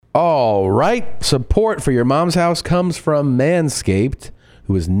All right. Support for your mom's house comes from Manscaped,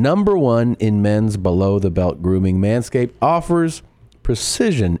 who is #1 in men's below-the-belt grooming. Manscaped offers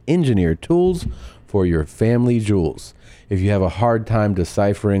precision-engineered tools for your family jewels. If you have a hard time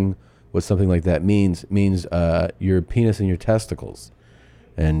deciphering what something like that means your penis and your testicles,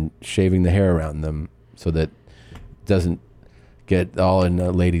 and shaving the hair around them so that it doesn't get all in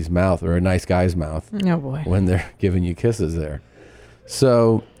a lady's mouth or a nice guy's mouth. Oh boy. When they're giving you kisses there.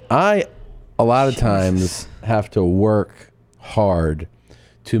 So a lot of times have to work hard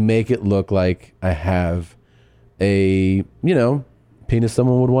to make it look like I have a, penis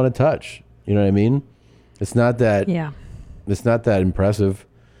someone would want to touch. You know what I mean? It's not that impressive.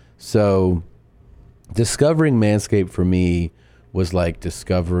 So discovering Manscaped for me was like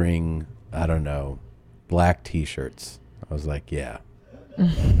discovering, I don't know, black t-shirts. I was like, yeah,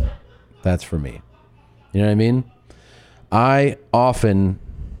 that's for me. You know what I mean? I often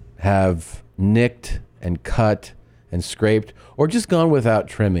have nicked and cut and scraped or just gone without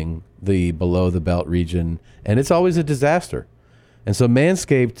trimming the below the belt region, and it's always a disaster. And so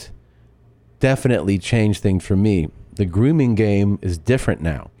Manscaped definitely changed things for me. The grooming game is different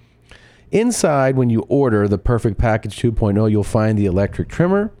now. Inside, when you order the Perfect Package 2.0, you'll find the electric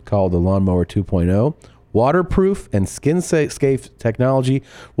trimmer called the Lawnmower 2.0. Waterproof and skin-safe technology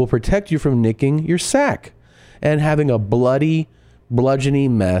will protect you from nicking your sack and having a bloody, bludgeony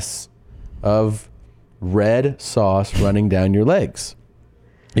mess of red sauce running down your legs.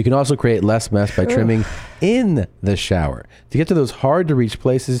 You can also create less mess by trimming in the shower. To get to those hard-to-reach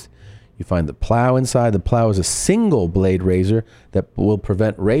places, you find the plow inside. The plow is a single blade razor that will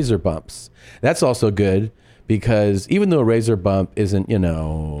prevent razor bumps. That's also good because even though a razor bump isn't,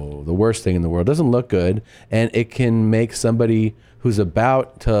 the worst thing in the world, it doesn't look good, and it can make somebody who's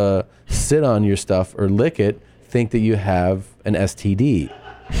about to sit on your stuff or lick it think that you have an STD.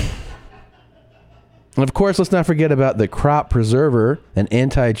 And of course, let's not forget about the Crop Preserver, an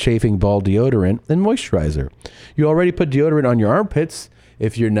anti-chafing ball deodorant and moisturizer. You already put deodorant on your armpits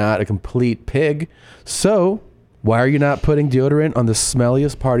if you're not a complete pig. So why are you not putting deodorant on the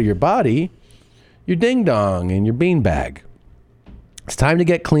smelliest part of your body, your ding-dong and your beanbag? It's time to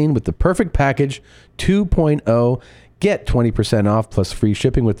get clean with the Perfect Package 2.0. Get 20% off plus free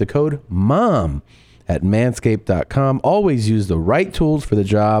shipping with the code MOM at manscaped.com. Always use the right tools for the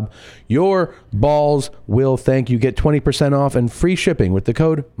job. Your balls will thank you. Get 20% off and free shipping with the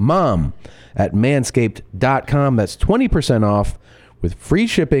code MOM at manscaped.com. That's 20% off with free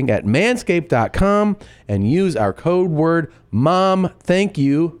shipping at manscaped.com, and use our code word MOM. Thank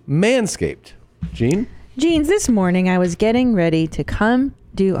you, Manscaped. Jeans, this morning I was getting ready to come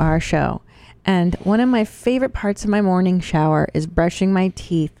do our show, and one of my favorite parts of my morning shower is brushing my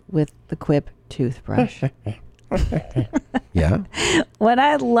teeth with the Quip toothbrush. Yeah. What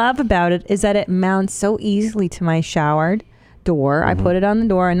I love about it is that it mounts so easily to my showered door. I put it on the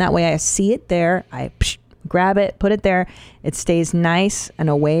door, and that way I see it there. I grab it, put it there. It stays nice and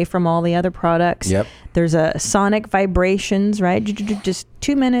away from all the other products. Yep. There's a sonic vibrations, right? Just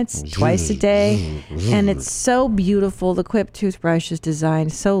 2 minutes, twice a day. And it's so beautiful. The Quip toothbrush is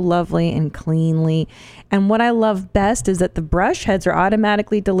designed so lovely and cleanly. And what I love best is that the brush heads are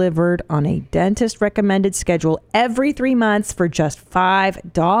automatically delivered on a dentist recommended schedule every 3 months for just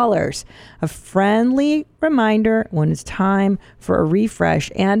 $5. A friendly reminder when it's time for a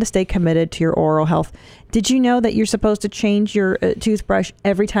refresh and to stay committed to your oral health. Did you know that you're supposed to change your toothbrush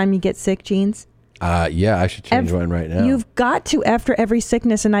every time you get sick, Jeans? Yeah, I should change one right now. You've got to after every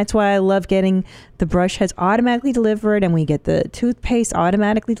sickness, and that's why I love getting the brush heads automatically delivered, and we get the toothpaste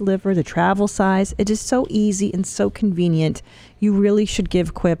automatically delivered, the travel size. It is so easy and so convenient. You really should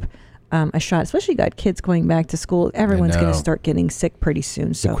give Quip a shot, especially you got kids going back to school. Everyone's going to start getting sick pretty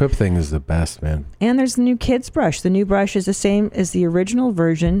soon. So the Quip thing is the best, man. And there's the new kids brush. The new brush is the same as the original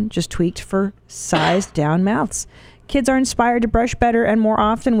version, just tweaked for sized down mouths. Kids are inspired to brush better and more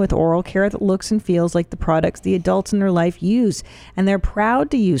often with oral care that looks and feels like the products the adults in their life use. And they're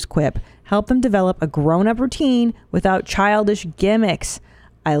proud to use Quip. Help them develop a grown-up routine without childish gimmicks.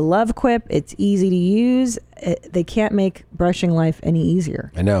 I love Quip. It's easy to use. They can't make brushing life any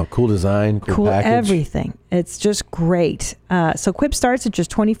easier. I know. Cool design, cool package. Everything. It's just great. So Quip starts at just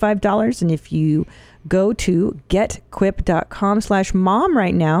 $25. And if you go to getquip.com/mom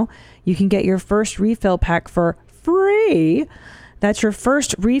right now, you can get your first refill pack for free. That's your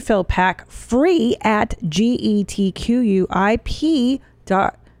first refill pack free at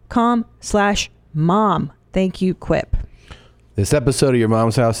getquip.com/mom. Thank you, Quip. This episode of Your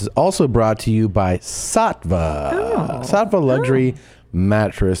Mom's House is also brought to you by Sattva. Sattva luxury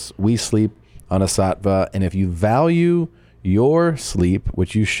mattress. We sleep on a Sattva, and if you value your sleep,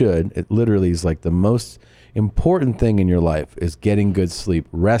 which you should. It literally is like the most important thing in your life is getting good sleep,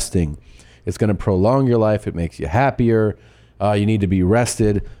 resting. It's going to prolong your life. It makes you happier. You need to be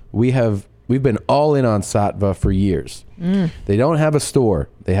rested. We've been all in on Sattva for years. They don't have a store.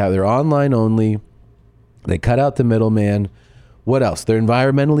 They're online only. They cut out the middleman. What else? They're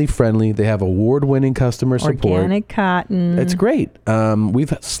environmentally friendly. They have award-winning customer support. Organic cotton. It's great.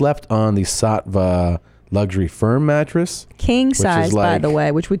 We've slept on the Sattva luxury firm mattress. King size, by the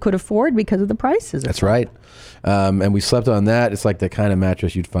way, which we could afford because of the prices. That's right. And we slept on that. It's like the kind of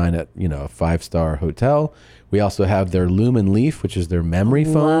mattress you'd find at, a 5-star hotel. We also have their Lumen Leaf, which is their memory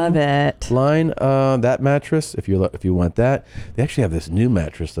foam line. That mattress, if you want that. They actually have this new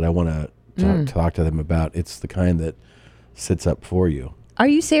mattress that I want to talk to them about. It's the kind that sits up for you. Are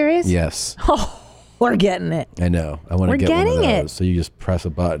you serious? Yes. Oh, we're getting it. I know. I want to get one of those. So you just press a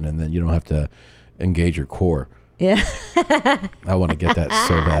button and then you don't have to engage your core. Yeah. I want to get that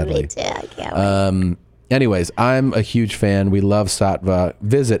so badly. Me too. I can't wait. Anyways, I'm a huge fan. We love Sattva.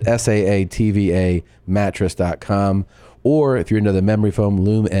 Visit SAATVAmattress.com, or if you're into the memory foam,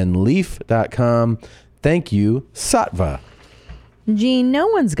 lumenleaf.com. Thank you, Sattva. Gene, no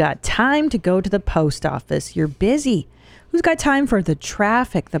one's got time to go to the post office. You're busy. Who's got time for the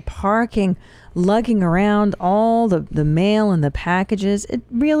traffic, the parking, lugging around all the mail and the packages? It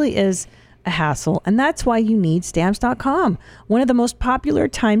really is a hassle, and that's why you need Stamps.com, one of the most popular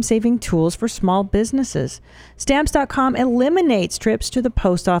time-saving tools for small businesses. Stamps.com eliminates trips to the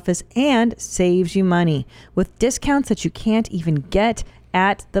post office and saves you money with discounts that you can't even get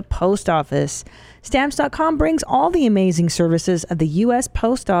at the post office. Stamps.com brings all the amazing services of the U.S.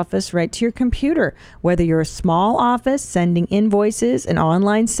 Post Office right to your computer. Whether you're a small office sending invoices, an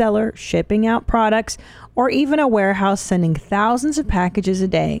online seller shipping out products, or even a warehouse sending thousands of packages a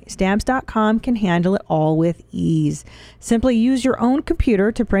day, Stamps.com can handle it all with ease. Simply use your own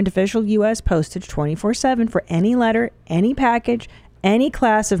computer to print official U.S. postage 24/7 for any letter, any package, any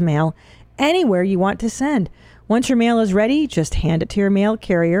class of mail, anywhere you want to send. Once your mail is ready, just hand it to your mail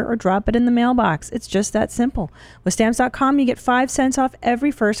carrier or drop it in the mailbox. It's just that simple. With Stamps.com, you get 5 cents off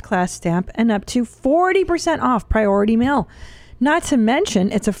every first-class stamp and up to 40% off priority mail. Not to mention,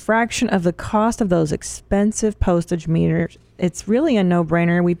 it's a fraction of the cost of those expensive postage meters. It's really a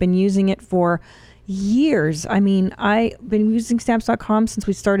no-brainer. We've been using it for years. I mean, I've been using Stamps.com since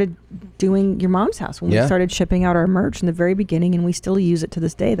we started doing Your Mom's House, when we started shipping out our merch in the very beginning, and we still use it to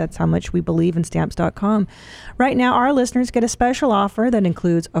this day. That's how much we believe in Stamps.com. Right now, our listeners get a special offer that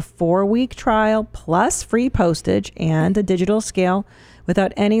includes a 4-week trial plus free postage and a digital scale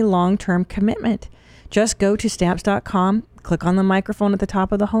without any long-term commitment. Just go to Stamps.com, click on the microphone at the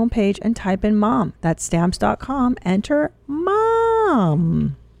top of the homepage, and type in Mom. That's Stamps.com. Enter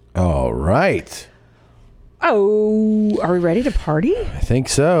Mom. All right. Oh, are we ready to party? I think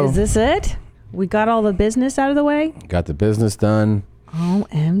so. Is this it? We got all the business out of the way? Got the business done.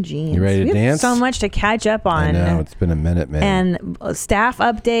 OMG. You ready to dance? So much to catch up on. I know. It's been a minute, man. And staff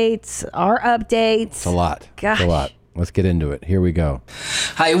updates, our updates. It's a lot. Gosh. It's a lot. Let's get into it. Here we go.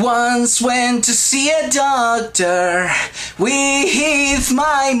 I once went to see a doctor with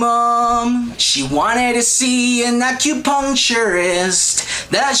my mom. She wanted to see an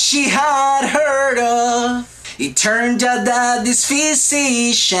acupuncturist that she had heard of. It turned out that this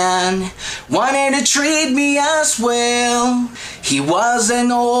physician wanted to treat me as well. He was an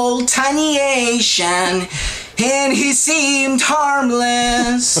old tiny Asian and he seemed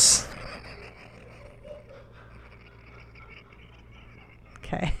harmless.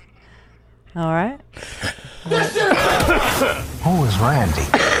 Okay. All right. Who is Randy?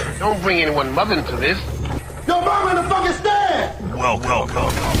 Don't bring anyone mother into this. Yo, mom in the fucking stand! Welcome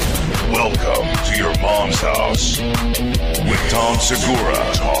to your mom's house with Tom Segura.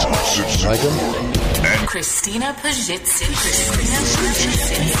 Like him? And Christina Pazsitzky.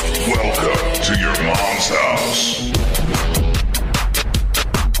 welcome to your mom's house.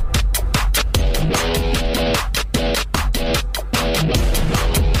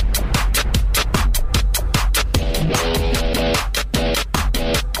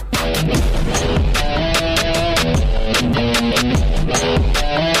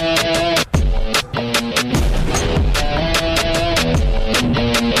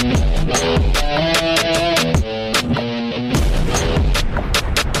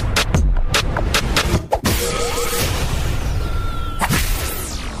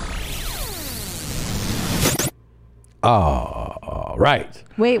 All right.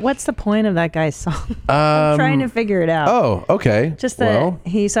 Wait, what's the point of that guy's song? I'm trying to figure it out. Oh, okay. Just that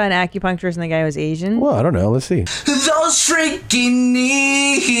he saw an acupuncturist and the guy was Asian. Well, I don't know. Let's see. Those freaking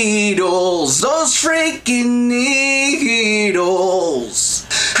needles. Those freaking needles.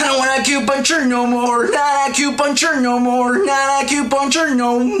 I don't want acupuncture no more. Not acupuncture no more. Not acupuncture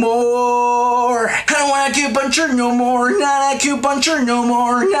no more. I don't want acupuncture no more. Not acupuncture no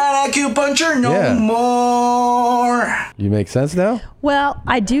more. Not acupuncture no more. You make sense now? Well,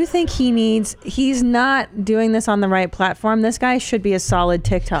 I do think he's not doing this on the right platform. This guy should be a solid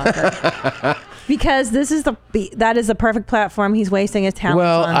TikToker. Because that is the perfect platform. He's wasting his talent.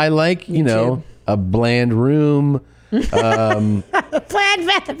 Well, on I like, YouTube. a bland room. The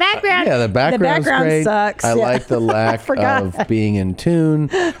background. Yeah, the background's great. Sucks. I like the lack of being in tune.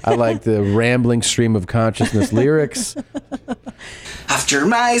 I like the rambling stream of consciousness lyrics. After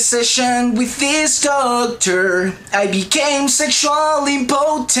my session with this doctor, I became sexually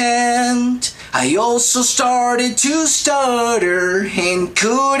impotent. I also started to stutter and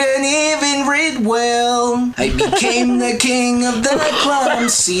couldn't even read well. I became the king of the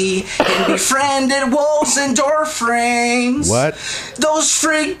clumsy and befriended walls and door frames. What? Those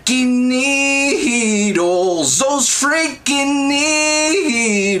freaking needles. Those freaking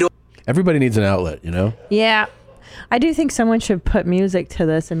needles. Everybody needs an outlet, you know? Yeah. I do think someone should put music to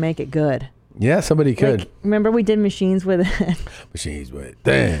this and make it good. Yeah, somebody could. Like, remember we did Machines with it? Machines with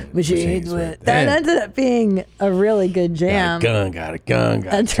it. Machines with it. That ended up being a really good jam. Got a gun,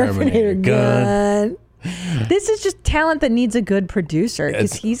 got a Terminator gun. This is just talent that needs a good producer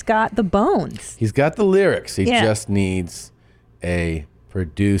because he's got the bones. He's got the lyrics. He just needs a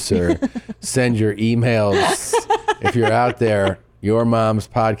producer. Send your emails if you're out there.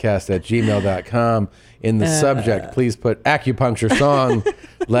 yourmomspodcast@gmail.com. In the subject, please put acupuncture song.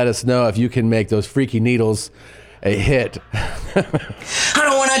 Let us know if you can make those freaky needles a hit. I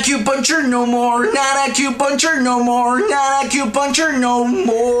don't want acupuncture no more. Not acupuncture no more. Not acupuncture no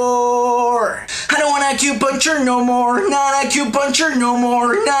more. I don't want acupuncture no more. Not acupuncture no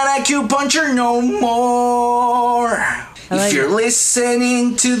more. Not acupuncture no more. If you're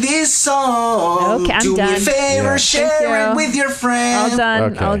listening to this song, do me a favor, share it with your friends. All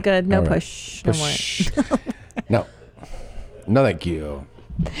done. Okay. All good. No All right. push. No more. No, thank you.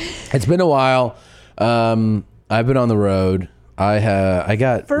 It's been a while. I've been on the road. I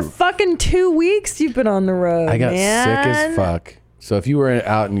got For fucking 2 weeks you've been on the road. I got man. sick as fuck. So if you were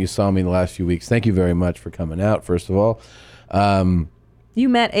out and you saw me in the last few weeks, thank you very much for coming out. First of all, you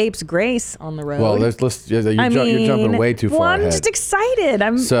met Apes Grace on the road. well, you're jumping way too far I'm ahead. just excited.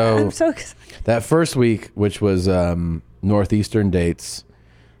 I'm so excited. That first week, which was Northeastern dates,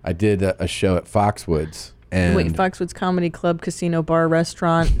 I did a show at Foxwoods. And Wait, Foxwoods Comedy Club, Casino, Bar,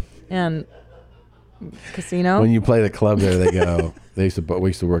 Restaurant, and Casino? when you play the club there, they go. We used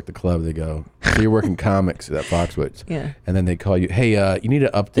to work the club. They go. So you're working comics at Foxwoods. Yeah. And then they call you. Hey, you need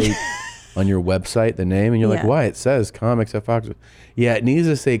to update on your website the name, and you're like, why? It says comics at Foxwoods. Yeah, it needs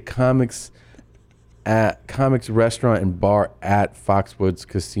to say comics restaurant and bar at Foxwoods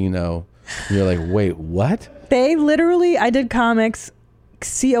Casino. And you're like, wait, what? They literally, I did comics,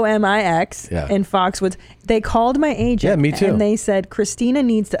 COMIX, in Foxwoods. They called my agent. Yeah, me too. And they said, Christina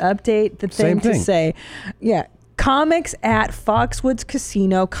needs to update the thing to say, comics at Foxwoods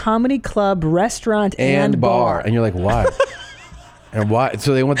Casino, Comedy Club, Restaurant, and Bar. And you're like, why? And why?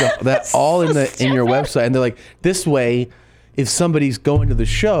 So they want that all in your website, and they're like, this way, if somebody's going to the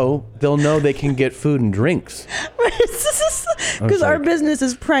show, they'll know they can get food and drinks. Because our business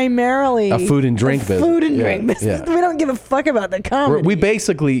is primarily a food and drink business. Food and drink business. We don't give a fuck about the comedy. We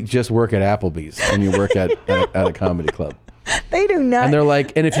basically just work at Applebee's when you work at a comedy club. They do not. And they're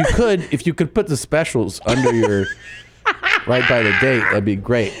like, and if you could put the specials under your right by the date, that'd be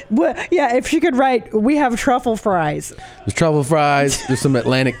great. Well, yeah, if she could write, we have truffle fries. There's truffle fries. There's some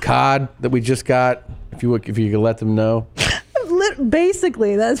Atlantic cod that we just got. If you could let them know.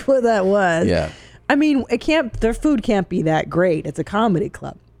 Basically, that's what that was. Yeah. I mean, their food can't be that great. It's a comedy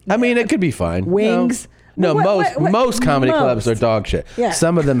club. I mean, it could be fine. Wings. No, most comedy clubs are dog shit. Yeah.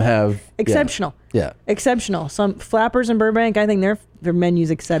 Some of them have exceptional. Yeah. Exceptional. Some Flappers in Burbank, I think their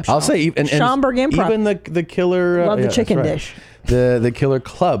menu's exceptional. I'll say and Schaumburg Improv. Even the killer love the chicken dish. The killer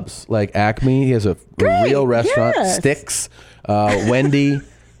clubs like Acme, he has a real restaurant. Yes. Sticks, Wendy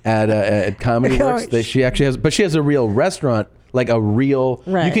at Comedy Works. That she actually has, but she has a real restaurant, like a real.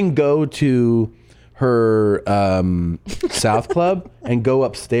 Right. You can go to her South Club and go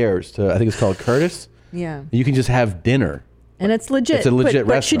upstairs to, I think it's called Curtis. Yeah. You can just have dinner. And it's legit. It's a legit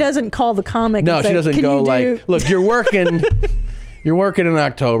but she restaurant. doesn't call the comic. No, and she say, doesn't "Can go you like, look, you're working in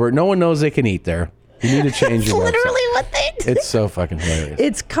October. No one knows they can eat there. You need to change your website. Literally what they do. It's so fucking hilarious.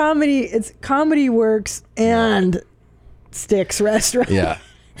 It's Comedy Works and Sticks Restaurant. Yeah.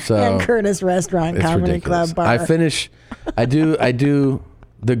 So and Curtis Restaurant, it's Comedy ridiculous. Club Bar. I do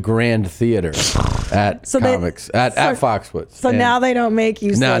the Grand Theater at at Foxwoods. So now they don't make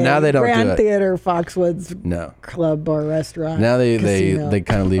you say now they don't Grand do it. Theater, Foxwoods, No. Club Bar Restaurant. Now they casino.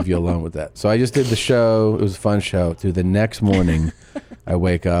 kind of leave you alone with that. So I just did the show. It was a fun show. Dude, the next morning, I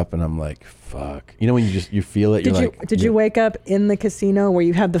wake up and I'm like, fuck. You know when you feel it? Did you wake up in the casino where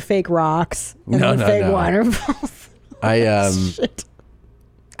you have the fake rocks and the fake waterfalls? Shit.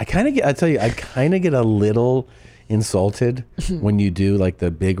 I kind of get a little insulted when you do like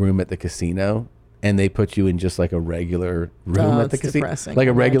the big room at the casino and they put you in just like a regular room at the casino, depressing. like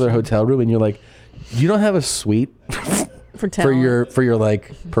a regular hotel room, and you're like, you don't have a suite for your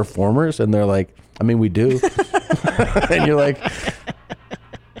like performers, and they're like, I mean, we do. And you're like,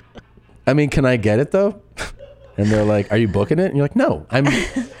 I mean, can I get it though? And they're like, are you booking it? And you're like, no,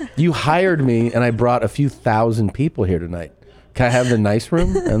 you hired me and I brought a few thousand people here tonight. Can I have the nice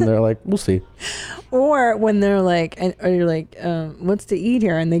room? And they're like, we'll see. Or when they're like, or you're like, what's to eat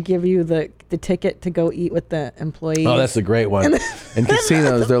here? And they give you the ticket to go eat with the employees. Oh, that's a great one. In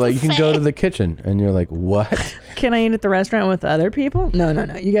casinos, they're like, you can go to the kitchen. And you're like, what? Can I eat at the restaurant with other people? No.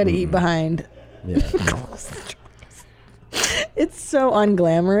 You got to eat behind. Yeah. It's so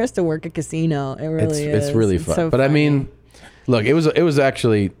unglamorous to work a casino. It really is. It's really fun. So but funny. I mean, look, it was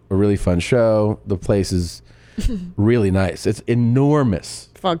actually a really fun show. The place is really nice. It's enormous.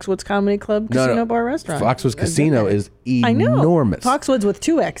 Foxwoods Comedy Club Casino Bar Restaurant. Foxwoods Casino is I know. enormous. Foxwoods with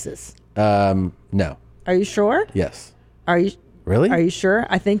 2 X's. No. Are you sure? Yes. Are you Really? Are you sure?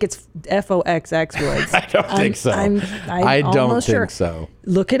 I think it's FOXX Woods. I don't think so. I don't think so.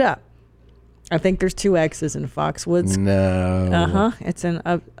 Look it up. I think there's 2 X's in Foxwoods. No. It's in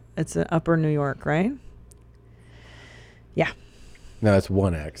Upper New York, right? Yeah. No, it's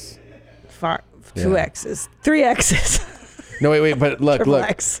 1X. 2 X's. 3 X's. No, wait, but look.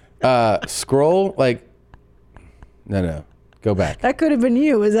 X. Scroll, like, no. Go back. That could have been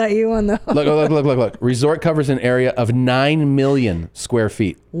you. Is that you on the... Look. Resort covers an area of 9 million square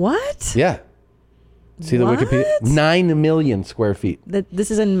feet. What? Yeah. See the Wikipedia? 9 million square feet.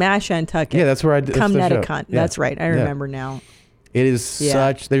 This is in Mashantucket. Yeah, that's where I did. Connecticut. Yeah. That's right. I remember now. It is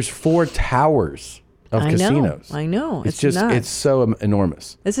such... There's 4 towers of casinos. I know. It's just... nuts. It's so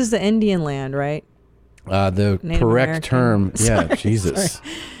enormous. This is the Indian land, right? The Native correct American. term... Sorry, yeah, Jesus. sorry.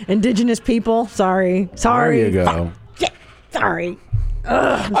 Indigenous people. Sorry. There you go. Sorry.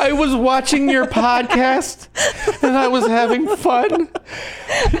 I was watching your podcast and I was having fun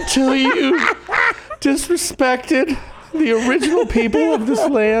until you disrespected the original people of this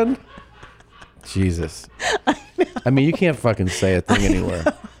land. Jesus. I mean, you can't fucking say a thing anywhere.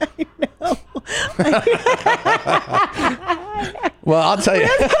 Well, I'll tell you.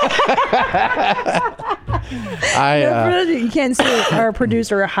 You can't see our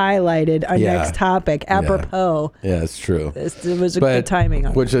producer highlighted our next topic apropos. Yeah, it's true. It was good timing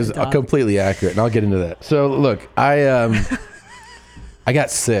on which is completely accurate, and I'll get into that. So look, I got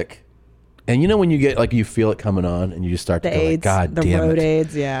sick, and you know when you get like you feel it coming on, and you just start to go like, God damn it, the road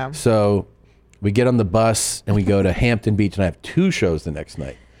AIDS, yeah. So we get on the bus and we go to Hampton Beach, and I have 2 shows the next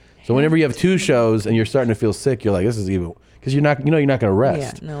night. So whenever you have 2 shows and you're starting to feel sick, you're like, this is evil. Because you're not going to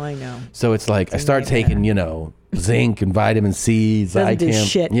rest. Yeah, no, I know. So it's like I start taking, zinc and vitamin C, Doesn't do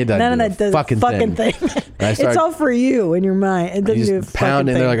shit. None of that does fucking thing. It's all for you in your mind. It doesn't do a fucking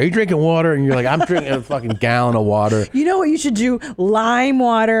thing. They're like, are you drinking water? And you're like, I'm drinking a fucking gallon of water. You know what you should do? Lime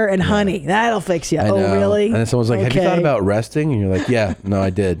water and honey. That'll fix you. I know. Oh, really? And then someone's like, have you thought about resting? And you're like, yeah, no, I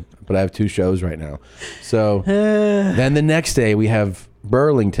did. But I have 2 shows right now. So then the next day we have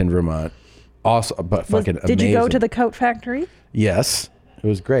Burlington, Vermont. Also, but fucking amazing. Did you go to the coat factory? Yes, it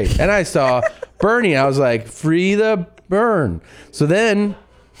was great. And I saw Bernie. I was like, free the burn. So then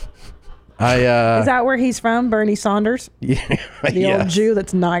is that where he's from, Bernie Saunders? Yeah, the old Jew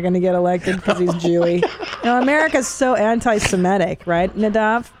that's not going to get elected because he's Jewy. America's so anti-Semitic, right,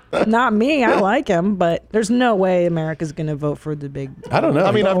 Nadav? Not me. I like him, but there's no way America's going to vote for the big. I don't know.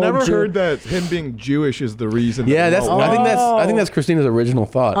 I mean, I've never Jew. heard that him being Jewish is the reason. Yeah, I think that's Christina's original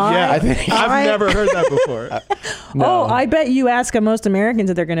thought. I've never heard that before. No. Oh, I bet you ask most Americans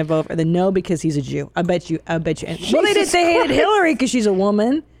if they're going to vote for the no because he's a Jew. I bet you. Well, they hated Hillary because she's a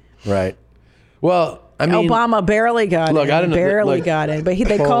woman. Right. Well, I mean, Obama barely got in. I don't know. Barely got in, but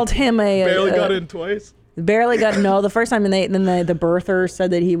they called him barely got in twice. Barely got the first time, and then the birther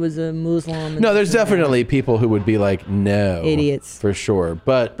said that he was a Muslim. No, there's definitely people who would be like, no, idiots for sure.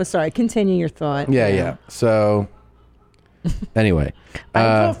 But sorry, continue your thought. Yeah. So anyway,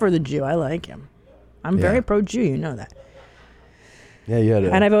 I vote for the Jew. I like him. I'm very pro-Jew. You know that. Yeah, you had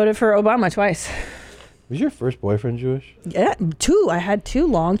And I voted for Obama twice. Was your first boyfriend Jewish? Yeah, 2. I had 2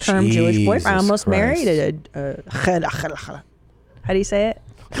 long-term Jewish boyfriends. I almost married a how do you say it?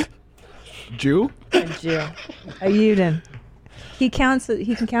 Jew? A Jew. A Yidden. He can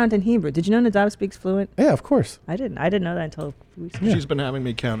count in Hebrew. Did you know Nadav speaks fluent? Yeah, of course. I didn't know that until a few weeks ago. She's been having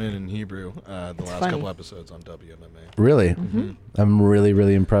me count in Hebrew the last funny. couple episodes on WMMA. Really? Mm-hmm. I'm really,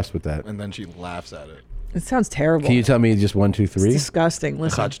 really impressed with that. And then she laughs at it. It sounds terrible. Can you tell me just 1, 2, 3? It's disgusting.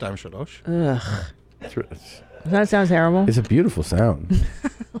 Listen. Chaj time shalosh. Ugh. Does that sound terrible? It's a beautiful sound.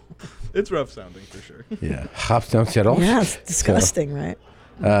 It's rough sounding for sure. Yeah. Hops down shut off. Yeah, it's disgusting, right?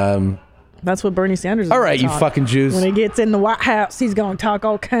 Um, That's what Bernie Sanders is all right, you talk. fucking Jews. When he gets in the White House, he's going to talk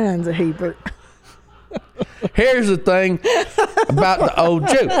all kinds of Hebrew. Here's the thing about the old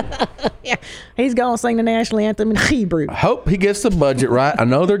Jew. Yeah, he's going to sing the national anthem in Hebrew. I hope he gets the budget right. I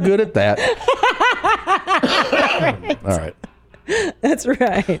know they're good at that. All right. That's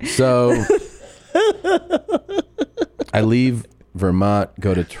right. So I leave Vermont,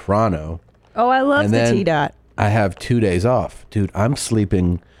 go to Toronto. Oh, I love and the then T-Dot. I have 2 days off. Dude, I'm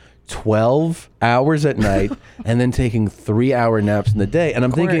sleeping 12 hours at night and then taking 3-hour naps in the day. And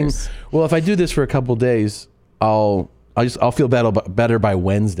I'm thinking, well, if I do this for a couple days, I'll feel better by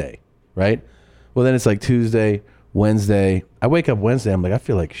Wednesday, right? Well, then it's like Tuesday, Wednesday. I wake up Wednesday, I'm like, I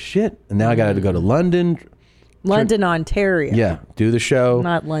feel like shit. And now I got to go to London, Ontario. Yeah, do the show.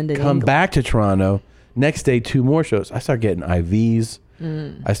 Not London, Come England. back to Toronto. Next day, 2 more shows. I start getting IVs.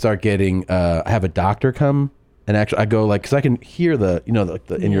 I start getting. I have a doctor come and actually I go like because I can hear the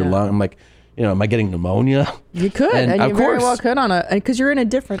in your lung. I'm like, am I getting pneumonia? You could, and you very well could because you're in a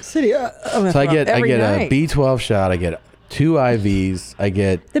different city. So I get a B12 shot. I get 2 IVs. I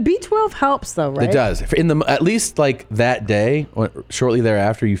get the B12 helps though, right? It does. At least like that day, shortly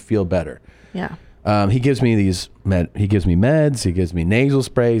thereafter, you feel better. Yeah. He gives me he gives me meds. He gives me nasal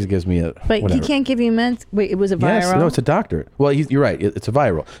sprays. He gives me But whatever. he can't give you meds. Wait, it was a viral? Yes, no, it's a doctor. Well, you're right. It's a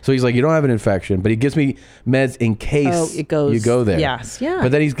viral. So he's like, you don't have an infection, but he gives me meds in case you go there. Yes, yeah.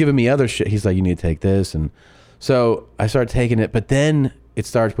 But then he's giving me other shit. He's like, you need to take this, and so I start taking it. But then it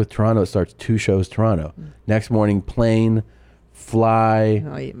starts with Toronto. It starts 2 shows Toronto. Next morning, plane,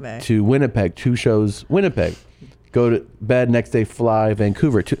 fly to Winnipeg. 2 shows Winnipeg. Go to bed. Next day, fly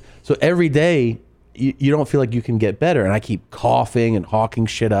Vancouver. So every day. You don't feel like you can get better. And I keep coughing and hawking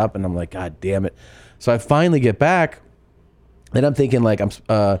shit up. And I'm like, God damn it. So I finally get back. And I'm thinking like I'm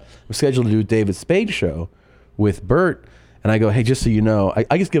scheduled to do David Spade's show with Bert. And I go, hey, just so you know,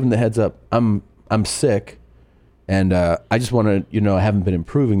 I just give him the heads up. I'm sick. And I just want to, I haven't been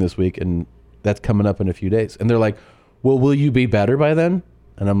improving this week. And that's coming up in a few days. And they're like, well, will you be better by then?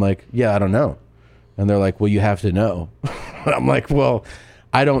 And I'm like, yeah, I don't know. And they're like, well, you have to know. And I'm like, well,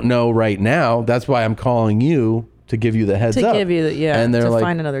 I don't know right now. That's why I'm calling you to give you the heads up. To give you and they're like,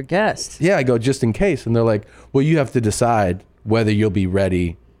 find another guest. Yeah, I go, just in case. And they're like, well, you have to decide whether you'll be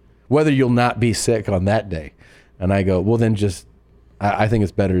ready, whether you'll not be sick on that day. And I go, well, then I think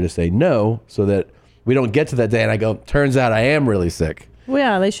it's better to say no so that we don't get to that day. And I go, turns out I am really sick. Well,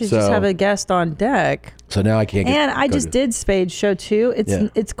 yeah, they should just have a guest on deck. So now I can't get. And I just did Spade's show too.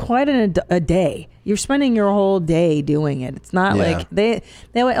 It's quite a day. You're spending your whole day doing it. It's not like they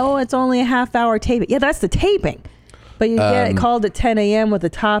went, oh, it's only a half-hour taping. Yeah, that's the taping. But you get called at 10 a.m. with the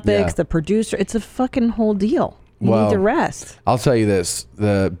topics, the producer. It's a fucking whole deal. You need to rest. I'll tell you this: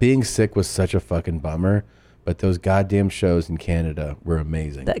 the being sick was such a fucking bummer. But those goddamn shows in Canada were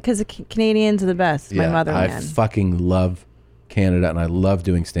amazing. Because the Canadians are the best. My motherland. I fucking love Canada, and I love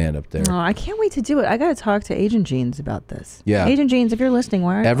doing stand-up there. Oh, I can't wait to do it. I got to talk to Agent Jeans about this. Yeah. Agent Jeans, if you're listening,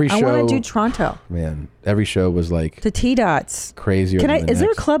 I want to do Toronto. Man, every show was like... The T-Dots. Crazier Is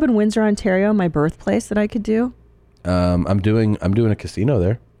there a club in Windsor, Ontario, my birthplace, that I could do? I'm doing a casino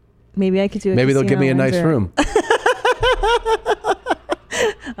there. Maybe I could do a Maybe casino they'll give me a nice Windsor. room.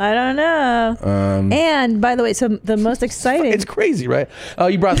 I don't know. And by the way, so the most exciting... It's crazy, right?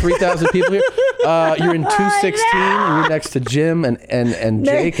 You brought 3,000 people here. You're in 216, and you're next to Jim and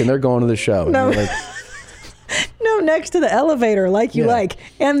Jake, and they're going to the show. No, no, next to the elevator, like you like,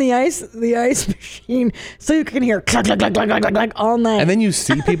 and the ice machine, so you can hear clack, clack, clack, clack, clack, clack, all night. And then you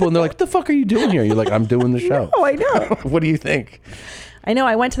see people, and they're like, "What the fuck are you doing here?" You're like, "I'm doing the show." Oh, I know. What do you think? I know.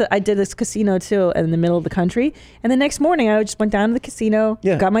 I did this casino too in the middle of the country, and the next morning I just went down to the casino,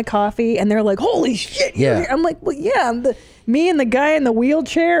 got my coffee, and they're like, "Holy shit!" Yeah. I'm like, "Well, yeah." I'm me and the guy in the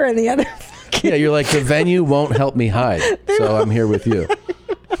wheelchair and the other. Yeah, you're like, the venue won't help me hide, so I'm here with you.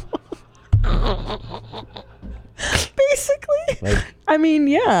 Basically, I mean,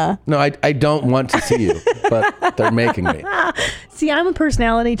 yeah. No, I don't want to see you. but they're making me. See, I'm a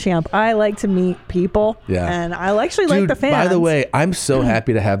personality champ. I like to meet people. Yeah. And I actually like the fans. By the way, I'm so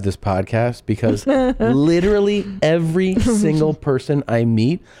happy to have this podcast because literally every single person I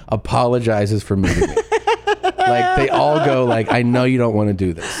meet apologizes for meeting me. Like they all go like, I know you don't want to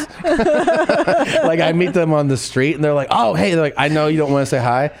do this. Like I meet them on the street and they're like, oh, hey, they're like, I know you don't want to say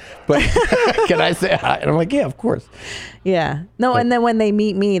hi, but can I say hi? And I'm like, yeah, of course. Yeah. No, and then when they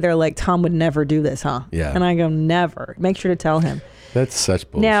meet me, they're like, Tom would never do this, huh? Yeah. And I go, never. Make sure to tell him. That's such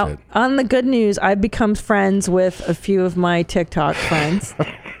bullshit. Now, on the good news, I've become friends with a few of my TikTok friends.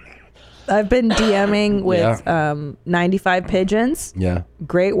 I've been DMing with 95 Pigeons. Yeah.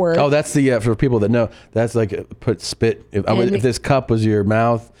 Great work. Oh, that's the, for people that know, that's like put spit. If this cup was your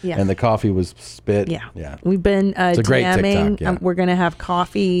mouth and the coffee was spit. Yeah. Yeah. We've been it's a great DMing. TikTok, yeah. We're going to have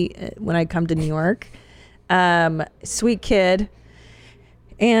coffee when I come to New York. Sweet kid.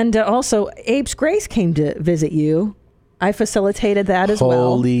 And also, Apes Grace came to visit you. I facilitated that as well.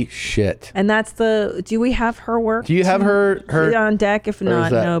 Holy shit. And that's do we have her work? Do you have her on deck? If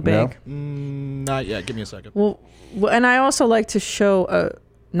not, no big. Not yet. Give me a second. Well, and I also like to show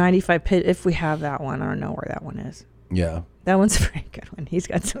 95 Pit if we have that one. I don't know where that one is. Yeah. That one's a very good one. He's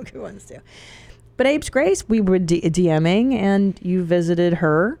got some good ones too. But Apes Grace, we were DMing and you visited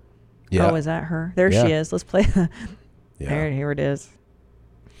her. Yeah. Oh, is that her? There she is. Let's play. Here it is.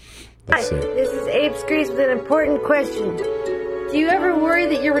 Let's see. This is Apes Grease with an important question. Do you ever worry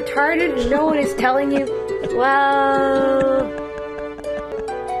that you're retarded and no one is telling you? Well,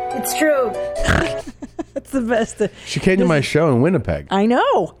 it's true. That's the best. She came to my show in Winnipeg. I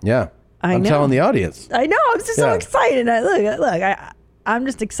know. Yeah. I'm know. telling the audience. I know. I'm just so excited. I'm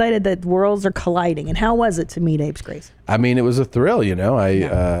just excited that worlds are colliding. And how was it to meet Apes Grace? I mean, it was a thrill, you know.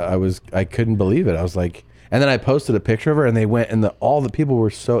 I couldn't believe it. I was like, and then I posted a picture of her, and they went, and all the people were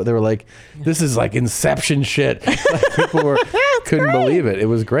they were like, this is like Inception shit. Like, people couldn't believe it. It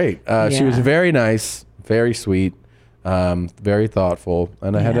was great. She was very nice, very sweet, very thoughtful,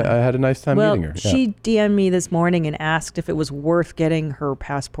 and I had a nice time meeting her. She DM'd me this morning and asked if it was worth getting her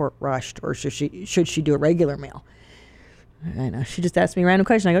passport rushed, or should she do a regular mail. I know. She just asked me a random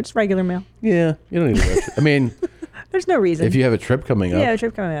question. I go, just regular mail. Yeah, you don't need to rush it. I mean, there's no reason. If you have a trip coming up. Yeah, a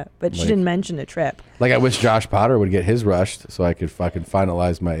trip coming up. But she didn't mention a trip. Like, I wish Josh Potter would get his rushed so I could fucking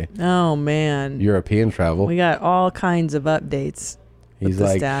finalize my European travel. We got all kinds of updates. He's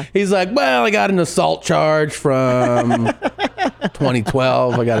like, well, I got an assault charge from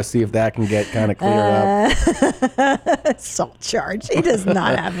 2012. I got to see if that can get kind of cleared up. Assault charge. He does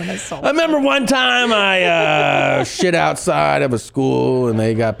not have an assault. I remember one time I shit outside of a school and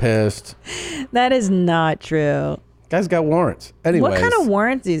they got pissed. That is not true. Guy's got warrants. Anyways. What kind of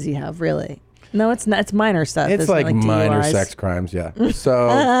warrants does he have, really? No, it's not. It's minor stuff. It's like minor DUIs. sex crimes, yeah. So.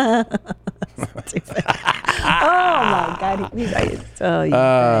 Oh my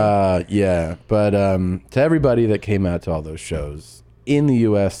God! Yeah, but to everybody that came out to all those shows in the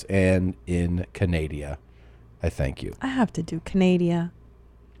U.S. and in Canada, I thank you. I have to do Canada.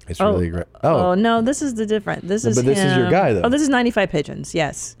 It's really great. Oh no, this is the different. This is your guy though. Oh, this is 95 Pigeons.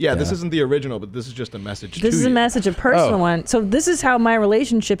 Yes. Yeah, this isn't the original, but this is just a message. This is a message, a personal one. So this is how my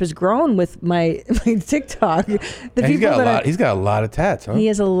relationship has grown with my TikTok. He's got a lot of tats, huh? He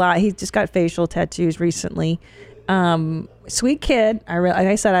has a lot. He just got facial tattoos recently. Sweet kid. Like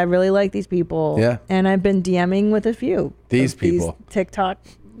I said, I really like these people. Yeah. And I've been DMing with a few. These people. TikTok.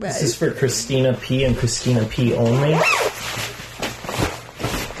 This is for Christina P and Christina P only.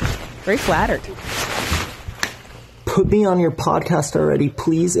 Very flattered. Put me on your podcast already.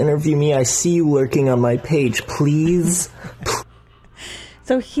 Please interview me. I see you lurking on my page. Please.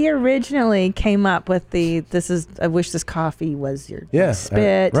 So he originally came up with I wish this coffee was your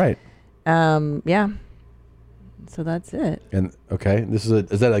spit. Right. Yeah. So that's it. And okay, is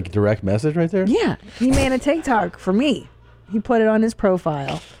that like a direct message right there? Yeah. He made a TikTok for me. He put it on his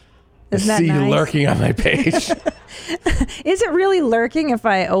profile. Isn't that nice? You lurking on my page. Is it really lurking if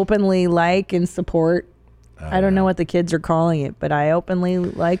I openly like and support? I don't know what the kids are calling it, but I openly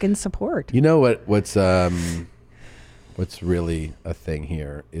like and support. You know what's really a thing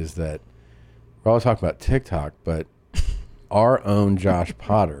here is that we're always talking about TikTok, but our own Josh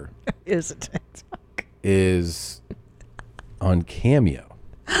Potter is on Cameo.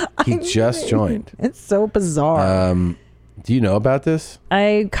 He just joined. It's so bizarre. Do you know about this?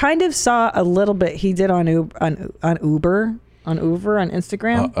 I kind of saw a little bit. He did on Uber on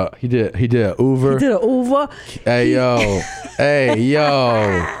Instagram. He did a Uber. He did a Uber. Hey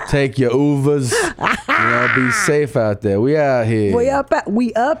yo, take your Ubers. Be safe out there. We out here. We up out of here.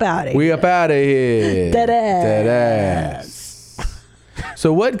 We up out of here. Dead ass.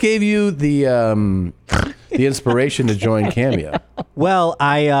 So what gave you the the inspiration to join Cameo? Well,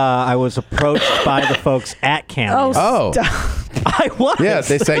 I was approached by the folks at Cameo. Oh. I was. Yeah,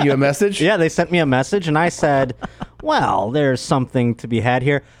 they sent you a message? Yeah, they sent me a message, and I said, well, there's something to be had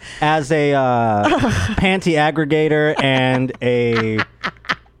here. As a panty aggregator and a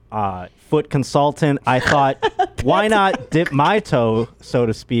foot consultant, I thought, why not dip my toe, so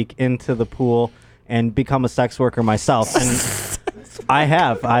to speak, into the pool and become a sex worker myself? And I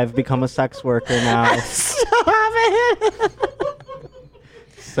have. I've become a sex worker now. Stop it.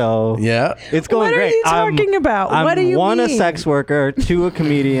 So yeah, it's going great. What are you talking about? What do you mean? 1, a mean? sex worker, 2, a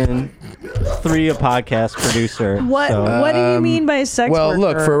comedian, 3, a podcast producer. What So, What do you mean by sex Well, worker?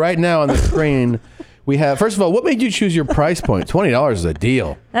 look, for right now on the screen, we have, first of all, what made you choose your price point? $20 is a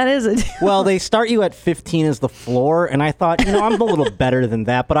deal. That is a deal. well, they start you at 15 as the floor, and I thought, I'm a little better than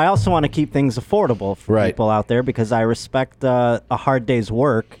that, but I also want to keep things affordable for people out there because I respect a hard day's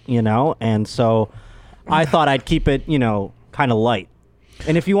work, and so I thought I'd keep it, kind of light.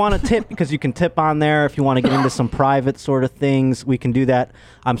 And if you want to tip, because you can tip on there, if you want to get into some private sort of things, we can do that.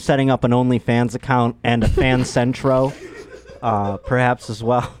 I'm setting up an OnlyFans account and a Fan Centro, perhaps as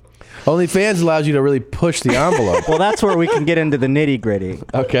well. OnlyFans allows you to really push the envelope. Well, that's where we can get into the nitty-gritty.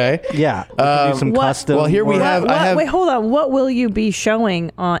 Okay. Yeah. We can do some custom. Well, here we have... Wait, hold on. What will you be showing?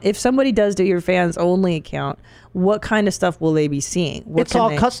 If somebody does do your fans only account, what kind of stuff will they be seeing? It's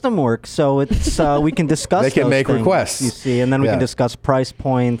all custom work, so it's we can discuss. They can those make things, requests, you see, and then we can discuss price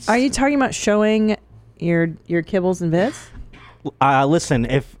points. Are you talking about showing your kibbles and bits? Listen,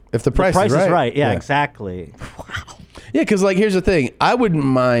 if the price is right, yeah, exactly. Yeah, because here's the thing. I wouldn't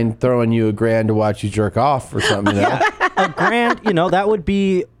mind throwing you $1,000 to watch you jerk off or something. Yeah, $1,000. That would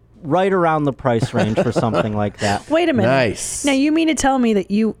be right around the price range for something like that. Wait a minute. Nice. Now you mean to tell me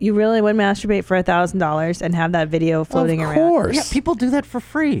that you really would masturbate for $1,000 and have that video floating around? Of course. Yeah, people do that for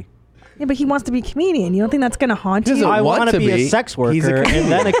free. Yeah, but he wants to be a comedian. You don't think that's going to haunt you? I want to be a sex worker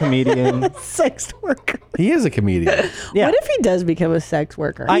and then a comedian. Sex worker. He is a comedian. Yeah. What if he does become a sex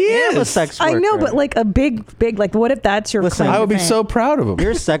worker? I am a sex worker. I know, but a big, what if that's your claim I would to be fame? so proud of him.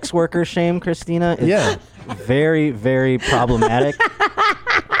 Your sex worker shame, Christina, is very, very problematic.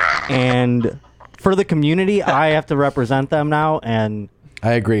 And for the community, I have to represent them now, and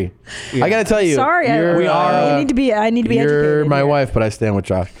I agree. I got to tell you. Sorry, I need to be educated. You're my here. wife, but I stand with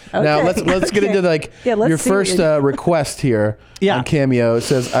Josh. Okay. Now let's get into your first request here on Cameo. It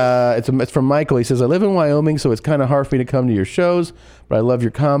says it's from Michael. He says, I live in Wyoming, so it's kind of hard for me to come to your shows, but I love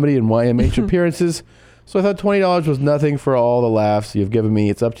your comedy and YMH appearances. So I thought $20 was nothing for all the laughs you've given me.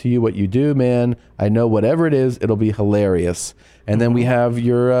 It's up to you what you do, man. I know whatever it is, it'll be hilarious. And then we have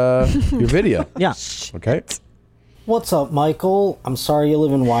your video. Yeah. Okay. What's up, Michael? I'm sorry you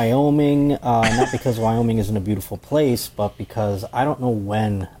live in Wyoming. Not because Wyoming isn't a beautiful place, but because I don't know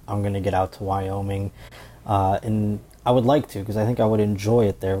when I'm going to get out to Wyoming. And I would like to, because I think I would enjoy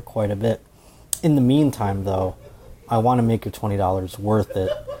it there quite a bit. In the meantime, though, I want to make your $20 worth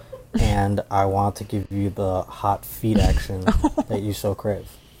it. And I want to give you the hot feet action that you so crave.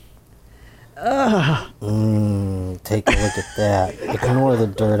 Take a look at that. Ignore the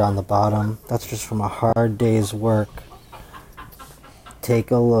dirt on the bottom. That's just from a hard day's work.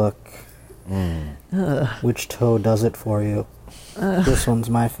 Take a look. Which toe does it for you? This one's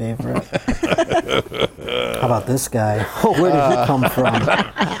my favorite. How about this guy? Oh, where did he come from?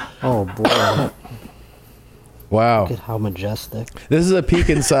 Oh, boy. Wow. Look at how majestic. This is a peek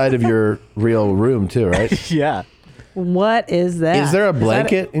inside of your real room, too, right? Yeah. What is that? Is there a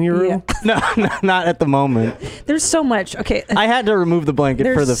blanket in your room? Yeah. No, not at the moment. There's so much. Okay. I had to remove the blanket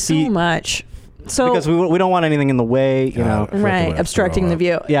for the feet. There's so much. So because we don't want anything in the way, you know. Right, obstructing the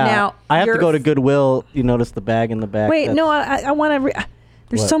view. Yeah. Now, I have to go to Goodwill. You notice the bag in the back. Wait, no, I want to...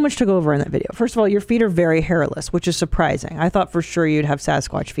 There's so much to go over in that video. First of all, your feet are very hairless, which is surprising. I thought for sure you'd have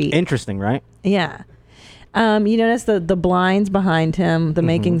Sasquatch feet. Interesting, right? Yeah. You notice the blinds behind him, the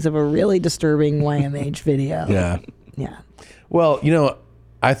makings of a really disturbing YMH video. Yeah. Yeah. Well,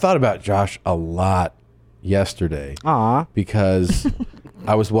 I thought about Josh a lot yesterday. Because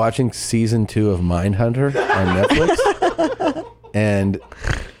I was watching season 2 of Mindhunter on Netflix. and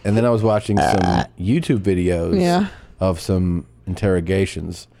then I was watching some YouTube videos of some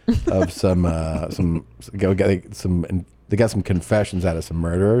interrogations of they got some confessions out of some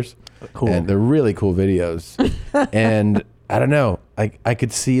murderers. Cool. And they're really cool videos. And I don't know, I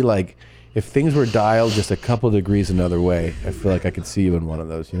could see if things were dialed just a couple degrees another way, I feel like I could see you in one of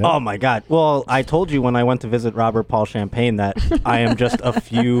those, Oh my God. Well, I told you when I went to visit Robert Paul Champagne that I am just a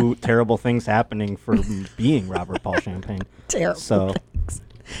few terrible things happening for being Robert Paul Champagne. Terrible things.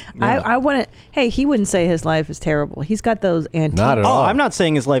 I wouldn't. Hey, he wouldn't say his life is terrible. He's got those antiques. Not at all. Oh, I'm not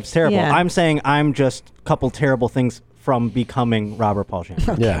saying his life's terrible. Yeah. I'm saying I'm just a couple terrible things from becoming Robert Paul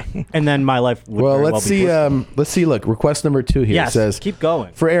Champagne. Yeah. And then my life would Well, very let's be see. blissful. Let's see. Look, request number 2 here. Yes, It says, keep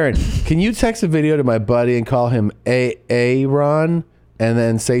going. For Aaron, can you text a video to my buddy and call him Aaron and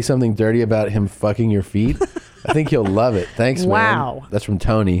then say something dirty about him fucking your feet? I think he'll love it. Thanks, Wow. man. That's from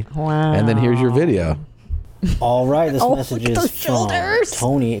Tony. Wow. And then here's your video. All right, this Oh, message look at is those from shoulders.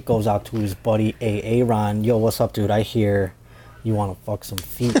 Tony. It goes out to his buddy Aaron. Yo, what's up, dude? I hear you want to fuck some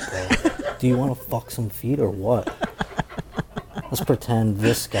feet, bro. Do you want to fuck some feet or what? Let's pretend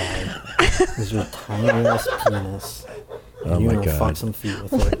this guy is your tiniest penis. Oh you my want to God. fuck some feet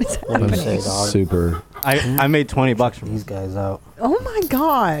with it. What do you say, dog? Super. I made $20 from These guys out. Oh my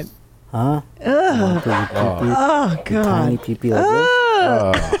God. Huh? Ugh. Oh Tiny God. pee-pee like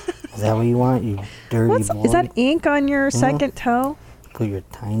this? Is that what you want, you dirty boy? Is that ink on your second toe? Put your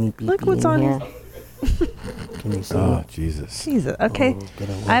tiny pee-pee Look what's in on here. Can you see Oh, it? Jesus. Jesus. Okay. Get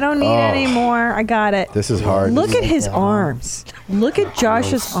away. I don't need any more. I got it. This is hard. Look at his that arms. Look at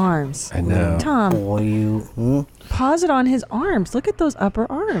Josh's arms. I know. Tom, Boy, you... pause it on his arms. Look at those upper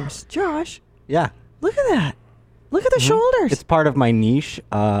arms. Josh, Yeah. look at that. Look at the shoulders. It's part of my niche.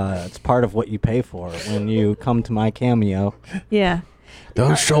 It's part of what you pay for when you come to my cameo. Yeah.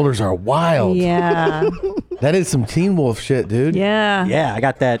 Those shoulders are wild. Yeah. That is some Teen Wolf shit, dude. Yeah. Yeah, I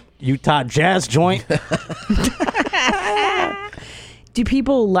got that Utah Jazz joint. Do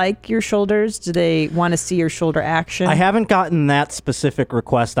people like your shoulders? Do they want to see your shoulder action? I haven't gotten that specific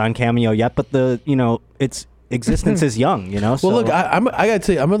request on Cameo yet, but its existence is young, Well, so. look, I gotta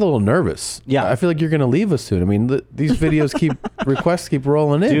tell you, I'm a little nervous. Yeah. I feel like you're gonna leave us soon. I mean, these videos requests keep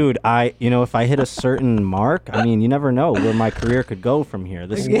rolling in. Dude, if I hit a certain mark, you never know where my career could go from here.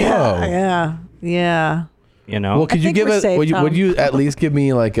 This, Yeah. Well, could you think give we're it? safe, Would Tom. you at least give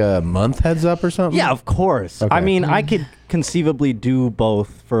me like a month heads up or something? Yeah, of course. Okay. I could conceivably do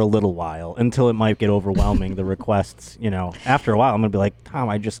both for a little while until it might get overwhelming. The requests, after a while, I'm gonna be like, Tom,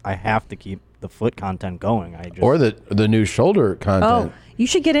 I have to keep the foot content going. Or the new shoulder content. Oh, you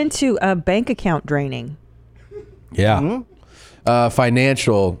should get into bank account draining. Yeah.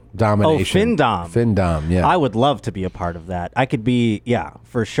 Financial domination. FinDom, yeah. I would love to be a part of that. I could be,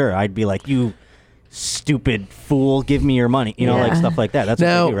 for sure. I'd be like, you stupid fool, give me your money. Like stuff like that. That's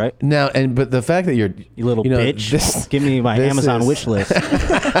what they do, right? But the fact that you little bitch, give me my Amazon wish list.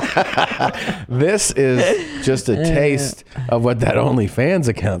 This is just a taste of what that OnlyFans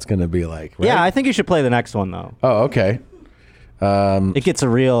account's going to be like, right? Yeah, I think you should play the next one, though. Oh, okay. It gets a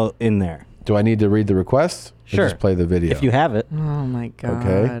reel in there. Do I need to read the request? Or Sure. just play the video. If you have it. Oh my God.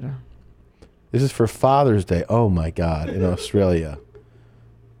 Okay. This is for Father's Day. Oh my God, in Australia.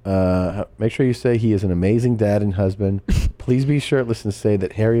 Make sure you say he is an amazing dad and husband. Please be shirtless and say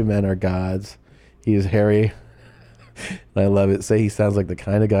that hairy men are gods. He is hairy. And I love it. Say he sounds like the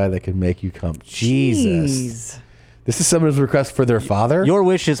kind of guy that can make you come. Jesus. This is someone's request for their father? Your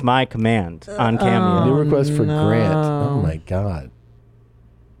wish is my command on Cameo. New request for Grant. Oh my God.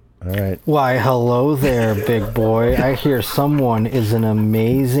 All right. Why, hello there, big boy. I hear someone is an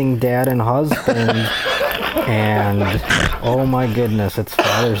amazing dad and husband. And, oh my goodness, it's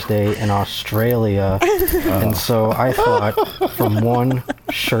Father's Day in Australia. And so I thought, from one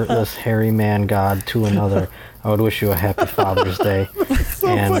shirtless, hairy man god to another, I would wish you a happy Father's Day.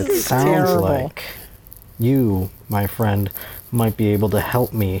 And it sounds terrible. like you, my friend, might be able to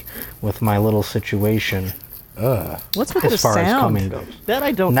help me with my little situation. What's with as the far as sound? coming goes. That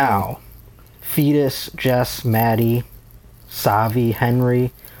I don't Now, Fetus, Jess, Maddie, Savi,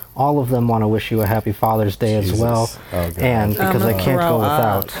 Henry, all of them want to wish you a happy Father's Day as well. Oh, God. And because I can't go throw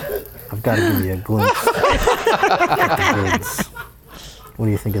up. without, I've got to give you a glimpse at the goods. What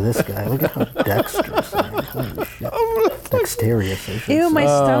do you think of this guy? Look at how dexterous I am. Holy shit. Dexterous, I should Ew, say. my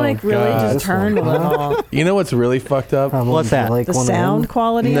stomach really God. just turned a little. You know what's really fucked up? What's that? Like The one of sound them?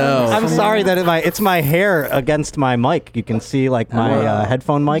 quality? No. on I'm this? sorry that it's my hair against my mic. You can see like my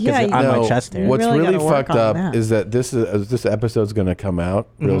headphone mic Yeah, is you on No, my chest hair. What's really really, gotta work fucked on up that. is that this episode's going to come out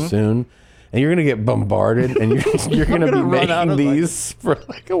real soon, and you're going to get bombarded, and you're going to be run out making of, these for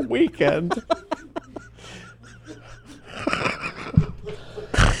like a weekend.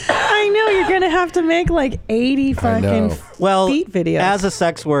 I know you're gonna have to make like 80 fucking know. feet videos. As a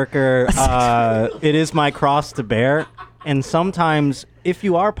sex worker, it is my cross to bear. And sometimes, if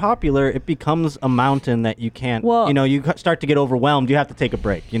you are popular, it becomes a mountain that you can't. Well- you start to get overwhelmed. You have to take a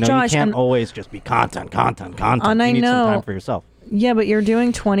break. You Josh, can't and- always just be content. And You I need know- some time for yourself. Yeah, but you're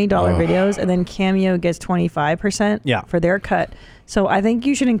doing $20 videos, and then Cameo gets 25% for their cut. So I think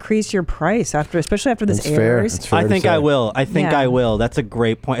you should increase your price especially after this airs. I think I will. I will. That's a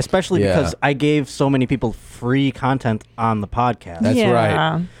great point, especially because I gave so many people free content on the podcast. That's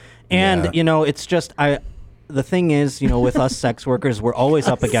right. And it's just the thing is, with us sex workers, we're always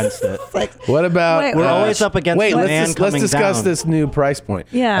up against it. What about we're always up against the man coming let's discuss down. this new price point.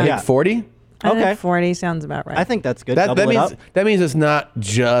 Yeah. I think 40. I think 40 sounds about right. I think that's good. That means it's not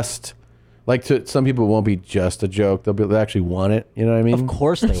just like some people won't be just a joke. They'll actually want it. You know what I mean? Of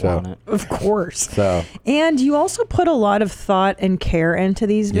course they want it. Of course. So and you also put a lot of thought and care into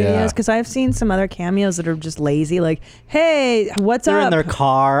these videos because I've seen some other cameos that are just lazy. Like, hey, what's They're up? in their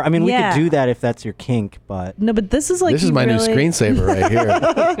car. I mean, we could do that if that's your kink, but no. But this is like this is my new screensaver right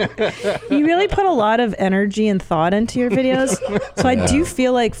here. You really put a lot of energy and thought into your videos, so I do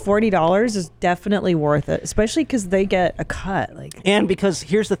feel like $40 is definitely worth it, especially because they get a cut. And because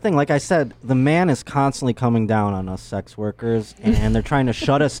here's the thing, like I said, the man is constantly coming down on us sex workers, and they're trying to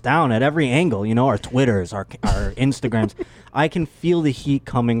shut us down at every angle. Our Twitters, our Instagrams. I can feel the heat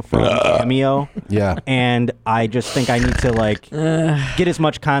coming from Cameo. Yeah. And I just think I need to get as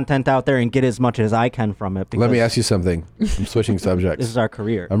much content out there and get as much as I can from it. Let me ask you something. I'm switching subjects. This is our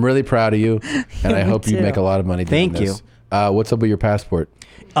career. I'm really proud of you, and I hope you make a lot of money doing this. Thank you. What's up with your passport?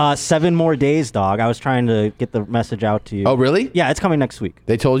 7 more days, dog. I was trying to get the message out to you. Oh, really? Yeah, it's coming next week.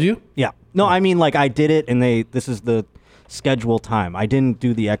 They told you? Yeah. No, I mean, I did it, and this is the scheduled time. I didn't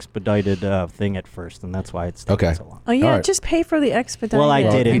do the expedited thing at first, and that's why it's taking so long. Oh yeah, just pay for the expedited. Well, I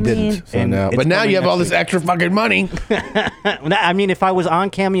did it. He didn't. So but now you have all this extra fucking money. I mean, if I was on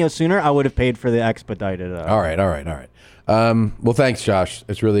Cameo sooner, I would have paid for the expedited. All right. Well, thanks, Josh.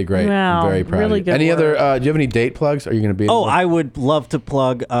 It's really great. Wow, I'm very proud really of you. good Any work. other? Do you have any date plugs? Are you going to be? I would love to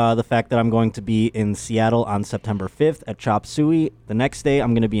plug the fact that I'm going to be in Seattle on September 5th at Chop Suey. The next day,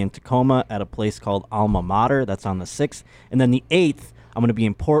 I'm going to be in Tacoma at a place called Alma Mater. That's on the 6th. And then the 8th, I'm going to be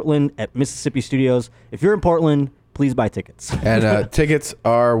in Portland at Mississippi Studios. If you're in Portland, please buy tickets. And tickets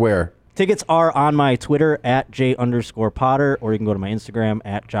are where? Tickets are on my Twitter at J_Potter, or you can go to my Instagram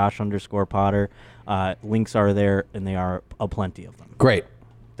at Josh_Potter. Links are there, and they are plenty of them. Great.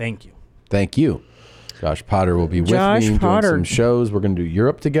 Thank you. Thank you. Josh Potter will be with me doing some shows. We're going to do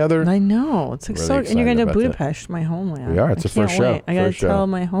Europe together. I know. It's Really exciting. And you're going to do excited about Budapest, my homeland. We are. It's I the first can't show. wait. I got to First show. tell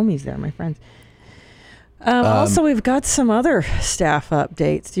my homies there, my friends. Also, we've got some other staff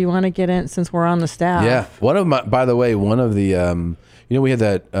updates. Do you want to get in since we're on the staff? Yeah. By the way, one of the, we had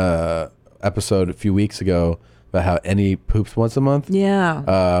that episode a few weeks ago about how Annie poops once a month.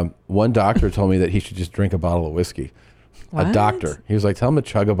 Yeah. One doctor told me that he should just drink a bottle of whiskey. What? A doctor. He was like, tell him to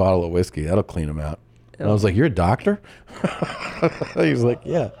chug a bottle of whiskey. That'll clean him out. And I was like, you're a doctor? He was like,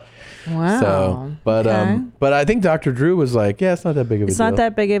 yeah. Wow. So, but Okay. but I think Dr. Drew was like, yeah, it's not that big of a It's deal. not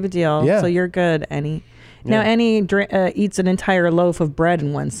that big of a deal. Yeah. So you're good, Annie. Now, Yeah. Annie eats an entire loaf of bread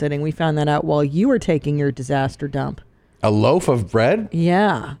in one sitting. We found that out while you were taking your disaster dump. A loaf of bread?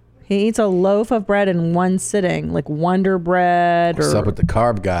 Yeah. He eats a loaf of bread in one sitting, like Wonder Bread. What's up with the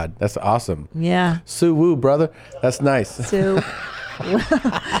carb god? That's awesome. Yeah. Sue woo, brother. That's nice. So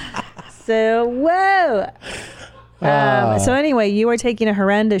whoa. So anyway, you were taking a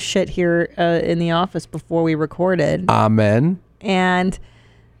horrendous shit here in the office before we recorded. Amen. And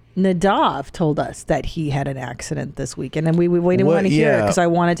Nadav told us that he had an accident this weekend, and we didn't want to hear it because I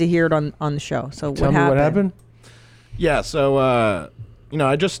wanted to hear it on the show. So Tell me what happened? Yeah, so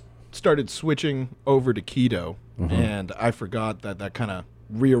I just started switching over to keto, and I forgot that kind of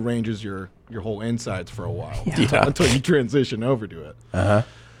rearranges your whole insides for a while until you transition over to it.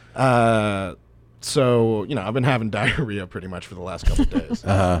 So I've been having diarrhea pretty much for the last couple of days.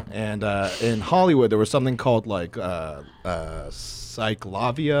 And in Hollywood, there was something called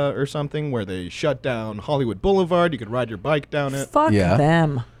Cyclavia or something, where they shut down Hollywood Boulevard. You could ride your bike down it. Fuck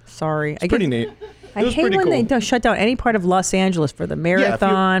them. Sorry. It's pretty neat. I hate when they don't shut down any part of Los Angeles for the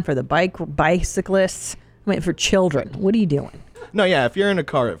marathon, for the bicyclists, for children. What are you doing? No, yeah, if you're in a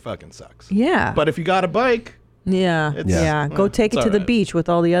car, it fucking sucks. Yeah. But if you got a bike, go take it to the beach with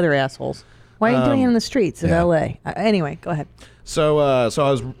all the other assholes. Why are you doing it in the streets of LA? Anyway, go ahead. So I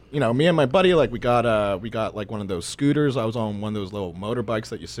was, me and my buddy, we got like one of those scooters. I was on one of those little motorbikes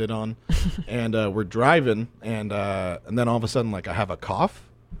that you sit on, and we're driving, and then all of a sudden, I have a cough,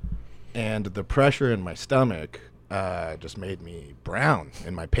 and the pressure in my stomach just made me brown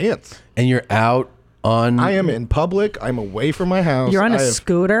in my pants. And you're out on... I am in public. I'm away from my house. You're on a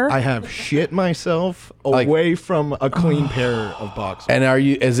scooter? I have shit myself away from a clean pair of boxers. And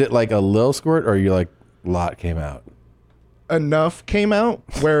is it like a little squirt, or are you like, lot came out? enough came out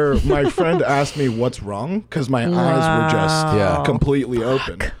where my friend asked me what's wrong because my eyes were just completely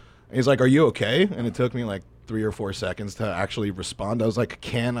open. And he's like, "Are you okay?" And it took me like 3 or 4 seconds to actually respond. I was like,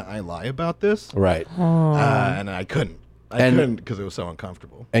 "Can I lie about this?" Right. And I couldn't. I couldn't because it was so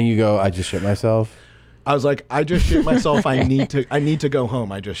uncomfortable. And you go, "I just shit myself." I was like, "I just shit myself. I need to go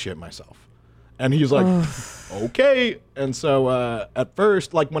home. I just shit myself." And he's like, "Okay." And so at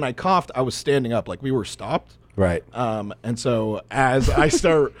first, like when I coughed, I was standing up, like we were stopped. Right. And so as I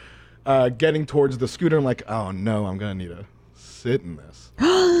start getting towards the scooter, I'm like, "Oh no, I'm gonna need to sit in this."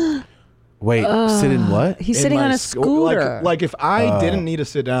 Wait, sit in what? He's In sitting my on a scooter. Like if I didn't need to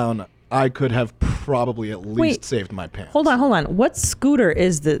sit down, I could have probably at least saved my pants. Hold on. What scooter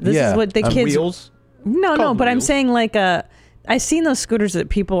is this? This is what the kids. Wheels. No, but I'm wheels. saying like I've seen those scooters that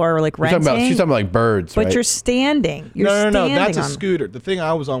people are like renting. She's talking about like birds, but right? you're standing. No. That's a on- scooter. The thing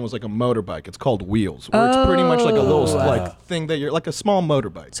I was on was like a motorbike. It's called Wheels, where it's pretty much like a little like thing that you're like a small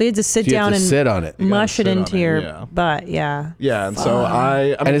motorbike. So you had to sit So you have down to and sit on it. You mush it sit into on it, your yeah. butt. Yeah. Yeah, and so I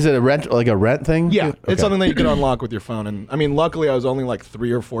mean, And is it a rent thing? yeah, Okay. it's something that you can unlock with your phone. And I mean, luckily I was only like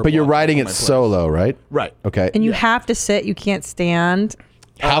 3 or 4. But you're blocks riding from it my place. solo, right? Right. Okay. And you have to sit. You can't stand.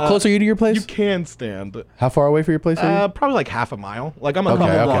 How close are you to your place? You can stand. How far away from your place are you? Probably like half a mile. Like I'm a Okay,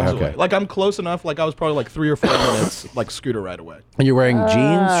 couple blocks okay. away. Like I'm close enough. Like I was probably like 3 or 4 minutes, like scooter ride away. And you're wearing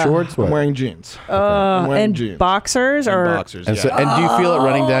jeans, shorts, what? I'm wearing jeans. I'm wearing And jeans. boxers And or boxers. And, Yeah. so, and do you feel it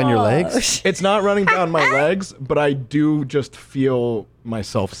running down your legs? It's not running down my legs, but I do just feel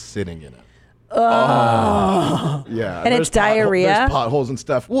myself sitting in it. Yeah. And it's diarrhea? There's potholes and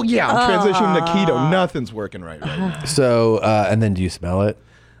stuff. Well, yeah, I'm transitioning to keto. Nothing's working right now. So, and then do you smell it?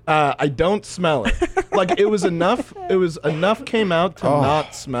 I don't smell it. Like it was enough. It was enough came out to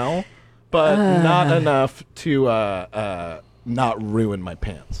not smell, but not enough to not ruin my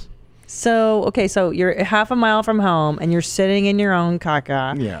pants. So okay, so you're half a mile from home and you're sitting in your own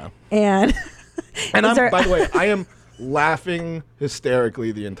caca. Yeah. And And by the way, I am laughing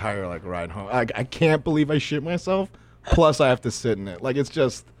hysterically the entire like ride home. I can't believe I shit myself. Plus, I have to sit in it. Like it's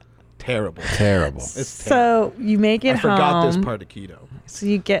just terrible. Terrible. It's terrible. so you make it I forgot home. this part of keto. So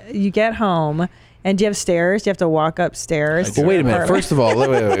you get home, and do you have stairs? Do you have to walk upstairs? Well, wait a minute. First of all,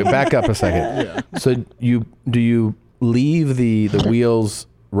 wait, back up a second. Yeah. So do you leave the wheels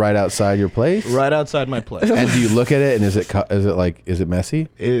right outside your place? Right outside my place. And do you look at it and is it messy?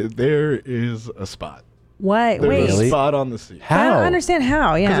 There is a spot. Why? There's Wait. a Really? spot on the seat. I How? don't understand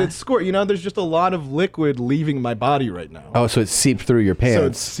how. Because Yeah. it's squirt. You know, there's just a lot of liquid leaving my body right now. Oh, so it seeped through your So it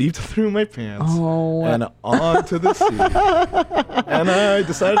pants. seeped through my pants Oh. and onto the seat. And I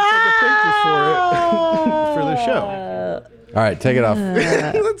decided to take a picture for it for the show. All right, take it off.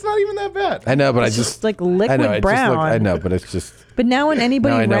 That's not even that bad. I know, but It's I just just like liquid I know, it just brown. I know, but it's just But now when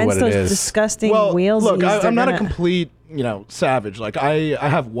anybody Now I know rents what it those is. disgusting Well, wheels, look, they're I'm not a gonna- complete, savage. Like I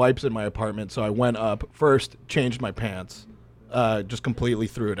have wipes in my apartment, so I went up first, changed my pants, just completely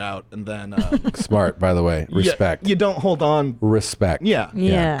threw it out, and then smart. By the way, respect. You don't hold on. Respect. Yeah.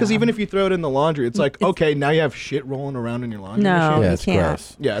 Yeah. Because even if you throw it in the laundry, it's like, okay, now you have shit rolling around in your laundry No, machine. Yeah, you it's can't.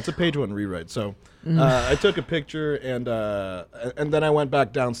 gross. Yeah, it's a page 1 rewrite. So I took a picture and then I went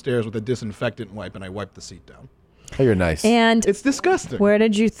back downstairs with a disinfectant wipe and I wiped the seat down. Oh, you're nice. And It's disgusting. where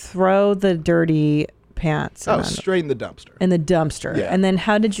did you throw the dirty pants? Oh, And straight in the dumpster. in the dumpster. Yeah. And then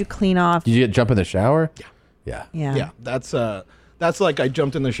how did you clean off? Did you jump in the shower? Yeah. Yeah. Yeah, that's like I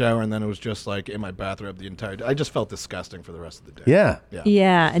jumped in the shower and then it was just like in my bathrobe the entire day. I just felt disgusting for the rest of the day. Yeah. Yeah.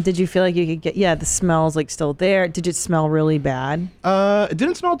 Yeah. And did you feel like you could get? The smell's like still there. Did it smell really bad? It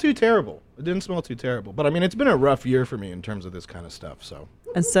didn't smell too terrible. But I mean, it's been a rough year for me in terms of this kind of stuff. So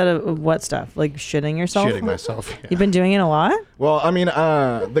Instead of what stuff? Like shitting yourself? shitting myself. Yeah. You've been doing it a lot? Well, I mean,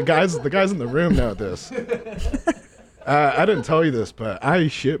 the guys in the room know this. I didn't tell you this, but I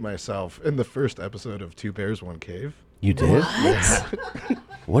shit myself in the first episode of Two Bears, One Cave. You did?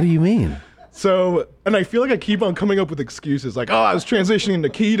 What do you mean? So, and I feel like I keep on coming up with excuses like, oh, I was transitioning to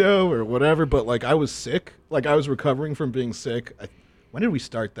keto or whatever, but like I was sick. Like I was recovering from being sick. When did we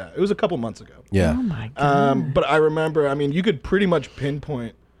start that? It was a couple months ago. Yeah. Oh my god. But I remember, I mean, you could pretty much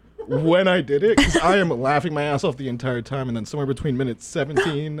pinpoint when I did it because I am laughing my ass off the entire time. And then somewhere between minutes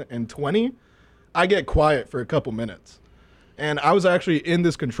 17 and 20, I get quiet for a couple minutes. And I was actually in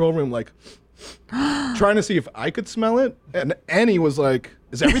this control room, like, trying to see if I could smell it. And Annie was like,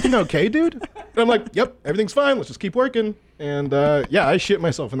 is everything okay, dude? And I'm like, yep, everything's fine. Let's just keep working. And yeah, I shit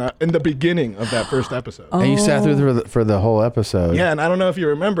myself in the beginning of that first episode. And you sat through for the whole episode. Yeah, and I don't know if you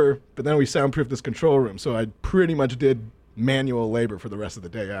remember, but then we soundproofed this control room. So I pretty much did manual labor for the rest of the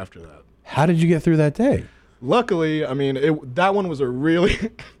day after that. How did you get through that day? Luckily, I mean, that one was a really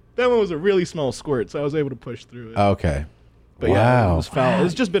small squirt, so I was able to push through it. Okay. But yeah, it was foul.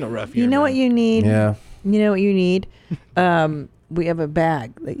 It's just been a rough year. You know what you need? Yeah. You know what you need? We have a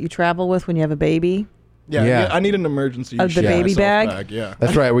bag that you travel with when you have a baby. Yeah. I need an emergency. The baby bag? Yeah.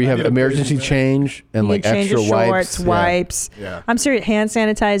 That's right. Where you have emergency change and You like can change extra your shorts, wipes. wipes. Yeah. I'm serious. Hand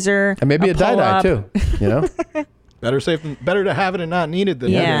sanitizer. And maybe a dye pull-up. too. You know? Better to have it and not need it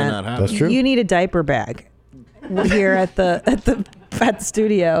than have it and not have it. That's true. You need a diaper bag here at the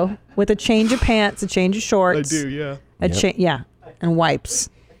studio with a change of pants, a change of shorts. I do, yeah. And wipes.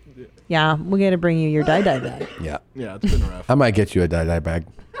 Yeah, we got to bring you your dye bag. Yeah. Yeah, it's been rough. I might get you a dye bag.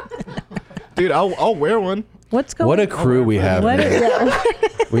 Dude, I'll wear one. What's going on? What a crew we have.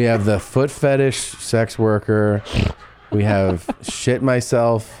 We have the foot fetish sex worker. We have shit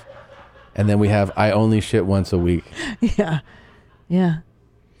myself. And then we have I only shit once a week. Yeah. Yeah.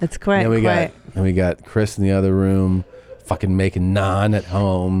 It's quite. And we got Chris in the other room, fucking making naan at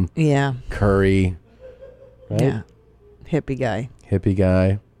home. Yeah. Curry. Right? Yeah. Hippie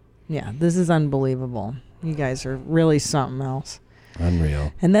guy. Yeah. This is unbelievable. You guys are really something else.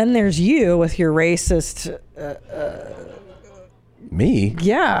 Unreal. And then there's you with your racist. Me?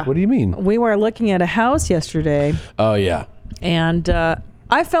 Yeah. What do you mean? We were looking at a house yesterday. Oh, yeah. And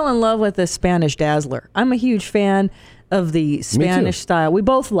I fell in love with the Spanish Dazzler. I'm a huge fan of the Spanish style. We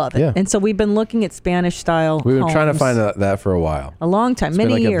both love it. Yeah. And so we've been looking at Spanish style We've been trying to homes find that for a while. a long time, It's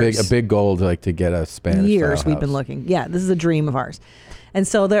many been like years. a big goal to get a Spanish years style we've been house. looking. Yeah, this is a dream of ours. And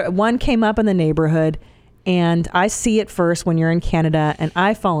so one came up in the neighborhood, and I see it first when you're in Canada, and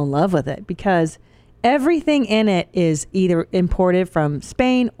I fall in love with it because everything in it is either imported from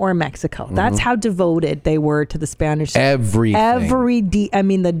Spain or Mexico. That's how devoted they were to the Spanish. Everything. I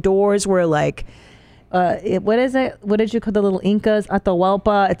mean, the doors were like, what is it? What did you call the little Incas?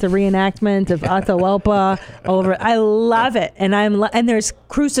 Atahualpa. It's a reenactment of Atahualpa over. I love it, and and there's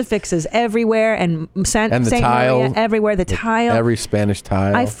crucifixes everywhere, and the Saint tile Maria everywhere. The tile, every Spanish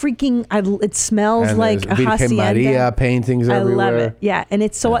tile. it smells and like a Virgen hacienda. Maria paintings everywhere. I love it. Yeah, and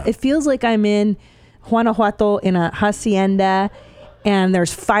it's so it feels like I'm in Guanajuato in a hacienda, and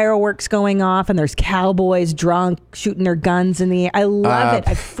there's fireworks going off, and there's cowboys drunk shooting their guns in the air. I love it.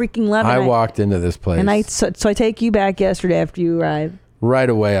 I freaking love it. I walked into this place, and so I take you back yesterday after you arrived. Right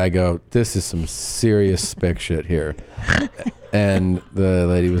away, I go, "This is some serious spick shit here," and the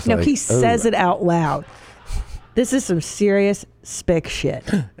lady was like, he says it out loud. This is some serious spick shit.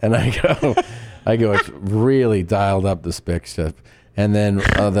 And I go, it's really dialed up the spick stuff. And then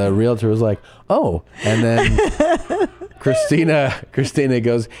the realtor was like, "Oh," and then Christina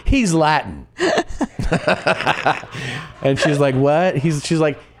goes, "He's Latin," and she's like, "What?" She's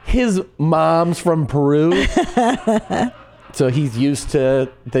like, "His mom's from Peru, so he's used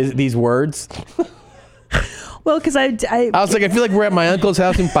to these words." Well, because I was like, I feel like we're at my uncle's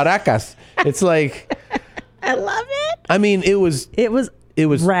house in Paracas. It's like, I love it. I mean, it was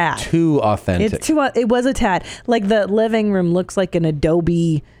rad. Too authentic. It was a tad. Like the living room looks like an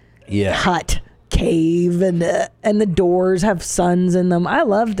adobe hut cave, and the doors have suns in them. I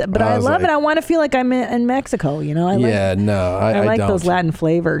loved it, but I love it. I want to feel like I'm in Mexico. You know? I like don't. those Latin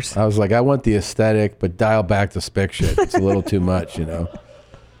flavors. I was like, I want the aesthetic, but dial back the spick shit. It's a little too much, you know.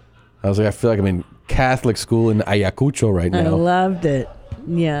 I was like, I feel like I'm in Catholic school in Ayacucho right now. I loved it.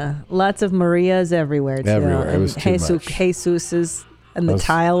 Yeah, lots of Marias everywhere too. Everywhere. It was too much. Jesus's and the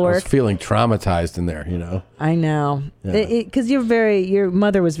tile work. I was feeling traumatized in there, you know. I know, because your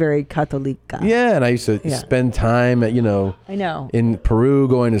mother was very Católica. Yeah, and I used to spend time at, I know, in Peru,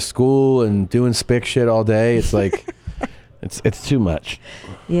 going to school and doing spick shit all day. It's like, it's too much.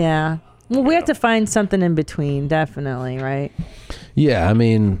 Yeah. Well, we have to find something in between, definitely, right? Yeah, I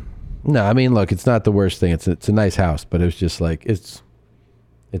mean, look, it's not the worst thing. It's a nice house, but it was just like it's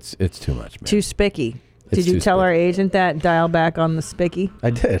too much, man. Too spicky. Did you tell our agent that? Dial back on the spicky? I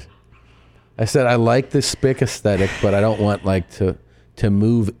did. I said I like the spick aesthetic, but I don't want to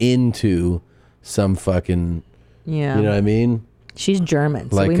move into some fucking, you know what I mean? She's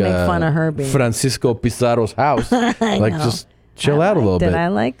German, so we make fun of her being Francisco Pizarro's house. Like, just chill out a little bit. I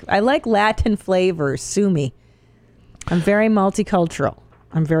like Latin flavors. Sue me. I'm very multicultural.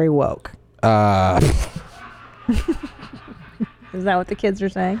 I'm very woke. Is that what the kids are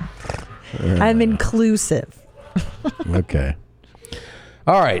saying? I'm inclusive. Okay.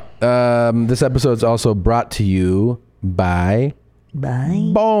 All right. This episode is also brought to you by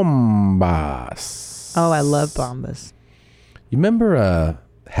Bombas. Oh, I love Bombas. You remember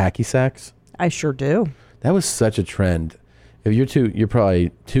hacky sacks? I sure do. That was such a trend. If you're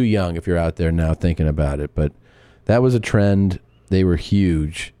probably too young if you're out there now thinking about it, but that was a trend. They were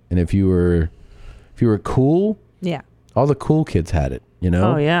huge, and if you were cool, yeah, all the cool kids had it. You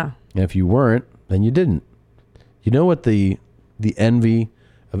know? Oh yeah. And if you weren't, then you didn't. You know what the the envy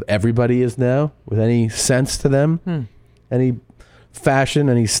of everybody is now, with any sense to them, any fashion,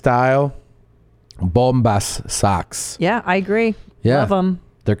 any style. Bombas socks. Yeah, I agree. Yeah. Love them.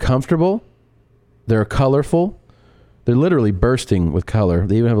 They're comfortable. They're colorful. They're literally bursting with color.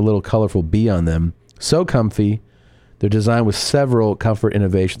 They even have a little colorful bee on them. So comfy. They're designed with several comfort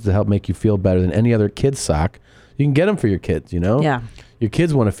innovations to help make you feel better than any other kid's sock. You can get them for your kids, you know? Yeah. Your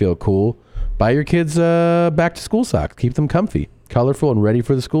kids want to feel cool. Buy your kids back to school socks. Keep them comfy, colorful, and ready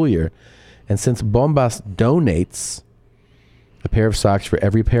for the school year. And since Bombas donates a pair of socks for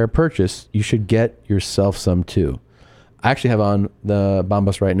every pair purchase, you should get yourself some too. I actually have on the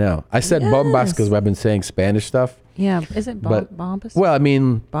Bombas right now. I said Bombas because I've been saying Spanish stuff. Yeah, is it Bombas? Well, I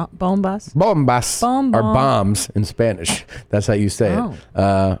mean... Bombas? Bombas are bombs in Spanish. That's how you say it.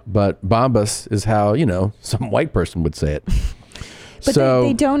 But Bombas is how, some white person would say it. But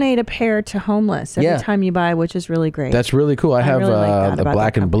they donate a pair to homeless every time you buy, which is really great. That's really cool. I have really like the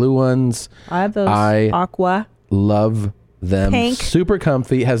black and blue ones. I have those aqua. Love them. Pink. Super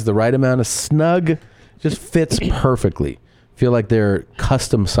comfy. Has the right amount of snug. Just fits perfectly. Feel like they're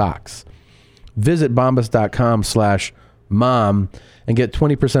custom socks. Visit bombas.com/mom and get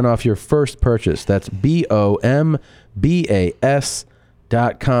 20% off your first purchase. That's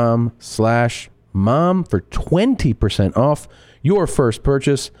BOMBAS.com/mom for 20% off your first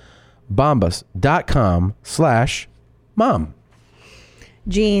purchase. Bombas.com/mom.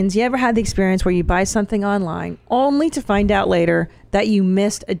 Jeans, you ever had the experience where you buy something online only to find out later that you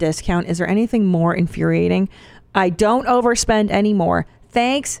missed a discount? Is there anything more infuriating? I don't overspend anymore.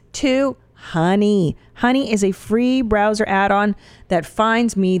 Thanks to Honey. Honey is a free browser add-on that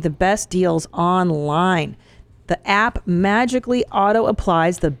finds me the best deals online. The app magically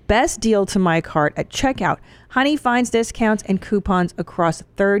auto-applies the best deal to my cart at checkout. Honey finds discounts and coupons across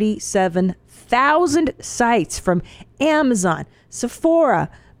 37,000 sites from Amazon, Sephora,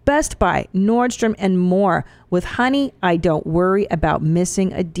 Best Buy, Nordstrom, and more. With Honey, I don't worry about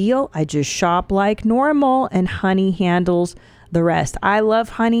missing a deal. I just shop like normal, and Honey handles the rest. I love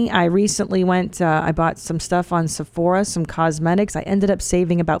Honey. I recently I bought some stuff on Sephora, some cosmetics. I ended up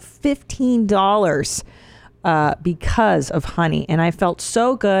saving about $15 because of Honey, and I felt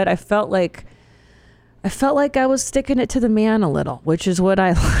so good. I felt like I was sticking it to the man a little, which is what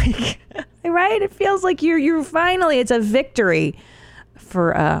I like. Right? It feels like you're finally, it's a victory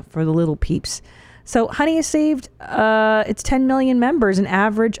for the little peeps. So Honey has saved its 10 million members an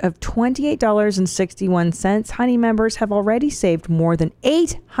average of $28.61. Honey members have already saved more than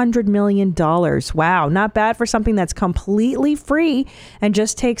 $800 million. Wow, not bad for something that's completely free and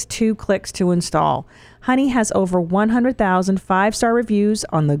just takes 2 clicks to install. Honey has over 100,000 5-star reviews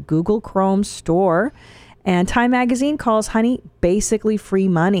on the Google Chrome store. And Time Magazine calls Honey basically free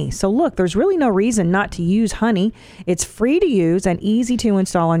money. So look, there's really no reason not to use Honey. It's free to use and easy to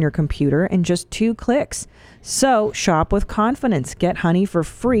install on your computer in just 2 clicks. So shop with confidence. Get Honey for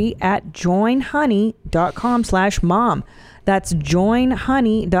free at joinhoney.com/mom. That's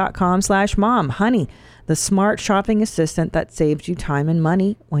joinhoney.com/mom. Honey, the smart shopping assistant that saves you time and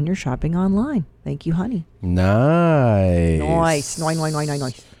money when you're shopping online. Thank you, Honey. Nice.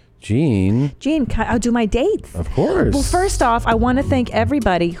 Nice. Gene, I'll do my dates. Of course. Well, first off, I want to thank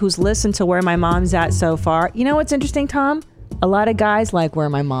everybody who's listened to Where My Mom's At so far. You know what's interesting, Tom? A lot of guys like Where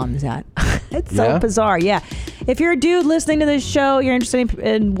My Mom's At. It's so bizarre. Yeah. If you're a dude listening to this show, you're interested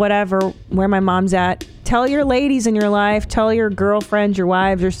in whatever, Where My Mom's At, tell your ladies in your life, tell your girlfriends, your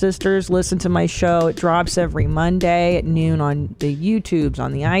wives, your sisters, listen to my show. It drops every Monday at noon on the YouTubes,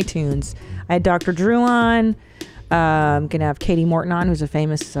 on the iTunes. I had Dr. Drew on. I'm going to have Katie Morton on, who's a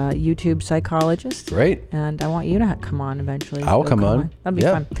famous YouTube psychologist. Great. And I want you to come on eventually. I'll come on. That'd be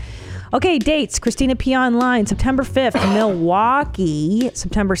fun. Okay, dates. Christina P. Online, September 5th, Milwaukee.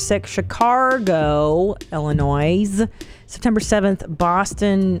 September 6th, Chicago, Illinois. September 7th,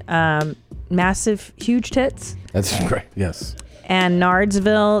 Boston, massive, huge tits. That's great, yes. And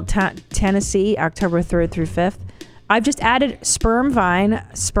Nardsville, Tennessee, October 3rd through 5th. I've just added Sperm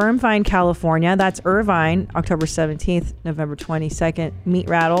Vine, California. That's Irvine, October 17th, November 22nd, Meat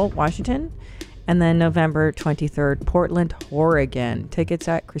Rattle, Washington. And then November 23rd, Portland, Oregon. Tickets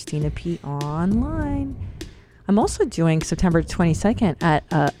at Christina P. Online. I'm also doing September 22nd at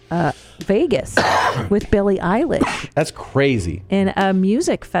Vegas with Billie Eilish. That's crazy. In a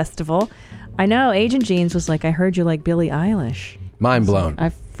music festival. I know, Agent Jeans was like, I heard you like Billie Eilish. Mind blown. I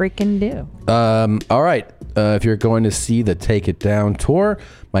freaking do. All right. If you're going to see the Take It Down tour,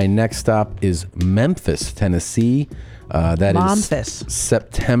 my next stop is Memphis, Tennessee. That is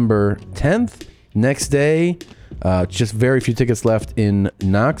September 10th. Next day, just very few tickets left in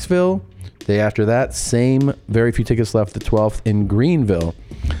Knoxville. Day after that, same, very few tickets left, the 12th in Greenville.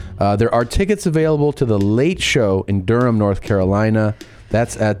 There are tickets available to the Late Show in Durham, North Carolina.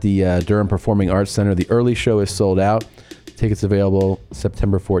 That's at the Durham Performing Arts Center. The early show is sold out. Tickets available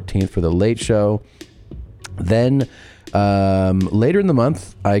September 14th for the Late Show. Then later in the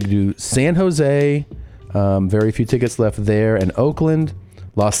month, I do San Jose. Very few tickets left there. And Oakland.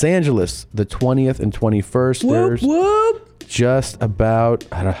 Los Angeles, the 20th and 21st. There's just about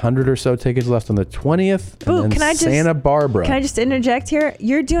 100 or so tickets left on the 20th. Ooh, and then Santa Barbara. Can I just interject here?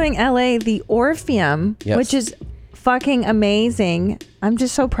 You're doing LA, the Orpheum, Yes. which is fucking amazing. I'm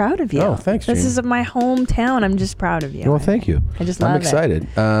just so proud of you. Oh, thanks, This Jean. is my hometown. I'm just proud of you. Well, thank you. I just love I'm excited.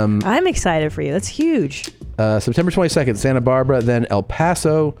 I'm excited for you. That's huge. September 22nd, Santa Barbara, then El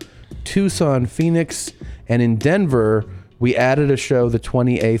Paso, Tucson, Phoenix, and in Denver, we added a show the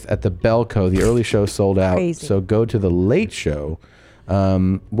 28th at the Belco. The early show sold out. Crazy. So go to the Late Show.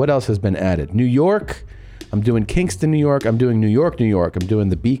 What else has been added? New York. I'm doing Kingston, New York. I'm doing New York, New York. I'm doing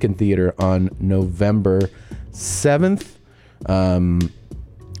the Beacon Theater on November 7th.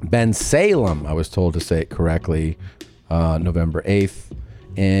 Ben Salem, I was told to say it correctly, November 8th.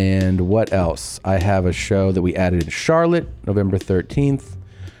 And what else? I have a show that we added in Charlotte, November 13th.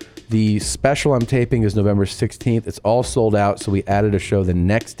 The special I'm taping is November 16th. It's all sold out, so we added a show the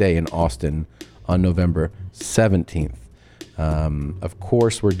next day in Austin on November 17th. Of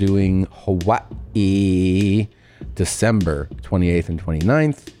course, we're doing Hawaii, December 28th and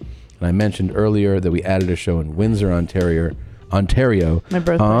 29th. And I mentioned earlier that we added a show in Windsor, Ontario My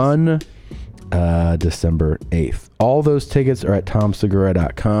birthplace. on December 8th. All those tickets are at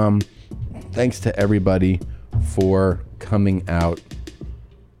tomsegura.com. Thanks to everybody for coming out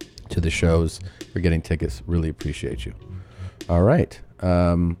to the shows, for getting tickets. Really appreciate you. All right.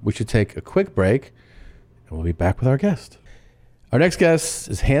 We should take a quick break, and we'll be back with our guest. Our next guest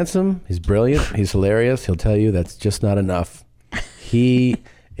is handsome. He's brilliant. He's hilarious. He'll tell you that's just not enough. He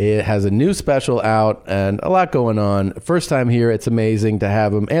has a new special out and a lot going on. First time here. It's amazing to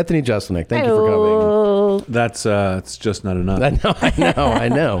have him. Anthony Jeselnik, thank you for coming. That's it's just not enough. I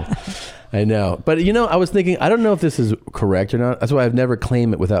know. But I was thinking, I don't know if this is correct or not. That's why I've never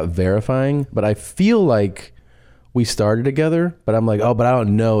claimed it without verifying. But I feel like we started together. But I'm like, but I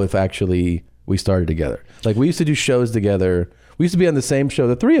don't know if actually we started together. Like, we used to do shows together. We used to be on the same show.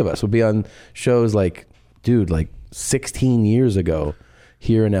 The three of us would be on shows like 16 years ago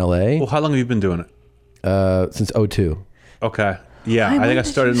here in LA. Well, how long have you been doing it? Since 2002. Okay. Yeah, I think I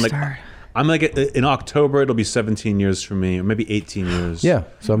started in I'm like, in October, it'll be 17 years for me, or maybe 18 years. Yeah,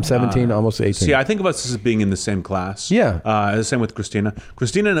 so I'm 17, almost 18. So yeah, I think of us as being in the same class. Yeah. The same with Christina.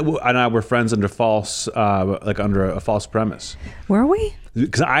 Christina and I were friends under under a false premise. Were we?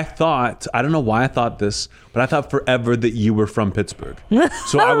 Because I don't know why I thought this, but I thought forever that you were from Pittsburgh.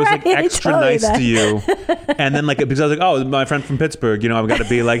 So I was like extra nice to you. And then because I was like, my friend from Pittsburgh, I've got to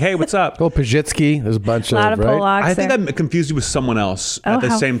be like, hey, what's up? Pazsitzky, there's a bunch of Polacks I think I confused you with someone else at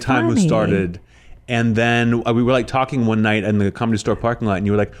the same time who started. And then we were talking one night in the Comedy Store parking lot, and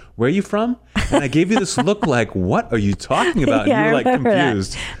you were like, where are you from? And I gave you this look like, what are you talking about? Yeah, and you were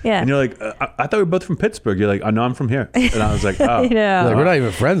confused. That. Yeah. And you're like, I thought we were both from Pittsburgh. You're like, oh, no, I'm from here. And I was like, oh. Like, we're not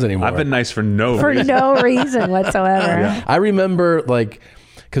even friends anymore. I've been nice for no reason. For no reason whatsoever. Yeah. I remember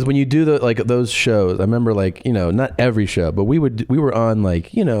because when you do those shows, I remember not every show, but we were on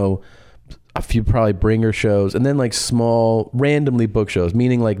a few probably bringer shows, and then small randomly booked shows,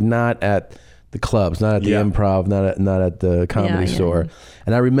 meaning not at the clubs, not at the Improv, not at the Comedy Store.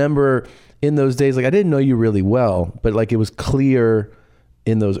 And I remember in those days, I didn't know you really well, but it was clear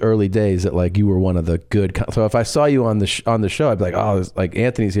in those early days that you were one of the good. So if I saw you on the show, I'd be like,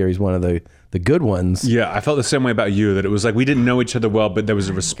 Anthony's here. He's one of the good ones. Yeah, I felt the same way about you. That it was we didn't know each other well, but there was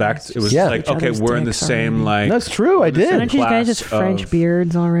a respect. It was okay, we're in the same That's true. I did. Aren't you guys just French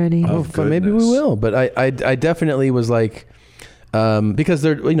beards already? Oh, maybe we will. But I definitely was because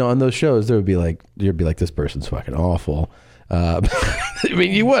there, on those shows there would be you'd be like, this person's fucking awful. I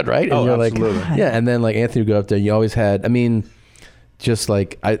mean, you would, right? And you're absolutely. And then Anthony would go up there, and you always had. I mean, just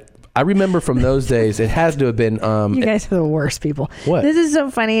I remember from those days, it has to have been. You guys are the worst people. What? This is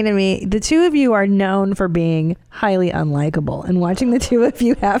so funny to me. The two of you are known for being highly unlikable, and watching the two of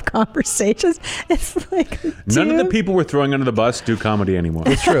you have conversations, it's none of the people we're throwing under the bus do comedy anymore.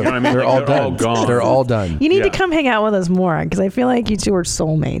 It's true. I mean? They're all done. All gone. They're all done. You need to come hang out with us more, because I feel like you two are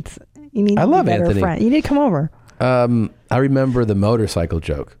soulmates. You need. I love Anthony. You need to come over. I remember the motorcycle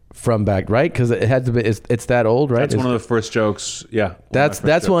joke from back, right? Because it had to be. It's that old, right? That's one of the first jokes. Yeah,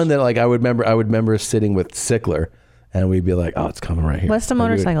 that's one that I would remember. I would remember sitting with Sickler, and we'd be like, "Oh, it's coming right here." What's the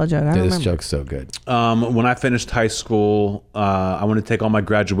motorcycle joke? I don't This remember. joke's so good. When I finished high school, I wanted to take all my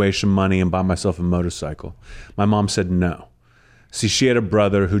graduation money and buy myself a motorcycle. My mom said no. See, she had a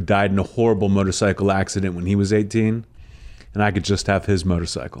brother who died in a horrible motorcycle accident when he was 18, and I could just have his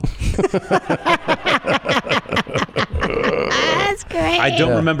motorcycle. That's great. I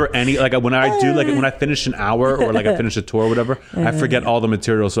don't remember any, like when I do, like when I finish an hour or like I finish a tour or whatever, I forget all the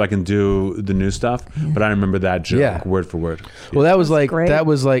material so I can do the new stuff. But I remember that joke word for word. Well, that was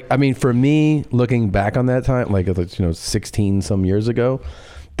great. I mean, for me, looking back on that time, like, 16 some years ago,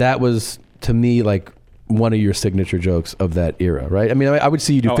 that was to me like one of your signature jokes of that era, right? I mean, I would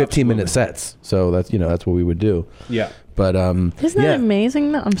see you do 15-minute sets, so that's that's what we would do. Yeah. But isn't that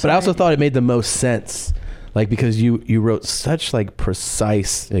amazing? I'm sorry. But I also thought it made the most sense, like, because you wrote such like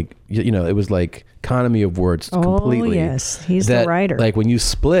precise, like, it was like economy of words completely. Oh yes, he's the writer. Like when you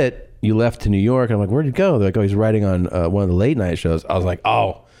split, you left to New York, and I'm like, where'd you go? They're like, oh, he's writing on one of the late night shows. I was like,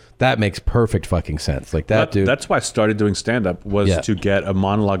 oh, that makes perfect fucking sense. Like that dude. That's why I started doing stand-up, was to get a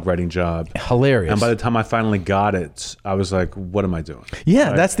monologue writing job. Hilarious. And by the time I finally got it, I was like, what am I doing? Yeah,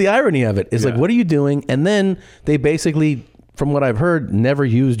 Like, that's the irony of it. Is like, what are you doing? And then they basically, from what I've heard, never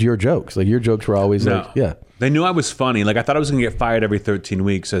used your jokes. Like your jokes were always They knew I was funny. Like I thought I was going to get fired every 13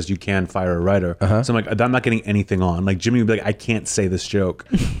 weeks, as you can fire a writer. So I'm like, I'm not getting anything on. Like Jimmy would be like, I can't say this joke.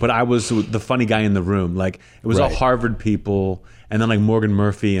 But I was the funny guy in the room. Like it was all Harvard people, and then like Morgan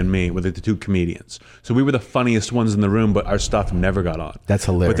Murphy and me were the two comedians. So we were the funniest ones in the room, but our stuff never got on. That's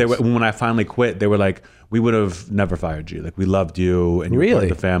hilarious. But when I finally quit, they were like, we would have never fired you. Like we loved you and you were part of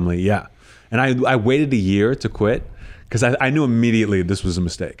the family. Yeah. And I waited a year to quit because I knew immediately this was a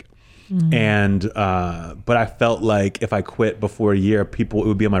mistake. And but I felt like if I quit before a year, it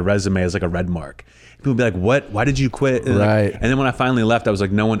would be on my resume as like a red mark. People would be like, "What? Why did you quit?" And right. And then when I finally left, I was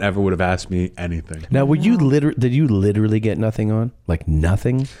like, no one ever would have asked me anything. Now, did you literally get nothing on? Like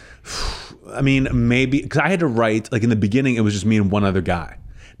nothing? I mean, maybe because I had to write. Like in the beginning, it was just me and one other guy.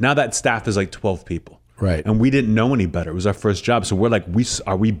 Now that staff is like 12 people. Right. And we didn't know any better. It was our first job. So we're like,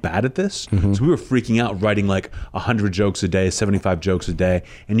 are we bad at this? So we were freaking out, writing like 100 jokes a day, 75 jokes a day.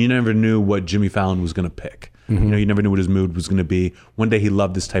 And you never knew what Jimmy Fallon was going to pick. You never knew what his mood was going to be. One day he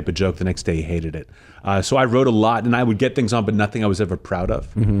loved this type of joke. The next day he hated it. So I wrote a lot, and I would get things on, but nothing I was ever proud of.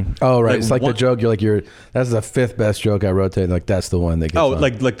 Oh, right. It's like the joke. You're like, that's the 5th best joke I wrote today. Like that's the one that gets on.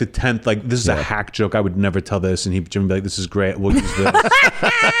 like the 10th. Like this is a hack joke. I would never tell this, and Jimmy would be like, "This is great. We'll use this."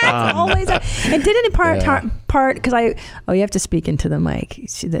 Always. And didn't it part because you have to speak into the mic.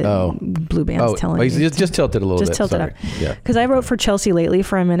 The blue band's telling you. Just tilt it a little bit. Just tilt it up. Yeah. Because I wrote for Chelsea lately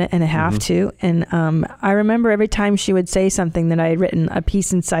for a minute and a half too, and I remember every time she would say something that I had written, a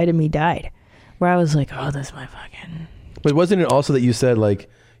piece inside of me died, where I was like, "Oh, that's my fucking." But wasn't it also that you said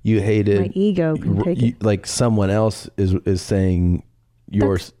like you hated my ego can take it. Like someone else is saying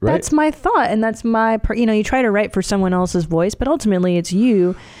yours, right? That's my thought, and that's my you try to write for someone else's voice, but ultimately it's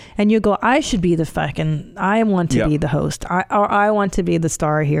you, and you go, I should be I want to be the host, I want to be the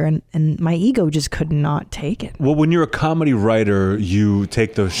star here, and my ego just could not take it. Well, when you're a comedy writer, you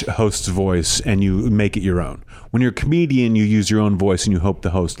take the host's voice and you make it your own. When you're a comedian, you use your own voice and you hope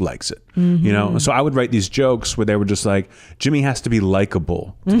the host likes it. So I would write these jokes where they were just like, Jimmy has to be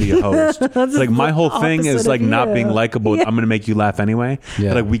likable to be a host. Like my whole thing is like not being likable. I'm going to make you laugh anyway.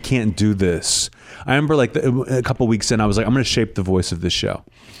 But like we can't do this. I remember like a couple weeks in, I was like, I'm going to shape the voice of this show.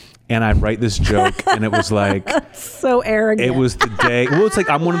 And I write this joke, and it was like so arrogant. It was the day. Well, it's like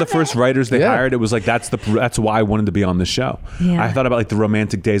I'm one of the first writers they hired. It was like that's why I wanted to be on the show. Yeah. I thought about like the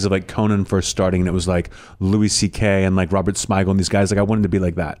romantic days of like Conan first starting, and it was like Louis C.K. and like Robert Smigel and these guys. Like I wanted to be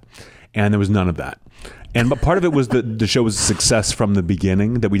like that, and there was none of that. But part of it was the show was a success from the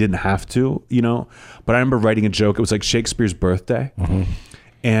beginning that we didn't have to, But I remember writing a joke. It was like Shakespeare's birthday,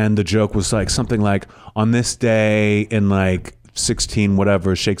 and the joke was like something like on this day in like 16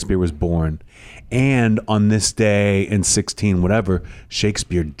 whatever Shakespeare was born, and on this day in 16 whatever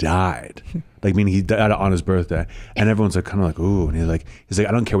Shakespeare died. Like meaning he died on his birthday, and everyone's like kind of like ooh, and he's like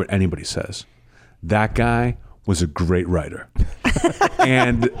I don't care what anybody says, that guy was a great writer.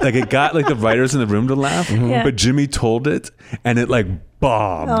 And like it got like the writers in the room to laugh, but Jimmy told it and it like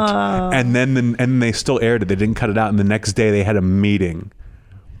bombed. And then they still aired it. They didn't cut it out, and the next day they had a meeting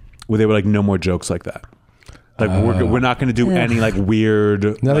where they were like, no more jokes like that. Like we're not going to do any like weird,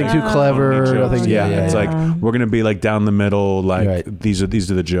 nothing too clever. Nothing, it's like we're going to be like down the middle. Like these are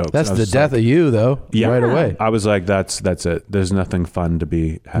the jokes. That's the death of you, though. Right away. I was like, that's it. There's nothing fun to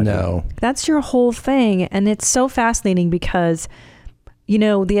be had. No, that's your whole thing, and it's so fascinating because you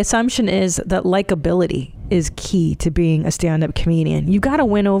know, the assumption is that likability is key to being a stand-up comedian. You got to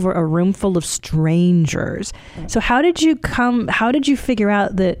win over a room full of strangers. So how did you figure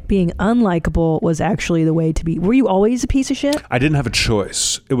out that being unlikable was actually the way to be? Were you always a piece of shit? I didn't have a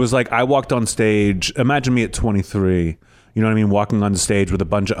choice. It was like I walked on stage. Imagine me at 23. You know what I mean? Walking on stage with a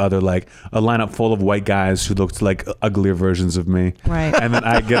bunch of other, like, a lineup full of white guys who looked like uglier versions of me. Right. And then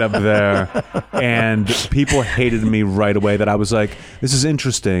I get up there and people hated me right away that I was like, this is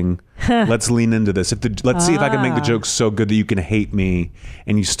interesting. Let's lean into this. Let's see if I can make the joke so good that you can hate me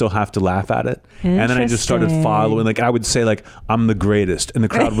and you still have to laugh at it. And then I just started following. Like, I would say, like, I'm the greatest. And the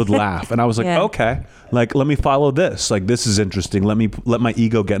crowd would laugh. And I was like, okay. Like, let me follow this. Like, this is interesting. Let my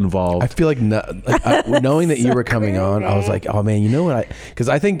ego get involved. I feel like, knowing that you were coming on, I was like, oh man, you know what? Because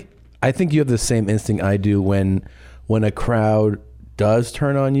I think you have the same instinct I do when a crowd does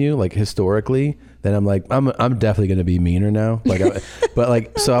turn on you, like historically. Then I'm like, I'm definitely going to be meaner now.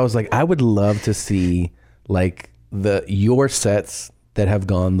 Like, so I was like, I would love to see like your sets that have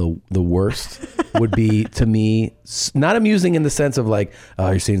gone the worst would be, to me, not amusing in the sense of like, oh,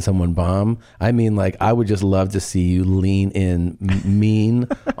 you're seeing someone bomb. I mean, like, I would just love to see you lean in mean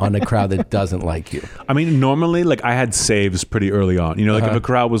on a crowd that doesn't like you. I mean, normally, like, I had saves pretty early on. You know, like if a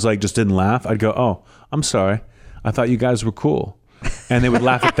crowd was like, just didn't laugh, I'd go, oh, I'm sorry. I thought you guys were cool. And they would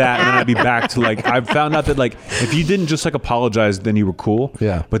laugh at that, and then I'd be back to like, I found out that like, if you didn't just like apologize, then you were cool.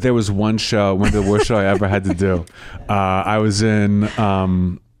 Yeah. But there was one show, one of the worst show I ever had to do. I was at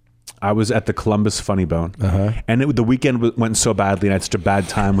the Columbus Funny Bone, and the weekend went so badly, and I had such a bad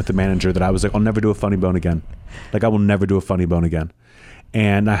time with the manager that I was like, I'll never do a Funny Bone again. Like, I will never do a Funny Bone again,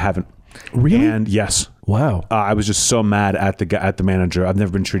 and I haven't. Really? And yes. Wow. I was just so mad at the manager. I've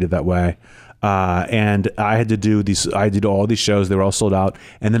never been treated that way. And I had to do all these shows. They were all sold out.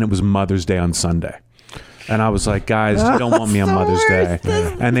 And then it was Mother's Day on Sunday. And I was like, guys, you don't want me on Mother's Day.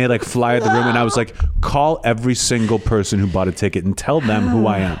 And they like fly the room. And I was like, call every single person who bought a ticket and tell them who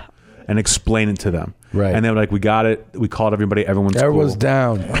I am and explain it to them. Right. And they were like, we got it. We called everybody. Everyone's cool.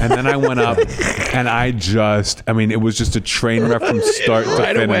 down. And then I went up and it was just a train wreck from start to finish.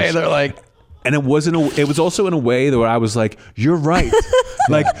 Right away, they're like... And it was also in a way where I was like, you're right.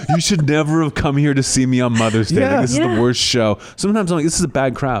 Like, you should never have come here to see me on Mother's Day. Like, this is the worst show. Sometimes I'm like, this is a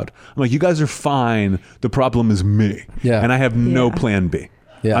bad crowd. I'm like, you guys are fine. The problem is me. Yeah. And I have no plan B.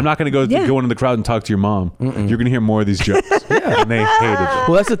 Yeah. I'm not going to go into the crowd and talk to your mom. You're going to hear more of these jokes. And they hated it.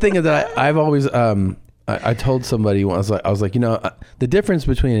 Well, that's the thing that I've always, I told somebody once, I was like, you know, the difference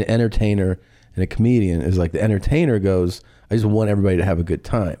between an entertainer and a comedian is like the entertainer goes, I just want everybody to have a good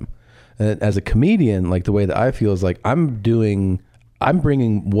time. And as a comedian, like the way that I feel is like I'm bringing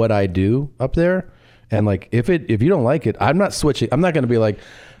what I do up there, and like if you don't like it, I'm not switching. I'm not going to be like,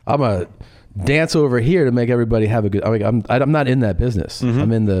 I'm gonna dance over here to make everybody have a good. I'm not in that business.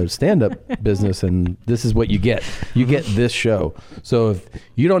 I'm in the stand-up business, and this is what you get. You get this show. So if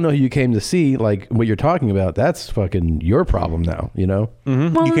you don't know who you came to see, like what you're talking about, that's fucking your problem now. You know.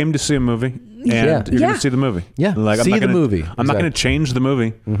 Well, you came to see a movie. And you're going to see the movie. Yeah, like, see the movie. I'm not going to change the movie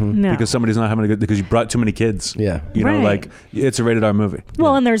because somebody's not having a good, because you brought too many kids. Yeah. You know, like, it's a rated R movie.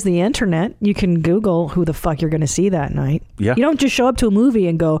 Well, and there's the internet. You can Google who the fuck you're going to see that night. Yeah. You don't just show up to a movie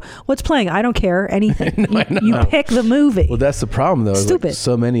and go, what's playing? I don't care. Anything. You pick the movie. Well, that's the problem, though. Stupid. Like,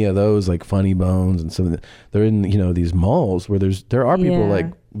 so many of those, like Funny Bones and some of they're in, you know, these malls where there are people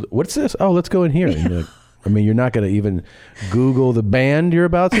like, what's this? Oh, let's go in here. And you're like, I mean, you're not going to even Google the band you're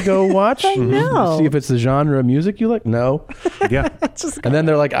about to go watch. I know. See if it's the genre of music you like. No. Yeah. And then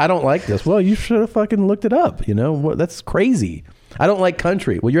they're like, I don't like this. Well, you should have fucking looked it up. You know, that's crazy. I don't like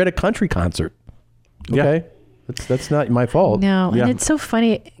country. Well, you're at a country concert. Okay. That's not my fault. No, and it's so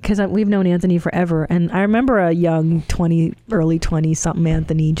funny because we've known Anthony forever, and I remember a young early 20-something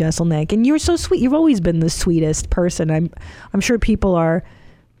Anthony Jeselnik, and you were so sweet. You've always been the sweetest person. I'm sure people are.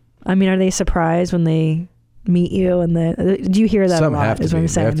 I mean, are they surprised when they meet you? And do you hear that Some a lot? have to is what be. I'm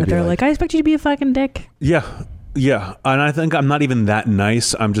saying. That they're like, I expect you to be a fucking dick. Yeah. Yeah. And I think I'm not even that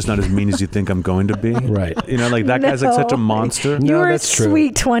nice. I'm just not as mean as you think I'm going to be. Right. You know, like that guy's like such a monster. You were a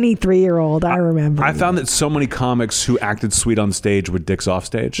sweet 23-year-old. I remember. I found that so many comics who acted sweet on stage were dicks off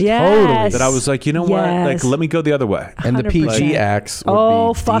stage. Yes. Totally. That I was like, you know what? Like, let me go the other way. And the PG acts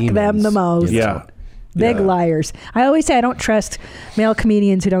would be fuck demons. them the most. Yeah. Big liars. I always say I don't trust male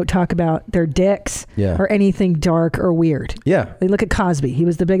comedians who don't talk about their dicks or anything dark or weird. Yeah. They look at Cosby. He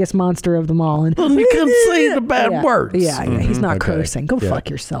was the biggest monster of them all. And you can't say the bad words. Yeah, he's not cursing. Go fuck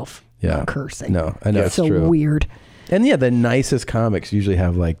yourself. Yeah. Not cursing. No, I know it's so true. Weird. And the nicest comics usually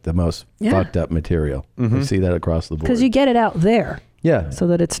have like the most fucked up material. You see that across the board. Because you get it out there. Yeah. So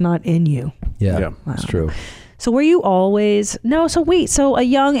that it's not in you. Yeah. It's true. So were you always so a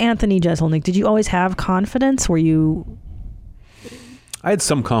young Anthony Jeselnik, did you always have confidence? Were you? I had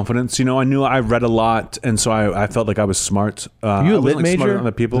some confidence. You know, I knew I read a lot, and so I felt like I was smart. Are you a lit major? Smarter than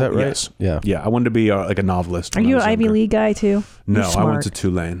other people. Is that right? Yes. Yeah. Yeah. I wanted to be like a novelist. Are you an Ivy League guy too? No, I went to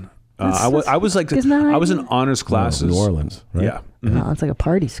Tulane. I was like Isn't that I was in Ivy? honors classes. New Orleans, right? Yeah. Mhm. Oh, it's like a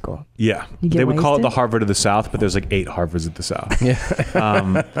party school. Yeah, You get they would call it the wasted? Harvard of the South, but there's like 8 Harvards at the South. Yeah.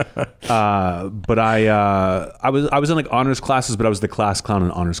 But I was in like honors classes, but I was the class clown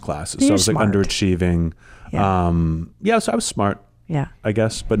in honors classes, so You're I was like smart. underachieving. Yeah. So I was smart. Yeah. I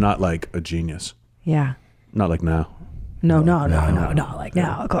guess, but not like a genius. Yeah. Not like now. No, not like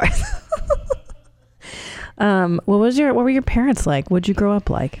now, of course. What were your parents like? What'd you grow up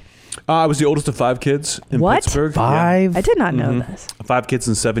like? I was the oldest of 5 kids in What? Pittsburgh. 5? I did not know this. 5 kids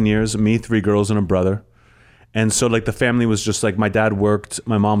in 7 years. Me, 3 girls, and a brother. And so like the family was just like my dad worked.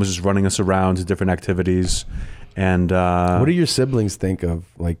 My mom was just running us around to different activities. And what do your siblings think of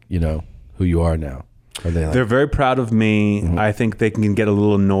like who you are now? Are they like, they're very proud of me. I think they can get a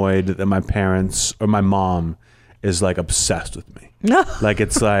little annoyed that my parents or my mom is like obsessed with me. No. Like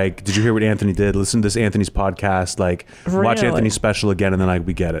it's like, did you hear what Anthony did? Listen to this Anthony's podcast. Like watch Really? Anthony's special again, and then like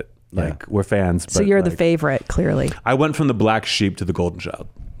we get it. Like we're fans. So but, you're the like, favorite, clearly. I went from the black sheep to the golden child.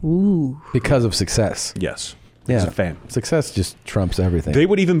 Ooh. because of success? Yes. Yeah. Because of fame. Success just trumps everything. They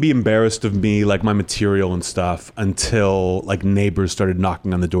would even be embarrassed of me, like my material and stuff, until like neighbors started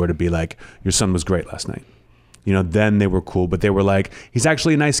knocking on the door to be like, your son was great last night. Then they were cool, but they were like, he's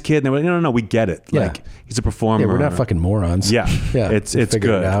actually a nice kid. And they were like, no, we get it. Yeah. Like he's a performer. Yeah, we're not fucking morons. Yeah. Yeah. It's We figured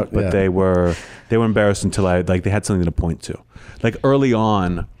good. it out. But Yeah. they were embarrassed until they had something to point to. Like early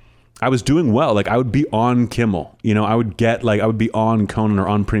on, I was doing well. Like I would be on Kimmel. I would be on Conan or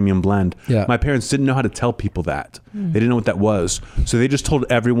on Premium Blend. Yeah. My parents didn't know how to tell people that. They didn't know what that was. So they just told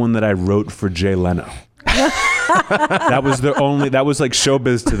everyone that I wrote for Jay Leno. That was like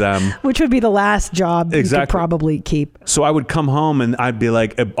showbiz to them. Which would be the last job you could probably keep. So I would come home and I'd be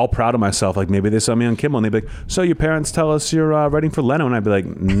like all proud of myself. Like maybe they saw me on Kimmel and they'd be like, so your parents tell us you're writing for Leno? And I'd be like,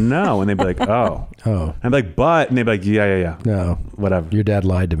 no. And they'd be like, oh. Oh. I'd be like, but. And they'd be like, yeah. No. Whatever. Your dad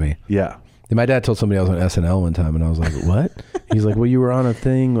lied to me. Yeah. And my dad told somebody I was on SNL one time, and I was like, what? He's like, well, you were on a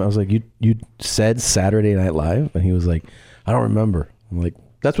thing. I was like, you said Saturday Night Live? And he was like, I don't remember. I'm like,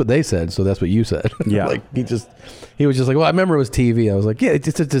 that's what they said, so that's what you said. Yeah. Like he was just like, well, I remember it was TV. I was like, yeah,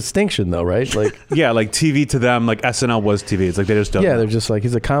 it's a distinction though, right? Like yeah, like TV to them, like SNL was TV. It's like they just don't. Yeah, know. they're just like,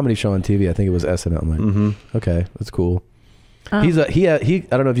 he's a comedy show on TV. I think it was SNL. I'm like, okay, that's cool. He I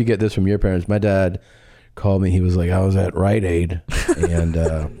don't know if you get this from your parents. My dad called me. He was like, I was at Rite Aid and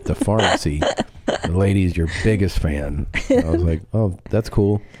the pharmacy. The lady's your biggest fan. And I was like, oh, that's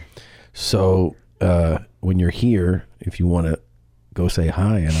cool. So when you're here, if you want to go say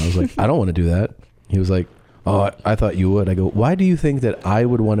hi. And I was like, I don't want to do that. He was like, oh, I thought you would. I go, why do you think that I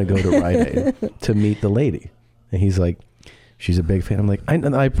would want to go to Rite Aid to meet the lady? And he's like, she's a big fan. I'm like,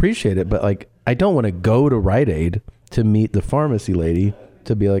 I appreciate it, but like, I don't want to go to Rite Aid to meet the pharmacy lady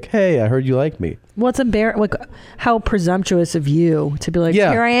to be like, hey, I heard you like me. What's like, how presumptuous of you to be like,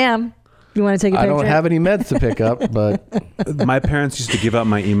 here I am. You want to take a picture? I don't have any meds to pick up, but my parents used to give out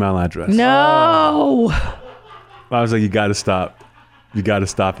my email address. No. I was like, you got to stop. You got to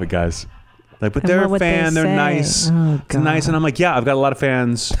stop it, guys. Like, but they're a fan. They're nice. It's nice. And I'm like, yeah, I've got a lot of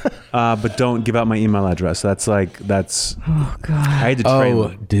fans, but don't give out my email address. That's. Oh, God. I had to train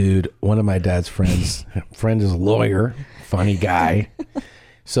them. Dude, one of my dad's friend is a lawyer, funny guy.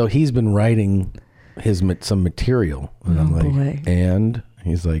 So he's been writing some material. And I'm like, and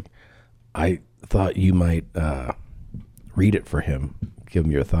he's like, I thought you might read it for him, give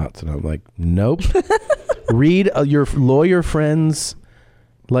him your thoughts. And I'm like, nope. Read your lawyer friend's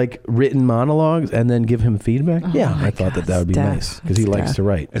like written monologues and then give him feedback. Yeah, I thought that would be nice because he likes to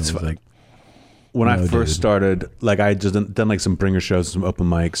write. It's like when I first started, like I just done like some bringer shows, some open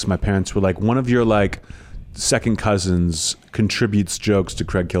mics. My parents were like, one of your like second cousins contributes jokes to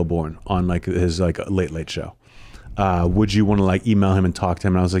Craig Kilborn on like his like late show. Would you want to like email him and talk to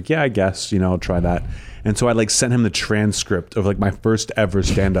him? And I was like, yeah, I guess, I'll try that. And so I like sent him the transcript of like my first ever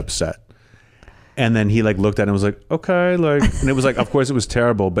stand-up set. And then he like looked at it and was like, okay, like, and it was like, of course it was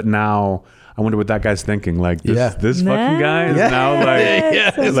terrible, but now I wonder what that guy's thinking. Like this fucking guy is now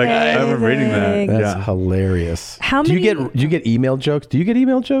like, like I'm reading that. That's hilarious. How do many? Do you get email jokes? Do you get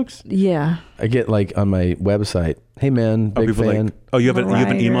email jokes? Yeah. I get like on my website, hey man, big fan. Like, oh, you have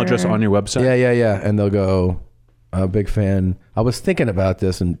an email address on your website? Yeah. And they'll go, big fan. I was thinking about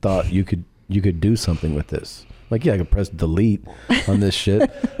this and thought you could do something with this. Like, yeah, I could press delete on this shit.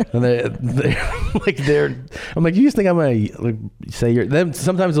 And they're I'm like, you just think I'm gonna like, say you're? Then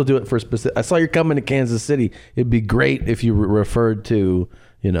sometimes they'll do it for specific. I saw you're coming to Kansas City. It'd be great if you referred to,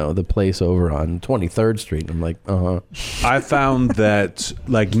 you know, the place over on 23rd Street. I'm like, I found that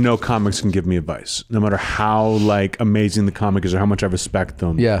like no comics can give me advice, no matter how like amazing the comic is or how much I respect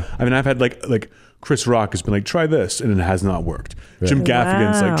them. Yeah. I mean, I've had like Chris Rock has been like, try this, and it has not worked. Right. Jim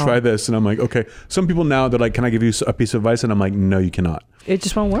Gaffigan's like, try this, and I'm like, okay. Some people now they're like, can I give you a piece of advice? And I'm like, no, you cannot. It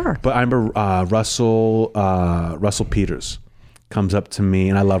just won't work. But I remember Russell Peters comes up to me,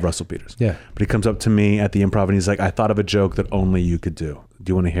 and I love Russell Peters. Yeah. But he comes up to me at the Improv, and he's like, I thought of a joke that only you could do.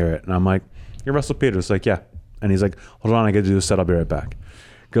 Do you want to hear it? And I'm like, you're Russell Peters. Like, yeah. And he's like, hold on, I got to do a set. I'll be right back.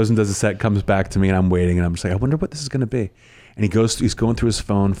 Goes and does a set, comes back to me, and I'm waiting, and I'm just like, I wonder what this is going to be. And he's going through his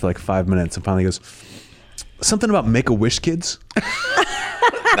phone for like 5 minutes, and finally goes, something about Make-A-Wish kids.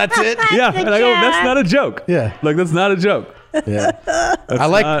 That's it? Yeah. And I go, that's not a joke. Yeah. Like, that's not a joke. Yeah. I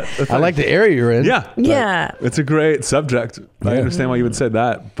like the area you're in. Yeah. Yeah. It's a great subject. I understand why you would say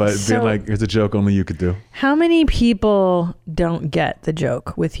that, but being like, here's a joke only you could do. How many people don't get the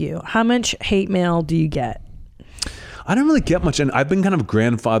joke with you? How much hate mail do you get? I don't really get much, and I've been kind of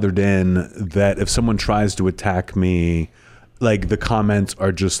grandfathered in that if someone tries to attack me, like the comments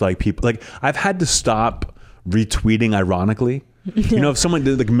are just like people, like I've had to stop retweeting ironically. You know, if someone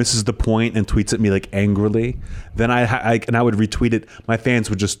like misses the point and tweets at me like angrily, then I would retweet it. My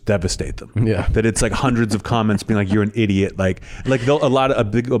fans would just devastate them. Yeah, that it's like hundreds of comments being like, "You're an idiot." Like a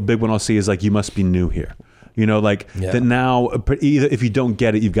big one I'll see is like, "You must be new here." You know, like that now. Either if you don't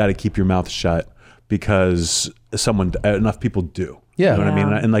get it, you've got to keep your mouth shut because enough people do. Yeah, you know what I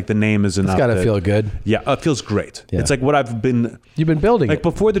mean. And like the name is enough. It's got to feel good. Yeah, it feels great. Yeah. It's like what you've been building. Like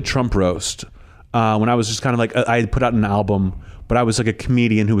before the Trump roast. When I was just kind of like, I had put out an album, but I was like a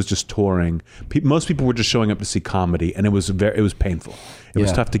comedian who was just touring. Most people were just showing up to see comedy, and it was painful. It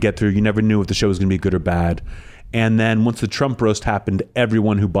was tough to get through. You never knew if the show was going to be good or bad. And then once the Trump roast happened,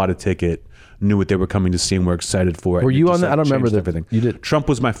 everyone who bought a ticket knew what they were coming to see and were excited for it. Were you on that? Like, I don't remember everything. You did. Trump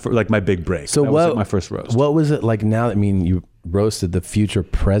was my big break. So that was like my first roast. What was it like now? I mean, you roasted the future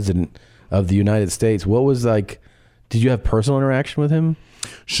president of the United States. What was like? Did you have personal interaction with him?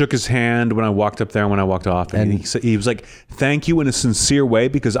 Shook his hand when I walked up there and when I walked off. And he was like, thank you in a sincere way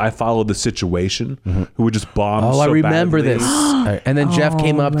because I followed the situation who would just bomb so I remember badly. this. And then Jeff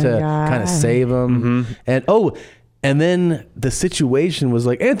came up to kind of save him. And then the situation was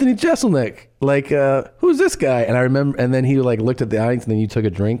like, Anthony Jeselnik, like, who's this guy? And I remember, and then he like looked at the audience and then you took a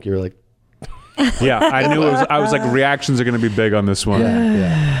drink. You're like, yeah, I knew I was like, reactions are going to be big on this one.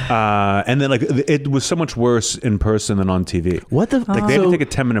 Yeah. And then like it was so much worse in person than on TV. What the? Like they had to take a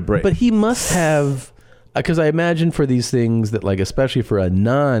 10-minute break. But he must have, because I imagine for these things that like, especially for a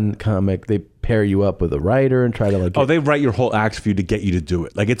non-comic, they pair you up with a writer and try to like. They write your whole act for you to get you to do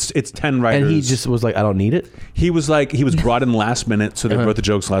it. Like it's 10 writers. And he just was like, I don't need it. He was brought in last minute, so they wrote the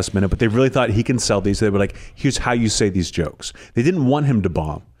jokes last minute. But they really thought he can sell these. So they were like, here's how you say these jokes. They didn't want him to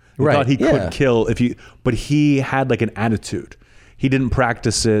bomb. He thought he could kill but he had like an attitude. He didn't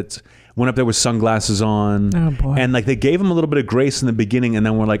practice it. Went up there with sunglasses on. Oh boy. And like they gave him a little bit of grace in the beginning, and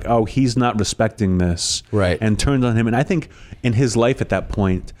then we're like, oh, he's not respecting this. Right. And turned on him. And I think in his life at that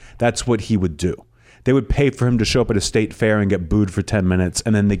point, that's what he would do. They would pay for him to show up at a state fair and get booed for 10 minutes,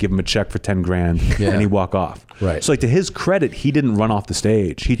 and then they give him a check for 10 grand and he'd walk off. Right. So like to his credit, he didn't run off the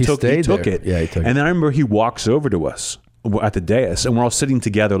stage. He took it. Yeah, he took it. And then I remember he walks over to us at the dais, and we're all sitting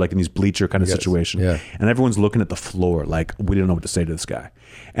together like in these bleacher kind of situation, and everyone's looking at the floor like we didn't know what to say to this guy.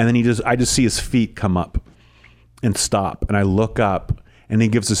 And then I just see his feet come up and stop, and I look up, and he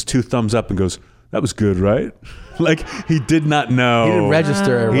gives us 2 thumbs up and goes, "That was good, right?" Like he did not know. He didn't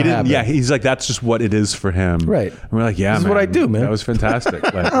register. He didn't. Happened. Yeah, he's like, that's just what it is for him. Right. And we're like, yeah, this is what I do, man. That was fantastic.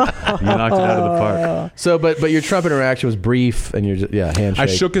 Like, you knocked it out of the park. So, but your Trump interaction was brief, and you're just handshake. I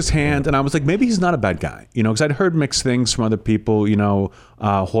shook his hand, and I was like, maybe he's not a bad guy, because I'd heard mixed things from other people,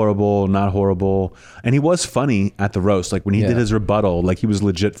 horrible, not horrible, and he was funny at the roast. Like when he did his rebuttal, like he was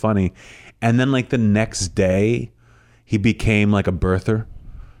legit funny, and then like the next day, he became like a birther.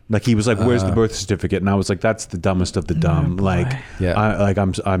 Like he was like, "Where's the birth certificate?" And I was like, "That's the dumbest of the dumb."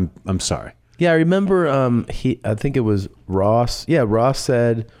 I'm sorry. Yeah, I remember. I think it was Ross. Yeah, Ross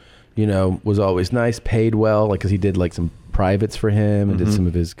said, was always nice, paid well, like because he did like some privates for him and did some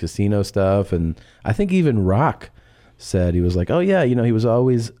of his casino stuff. And I think even Rock said he was like, "Oh yeah, he was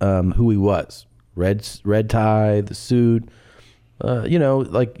always who he was, red tie, the suit.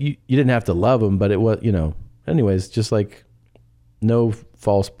 Like you didn't have to love him, but it was, anyways, just like no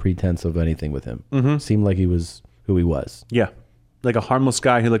false pretense of anything with him. Seemed like he was who he was. Yeah. Like a harmless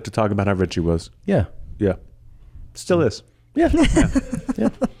guy who liked to talk about how rich he was. Yeah. Yeah. Still is. Yeah. Yeah.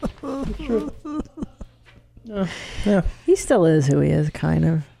 True. Yeah. He still is who he is, kind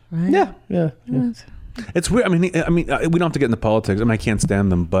of, right? Yeah. It's weird. I mean, we don't have to get into politics. I mean, I can't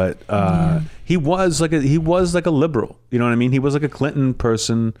stand them, but he was like a liberal. You know what I mean? He was like a Clinton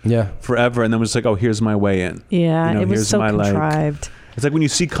person, forever, and then was like, oh, here's my way in. Yeah, it was so contrived. It's like when you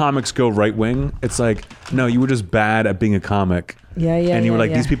see comics go right wing. It's like, no, you were just bad at being a comic. Yeah. And you were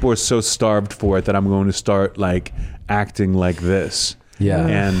like, these people are so starved for it that I'm going to start like acting like this.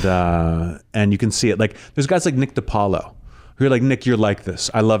 Yeah. And you can see it. Like there's guys like Nick DiPaolo. You're like, Nick, you're like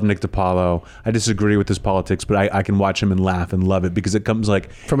this. I love Nick DiPaolo. I disagree with his politics, but I can watch him and laugh and love it because it comes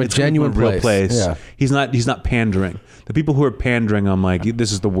like from a genuine real place. Yeah. He's not pandering. The people who are pandering, I'm like,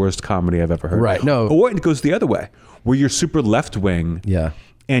 this is the worst comedy I've ever heard. Right. No. Or it goes the other way, where you're super left wing. Yeah.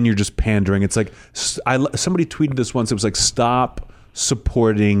 And you're just pandering. It's like somebody tweeted this once. It was like, stop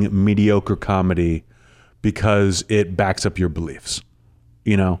supporting mediocre comedy because it backs up your beliefs.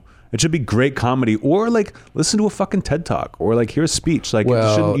 You know. It should be great comedy, or like listen to a fucking TED Talk, or like hear a speech. Like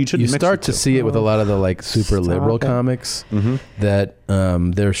you shouldn't mix start to see it with a lot of the like super liberal comics that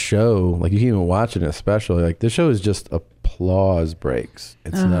their show, like you can even watch it in a special. Like this show is just applause breaks.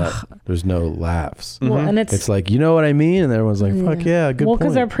 It's not. There's no laughs. Well, and it's like, you know what I mean, and everyone's like, fuck yeah, good. Well,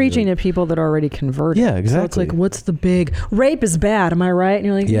 because point. they're preaching to people that are already converted. Yeah, exactly. So it's like, what's the big rape is bad? Am I right? And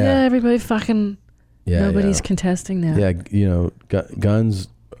you're like, yeah, everybody fucking. Yeah, nobody's contesting that. Yeah, you know, guns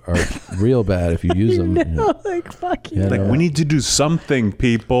are real bad if you use them. Like fuck you. Like we need to do something,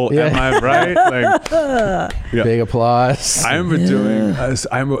 people. Am I right? Like big applause. I remember doing.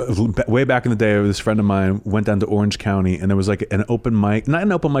 Way back in the day, this friend of mine went down to Orange County, and there was like an open mic. Not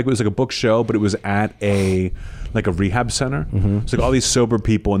an open mic. It was like a book show, but it was at a rehab center. It's like all these sober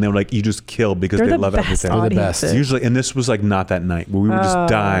people, and they were like, "You just kill because they love everything." They're the best. Usually, and this was like not that night where we were just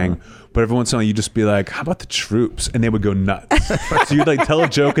dying. But every once in a while, you'd just be like, how about the troops? And they would go nuts. So you'd like tell a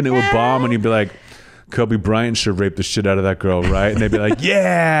joke and it would bomb, and you'd be like, Kobe Bryant should rape the shit out of that girl, right? And they'd be like,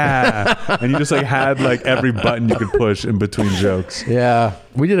 yeah. And you just like had like every button you could push in between jokes. Yeah.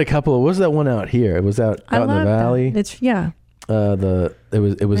 We did a couple of, what was that one out here? It was out in the valley. It's it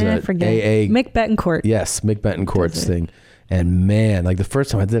was at AA. Mick Betancourt. Yes, Mick Betancourt's thing. And man, like the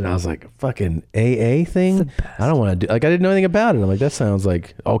first time I did it, I was like, fucking AA thing? I don't want to do, like, I didn't know anything about it. I'm like, that sounds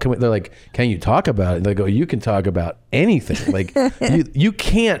like, they're like, can you talk about it? They go, you can talk about anything. Like, you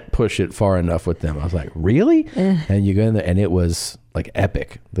can't push it far enough with them. I was like, really? And you go in there, and it was like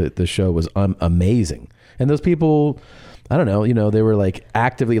epic. The show was amazing. And those people, I don't know, you know, they were like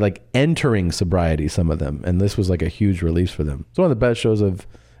actively like entering sobriety, some of them. And this was like a huge release for them. It's one of the best shows I've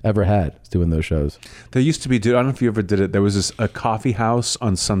ever had, doing those shows. There used to be, dude, I don't know if you ever did it. There was a coffee house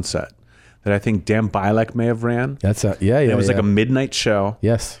on Sunset that I think Dan Bilek may have ran. That's it was like a midnight show.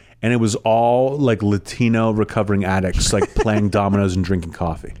 Yes. And it was all like Latino recovering addicts, like playing dominoes and drinking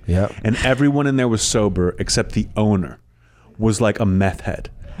coffee. Yeah. And everyone in there was sober except the owner was like a meth head.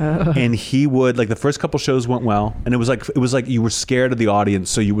 And he would, like, the first couple shows went well, and it was like you were scared of the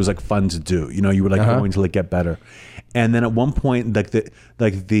audience, so it was like fun to do. You know, you were like going to like get better. And then at one point,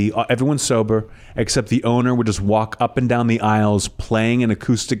 everyone's sober except the owner would just walk up and down the aisles playing an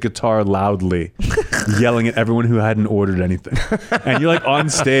acoustic guitar loudly, yelling at everyone who hadn't ordered anything. And you're like on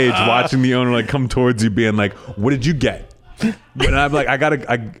stage watching the owner like come towards you, being like, "What did you get?" And I'm like,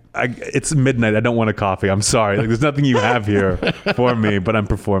 it's midnight. I don't want a coffee. I'm sorry. Like, there's nothing you have here for me, but I'm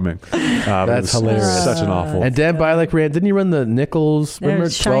performing. That's hilarious. Such an awful. And Dan Bilek didn't he run the Nickels? Remember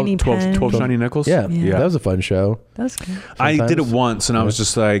 12 Shiny Nickels? Yeah. That was a fun show. That was good. I did it once, and I was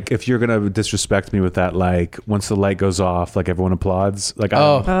just like, if you're going to disrespect me with that, like, once the light goes off, like, everyone applauds. Like,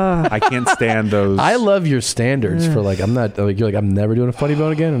 I can't stand those. I love your standards for, like, I'm not, like, you're like, I'm never doing a funny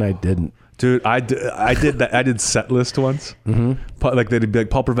bone again, and I didn't. Dude, I did that. I did set list once. Like they'd be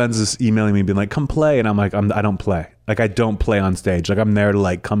like, Paul Provenza's emailing me, being like, "Come play," and I'm like, I don't play. Like, I don't play on stage. Like, I'm there to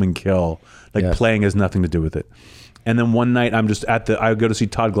like come and kill. Like, playing has nothing to do with it. And then one night, I'm just I go to see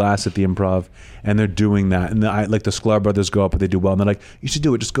Todd Glass at the Improv, and they're doing that, and the Sklar brothers go up, and they do well, and they're like, "You should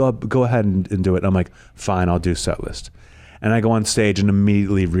do it. Just go ahead and do it." And I'm like, "Fine, I'll do set list." And I go on stage and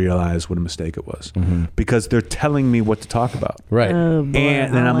immediately realize what a mistake it was, because they're telling me what to talk about. Right. And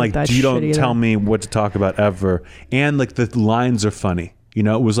I'm like, you don't tell me what to talk about ever. And like the lines are funny. You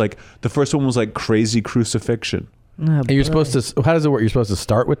know, it was like, the first one was like crazy crucifixion. And you're supposed to, how does it work? You're supposed to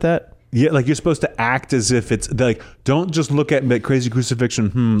start with that? Yeah, like you're supposed to act as if it's like, don't just look at like crazy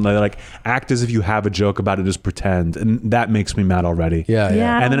crucifixion. Like act as if you have a joke about it. Just pretend, and that makes me mad already. Yeah.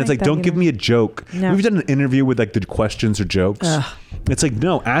 And then it's like, don't give me a joke. No. We've done an interview with like the questions or jokes. It's like,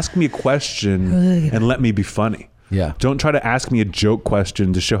 no, ask me a question and let me be funny. Yeah. Don't try to ask me a joke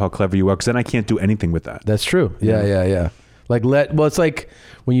question to show how clever you are, because then I can't do anything with that. That's true. Yeah. Well, it's like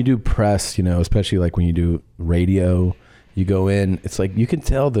when you do press, especially like when you do radio, you go in, it's like you can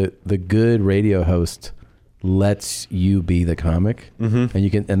tell that the good radio host lets you be the comic,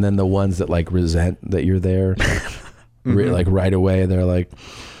 and then the ones that like resent that you're there, like right away, they're like,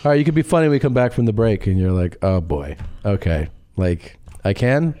 all right, you can be funny when we come back from the break, and you're like, oh boy, okay, like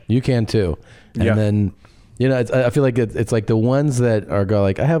you can too, and then. I feel like it's like the ones that are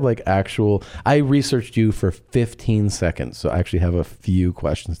like, I researched you for 15 seconds, so I actually have a few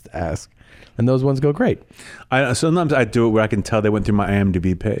questions to ask. And those ones go great. Sometimes I do it where I can tell they went through my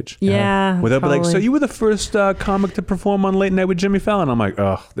IMDb page. Yeah. Where they'll be like, so you were the first comic to perform on Late Night with Jimmy Fallon. I'm like,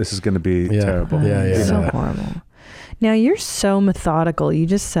 oh, this is going to be terrible. Yeah. So horrible. Now, you're so methodical. You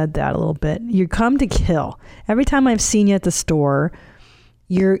just said that a little bit. You come to kill. Every time I've seen you at the store,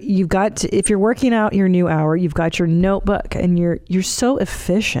 you've got if you're working out your new hour, you've got your notebook, and you're so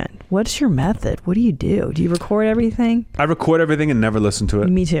efficient. What's your method? What do? Do you record everything? I record everything and never listen to it.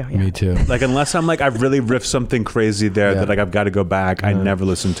 Me too. Yeah. Me too. Like unless I'm like I've really riffed something crazy there that like I've got to go back. I never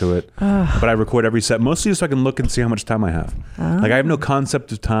listen to it. But I record every set, mostly so I can look and see how much time I have. Like I have no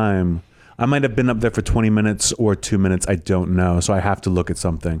concept of time. I might have been up there for 20 minutes or 2 minutes. I don't know. So I have to look at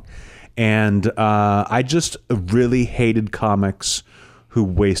something. And I just really hated comics who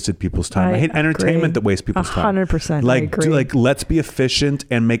wasted people's time. I hate entertainment that wastes people's time. 100%. Like let's be efficient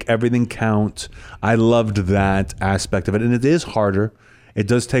and make everything count. I loved that aspect of it. And it is harder. It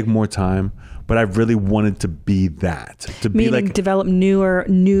does take more time. But I really wanted to be that. Meaning develop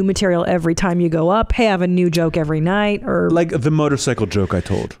new material every time you go up. Hey, I have a new joke every night. Or like the motorcycle joke I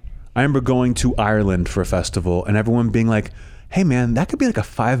told. I remember going to Ireland for a festival and everyone being like, hey man, that could be like a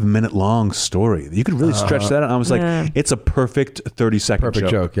 5-minute long story. You could really stretch that out. And I was like, it's a perfect 30-second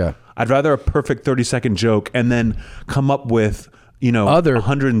joke. Yeah. I'd rather a perfect 30-second joke and then come up with,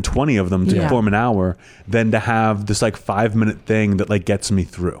 120 of them to form an hour than to have this like 5-minute thing that like gets me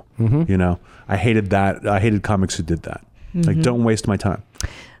through. I hated that. I hated comics who did that. Like, don't waste my time.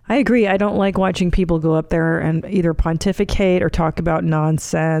 I agree. I don't like watching people go up there and either pontificate or talk about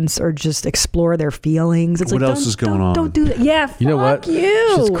nonsense or just explore their feelings. It's what else is going on? Don't do that. Yeah, you know what?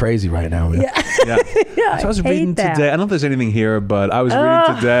 It's just crazy right now. Man. Yeah. So I was reading today. I don't know if there's anything here, but I was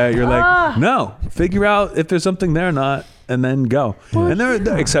reading today. You're like, no, figure out if there's something there or not, and then go. And there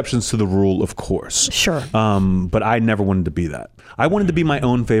are exceptions to the rule, of course. Sure. But I never wanted to be that. I wanted to be my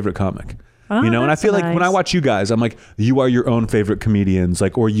own favorite comic. And I feel like when I watch you guys, I'm like, you are your own favorite comedians,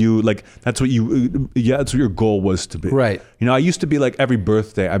 like, or you like, that's what your goal was to be. Right. I used to be like every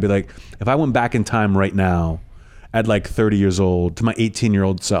birthday, I'd be like, if I went back in time right now at like 30 years old to my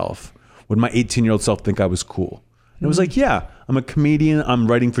 18-year-old self, would my 18-year-old self think I was cool? And it was like, yeah, I'm a comedian. I'm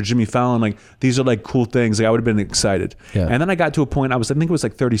writing for Jimmy Fallon. Like, these are like cool things. Like, I would have been excited. Yeah. And then I got to a point, I think it was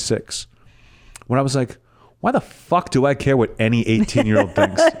like 36, when I was like, why the fuck do I care what any 18-year-old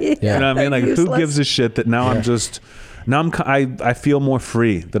thinks? You know what I mean? Like, who gives a shit that now I feel more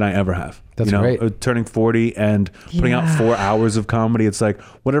free than I ever have. That's great. Turning 40 and putting out 4 hours of comedy. It's like,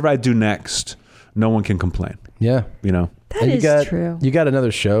 whatever I do next, no one can complain. Yeah. That is true. You got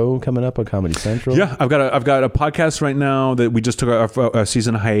another show coming up on Comedy Central? Yeah, I've got a podcast right now that we just took our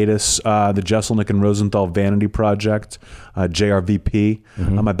season hiatus. The Jeselnik and Rosenthal Vanity Project, JRVP.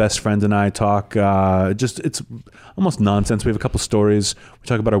 My best friend and I talk. It's almost nonsense. We have a couple stories. We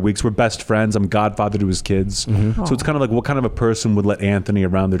talk about our weeks. We're best friends. I'm godfather to his kids, so it's kind of like what kind of a person would let Anthony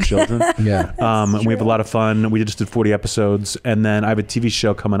around their children. And we have a lot of fun. We just did 40 episodes, and then I have a TV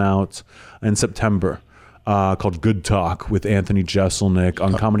show coming out in September. Called Good Talk with Anthony Jeselnik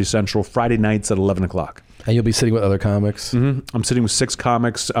on Comedy Central Friday nights at 11 o'clock. And you'll be sitting with other comics? I'm sitting with 6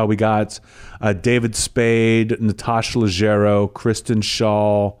 comics. We got David Spade, Natasha Leggero, Kristen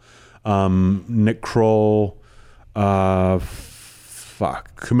Shaw, Nick Kroll, Kumail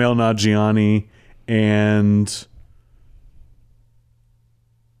Nanjiani, and...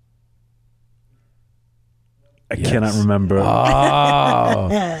 I cannot remember. Oh,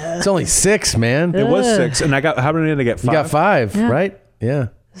 it's only 6, man. It was 6, and I got. How many did I get? 5? You got 5, right? Yeah.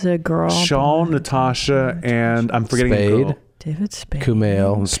 Is it a girl? Shaw, Natasha, and I'm forgetting Spade. a girl. David Spade.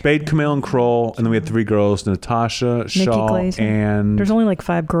 Kumail. Spade, Kumail, and Kroll, and then we had 3 girls: Natasha, Shaw, Glazer. and there's only like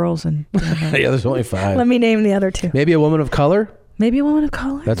 5 girls, and yeah, there's only 5. Let me name the other 2. Maybe a woman of color. Maybe a woman of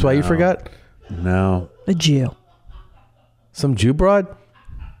color. That's why you forgot. No. A Jew. Some Jew broad.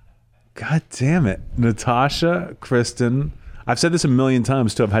 God damn it. Natasha, Kristen. I've said this a million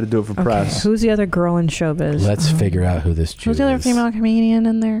times too. I've had to do it for press. Who's the other girl in showbiz? Let's figure out who this Jew Who's the other is. female comedian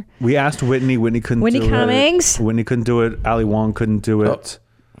in there? We asked Whitney. Whitney couldn't do it. Whitney Cummings? Whitney couldn't do it. Ali Wong couldn't do it.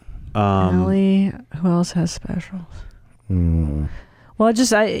 Ali. Who else has specials? Well, Well,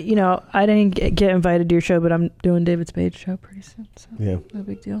 I didn't get invited to your show, but I'm doing David Spade's show pretty soon. So yeah, no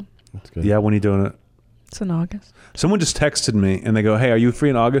big deal. That's good. Yeah, when are you doing it? It's in August. Someone just texted me and they go, "Hey, are you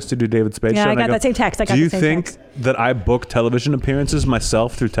free in August to do David Spade's show?" Yeah, I And got go, that same text. Do you think that I book television appearances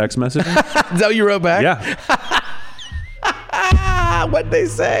myself through text messaging? Is that what you wrote back? Yeah. What'd they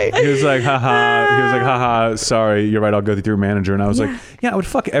say? He was like, haha. He was like, haha. Sorry, you're right. I'll go through your manager. And I was like, yeah, I would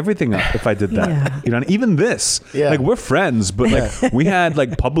fuck everything up if I did that. Yeah. You know, even this. Yeah. Like we're friends, but like we had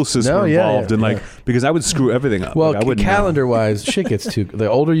like publicists were involved, and like because I would screw everything up. Well, like, I wouldn't calendar wise, shit gets too. The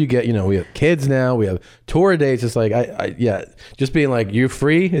older you get, we have kids now. We have tour dates. It's like just being like, you're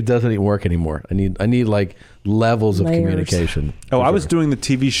free. It doesn't even work anymore. I need like levels of communication. Oh, I was doing the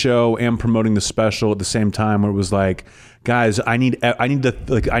TV show and promoting the special at the same time, where it was like, guys, I need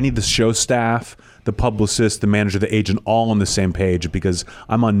the show staff, the publicist, the manager, the agent, all on the same page because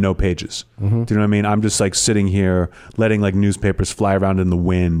I'm on no pages. Do you know what I mean? I'm just like sitting here letting like newspapers fly around in the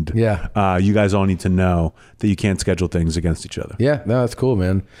wind. Yeah. You guys all need to know that you can't schedule things against each other. Yeah, no, that's cool,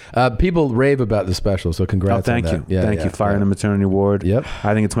 man. People rave about the special, so congrats. Thank on you. that. Yeah, Thank you. Fire and the Maternity Ward. Yep.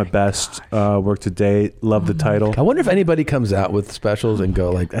 I think it's my best work to date. Love the title. I wonder if anybody comes out with specials and go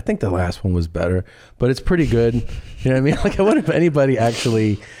like, I think the last one was better, but it's pretty good. You know what I mean? Like, I wonder if anybody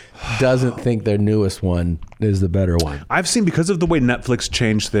actually doesn't think their newest one is the better one. I've seen, because of the way Netflix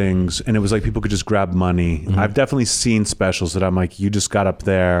changed things, and it was like people could just grab money. I've definitely seen specials that I'm like, you just got up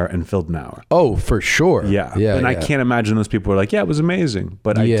there and filled an hour. Oh, for sure. Yeah. Yeah. I can't imagine those people were like, yeah, it was amazing.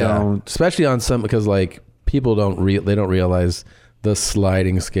 But I don't. Especially on some, because like people don't realize the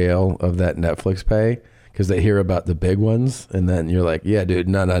sliding scale of that Netflix pay, because they hear about the big ones, and then you're like, yeah, dude,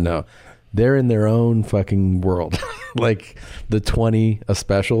 no. They're in their own fucking world. Like the 20 a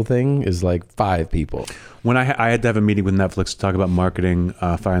special thing is like 5 people. When I had to have a meeting with Netflix to talk about marketing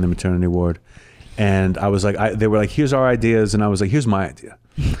Fire and the Maternity Ward, and I was like, they were like, here's our ideas, and I was like, here's my idea.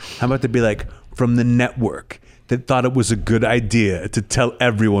 How about to be like, from the network that thought it was a good idea to tell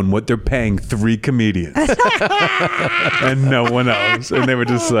everyone what they're paying 3 comedians and no one else, and they were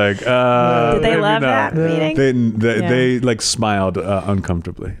just like, did they love that meeting? They like smiled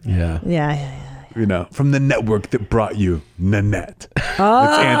uncomfortably. Yeah. You know, from the network that brought you Nanette. It's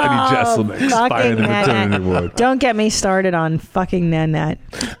Anthony Jeselnik, Fire and the Maternity Ward. Don't get me started on fucking Nanette.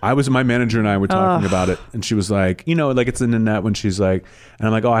 My manager and I were talking about it, and she was like, like it's in Nanette when she's like, and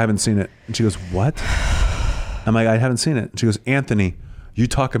I'm like, oh, I haven't seen it. And she goes, what? I'm like, I haven't seen it. And she goes, Anthony, you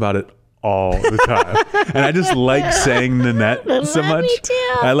talk about it all the time. And I just like saying Nanette so much. Me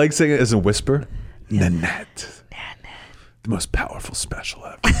too. I like saying it as a whisper. Nanette. The most powerful special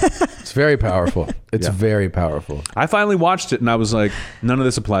ever. It's very powerful. It's very powerful. I finally watched it and I was like, none of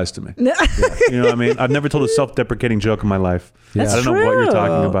this applies to me. You know what I mean? I've never told a self-deprecating joke in my life. I don't know what you're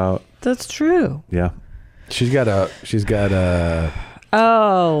talking about. That's true. Yeah. She's got a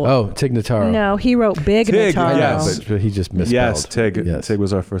Tig Notaro. No, he wrote Big Tig, Notaro. yes. But he just misspelled. Yes, Tig. Yes. Tig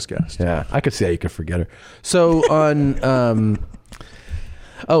was our first guest. Yeah, I could see how you could forget her. So on,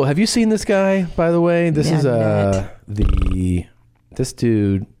 have you seen this guy, by the way? This is this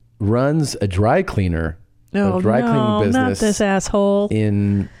dude runs a dry cleaner, a dry cleaning business. Not this asshole.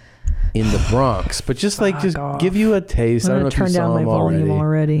 In the Bronx. But just give you a taste. I don't know if you saw him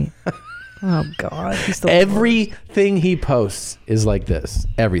already. Oh God! Everything he posts is like this.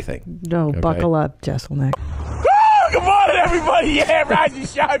 Everything. No, buckle up, Jeselnik. Good morning, everybody. Yeah, rise and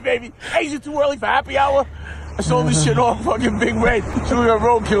shine, baby. Hey, is it too early for happy hour? I sold this shit off fucking Big Red. So we got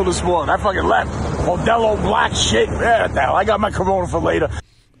roadkill this morning. I fucking left. Modelo black shit. Yeah, what the hell? I got my Corona for later.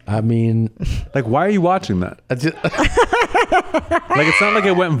 I mean, like, why are you watching that? Like, it's not like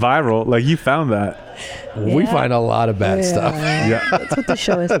it went viral. Like, you found that. Yeah. We find a lot of bad stuff. Yeah. That's what the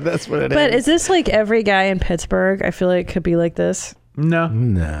show is. That's what it is. But is this like every guy in Pittsburgh? I feel like it could be like this. No.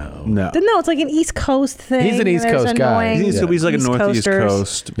 No, it's like an East Coast thing. He's an East Coast guy. He's like a Northeast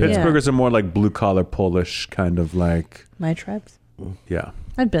Coast. Yeah. Pittsburghers are more like blue-collar Polish, kind of like... My tribes. Yeah.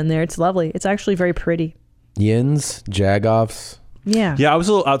 I've been there. It's lovely. It's actually very pretty. Yins, Jagoffs. Yeah. Yeah, I was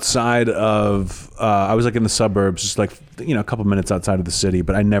a little outside of... I was like in the suburbs, just like, a couple minutes outside of the city,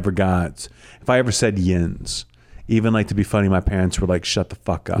 but I never got... If I ever said Yins, even like to be funny, my parents were like, shut the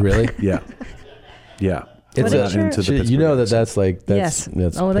fuck up. Really? Yeah. Yeah. It's into the you know that's like yes.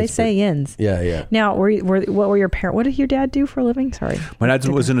 That's they say Yins. Yeah. Now, what were your parents? What did your dad do for a living? Sorry, my dad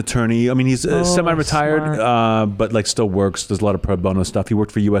was an attorney. I mean, he's semi-retired, but like still works. Does a lot of pro bono stuff. He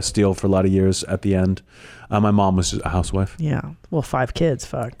worked for U.S. Steel for a lot of years. At the end, my mom was just a housewife. Yeah, well, 5 kids.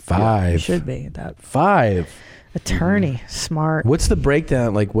 Fuck 5. Yeah, should be that 5. Attorney, smart. What's the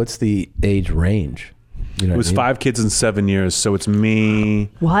breakdown? Like, what's the age range? You know it was 5 kids in 7 years. So it's me.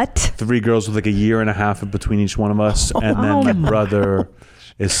 What? 3 girls with like a year and a half between each one of us. And then my brother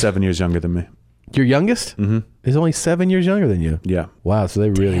is 7 years younger than me. Your youngest is only 7 years younger than you. Yeah. Wow. So they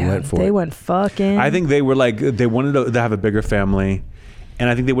really went for it. They went fucking. I think they were like, they wanted to have a bigger family. And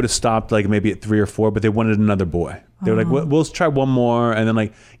I think they would have stopped like maybe at 3 or 4, but they wanted another boy. They were like, we'll try one more. And then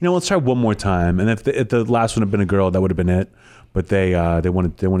like, let's try one more time. And if the last one had been a girl, that would have been it. But they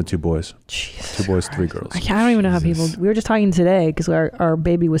wanted 2 boys. Jesus 2 boys, 3 girls. I don't even know how people. We were just talking today because our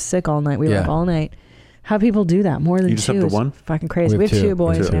baby was sick all night. We were up all night. How people do that more than 2? You just have the one? Fucking crazy. We have 2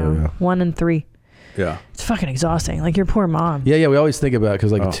 boys now. Yeah. 1 and 3. Yeah. It's fucking exhausting. Like your poor mom. Yeah. We always think about it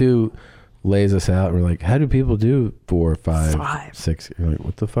because like 2 lays us out. We're like, how do people do 4, 5, 6? You're like,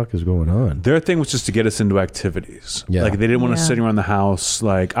 what the fuck is going on? Their thing was just to get us into activities. Yeah. Like they didn't want us sitting around the house.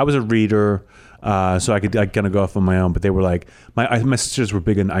 Like I was a reader, so I could kind of go off on my own. But they were like, my sisters were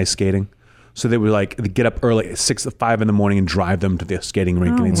big in ice skating. So they would like get up early at 6 or 5 in the morning and drive them to the skating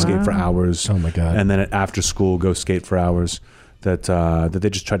rink and they'd skate for hours. Oh my God. And then after school, go skate for hours. That they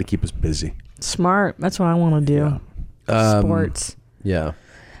just try to keep us busy. Smart. That's what I want to do. Yeah. Sports. Yeah.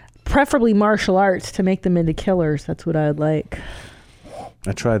 Preferably martial arts to make them into killers. That's what I'd like.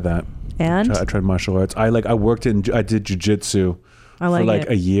 I tried that. And I tried martial arts. I did jiu-jitsu for like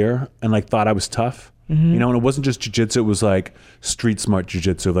a year and like thought I was tough. You know, and it wasn't just jiu-jitsu, it was like street smart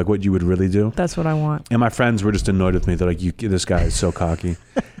jiu-jitsu, like what you would really do. That's what I want. And my friends were just annoyed with me. They're like, this guy is so cocky.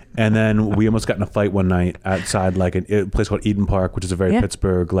 And then we almost got in a fight one night outside like a place called Eden Park, which is a very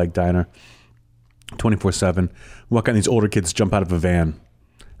Pittsburgh like diner, 24/7. Walk out and these older kids jump out of a van.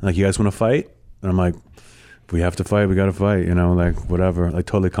 And like, you guys want to fight? And I'm like, if we have to fight, we got to fight, like whatever, like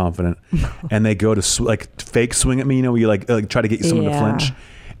totally confident. And they go to like fake swing at me, where you like try to get someone to flinch.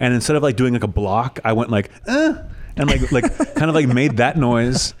 And instead of like doing like a block, I went like, and like kind of like made that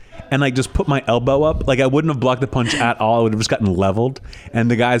noise and like just put my elbow up. Like I wouldn't have blocked the punch at all. I would have just gotten leveled. And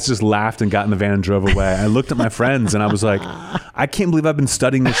the guys just laughed and got in the van and drove away. I looked at my friends and I was like, I can't believe I've been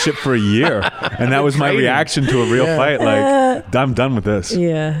studying this shit for a year. And that was my reaction to a real fight. Like, I'm done with this.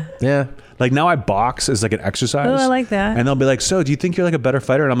 Yeah. Yeah. Like now I box as like an exercise. Oh, I like that. And they'll be like, so do you think you're like a better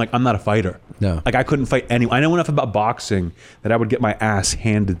fighter? And I'm like, I'm not a fighter. No. Like I couldn't fight anyone. I know enough about boxing that I would get my ass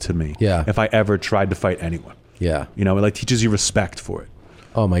handed to me if I ever tried to fight anyone. Yeah. It like teaches you respect for it.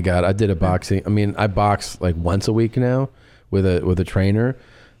 Oh my God. I did a boxing. I mean, I box like once a week now with a trainer.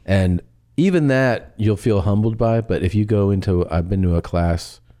 And even that you'll feel humbled by. But if you go I've been to a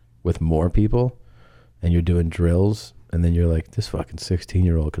class with more people and you're doing drills. And then you're like, this fucking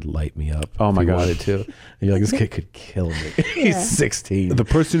 16-year-old could light me up. Oh my God. Wanted to. And you're like, this kid could kill me. He's 16. The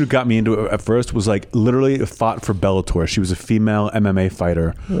person who got me into it at first was like literally fought for Bellator. She was a female MMA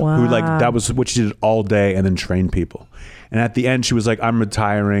fighter who like that was what she did all day and then trained people. And at the end, she was like, I'm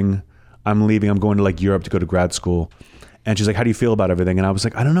retiring. I'm leaving. I'm going to like Europe to go to grad school. And she's like, how do you feel about everything? And I was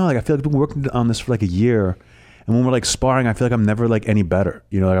like, I don't know. Like I feel like I've been working on this for like a year. And when we're like sparring, I feel like I'm never like any better.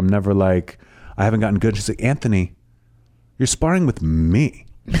 Like I'm never like, I haven't gotten good. She's like, Anthony, you're sparring with me.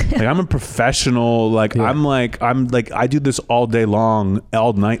 Like I'm a professional. Like I'm like I do this all day long,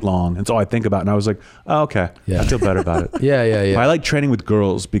 all night long. That's all I think about. And I was like, oh, okay, I feel better about it. Yeah. I like training with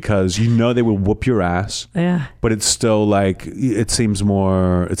girls because they will whoop your ass. Yeah. But it's still like it seems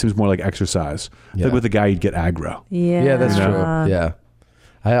more like exercise. Yeah. Like with a guy, you'd get aggro. Yeah. Yeah, that's true. Yeah.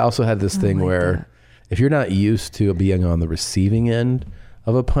 I also had this thing where if you're not used to being on the receiving end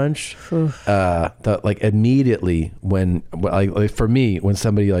of a punch, that like immediately when like for me when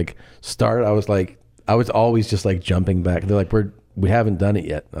somebody like started, I was always just like jumping back. They're like, we haven't done it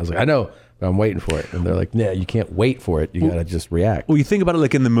yet. I was like, I know, but I'm waiting for it. And they're like, nah, you can't wait for it. You gotta just react. Well, you think about it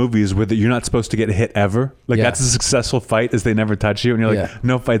like in the movies where you're not supposed to get hit ever. Like that's a successful fight is they never touch you. And you're like,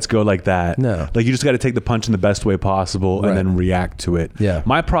 no fights go like that. No. Like you just got to take the punch in the best way possible and then react to it. Yeah.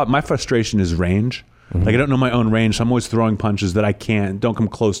 My frustration is range. Mm-hmm. Like I don't know my own range, so I'm always throwing punches that don't come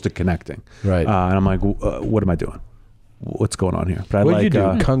close to connecting. Right. And I'm like, what am I doing? What's going on here? But what did you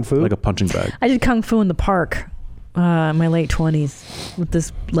do? Kung fu? Like a punching bag. I did Kung Fu in the park in my late 20s with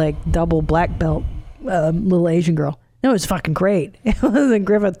this like double black belt little Asian girl. It was fucking great. It was in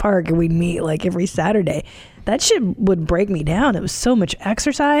Griffith Park and we'd meet like every Saturday. That shit would break me down. It was so much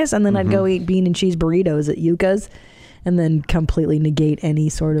exercise. And then I'd go eat bean and cheese burritos at Yuka's. And then completely negate any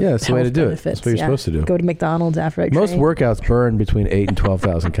sort of that's the way to do benefits. it. That's what you're supposed to do. Go to McDonald's after I train. Most workouts burn between 8,000 and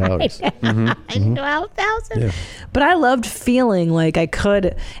 12,000 calories. 12,000. Yeah. But I loved feeling like it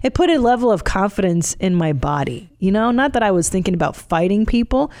put a level of confidence in my body. Not that I was thinking about fighting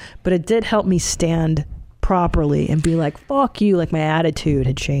people, but it did help me stand properly and be like, fuck you. Like my attitude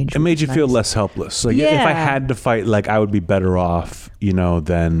had changed. It made you feel less helpless. Like if I had to fight, like I would be better off,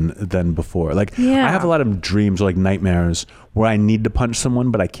 than before. Like I have a lot of dreams or like nightmares where I need to punch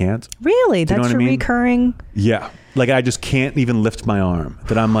someone, but I can't. Really? Do you know That's what I your mean? recurring? Yeah. Like I just can't even lift my arm.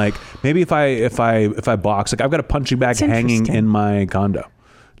 That I'm like, maybe if I box, like I've got a punching bag hanging in my condo.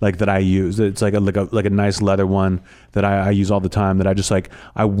 Like that I use. It's like a nice leather one that I use all the time, that I just like,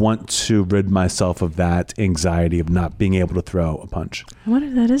 I want to rid myself of that anxiety of not being able to throw a punch. I wonder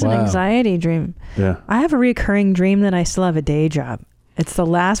if that is an anxiety dream. Yeah. I have a recurring dream that I still have a day job. It's the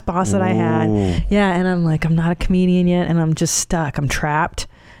last boss that I had. Yeah. And I'm like, I'm not a comedian yet. And I'm just stuck. I'm trapped,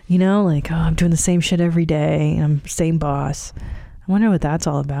 like, I'm doing the same shit every day. And I'm same boss. I wonder what that's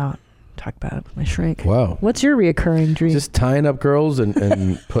all about. Talk about it with my shrink. Wow. What's your reoccurring dream? Just tying up girls and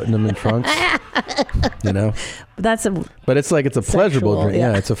putting them in trunks. But it's like, it's a pleasurable dream.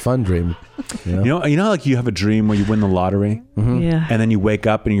 Yeah, it's a fun dream. You know, like you have a dream where you win the lottery, Yeah. and then you wake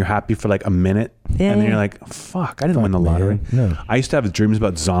up and you're happy for like a minute, Yeah, and then yeah. you're like, "Fuck, I didn't win the lottery." No. I used to have dreams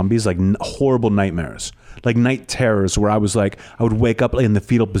about zombies, like horrible nightmares, like night terrors, where I was like, I would wake up in the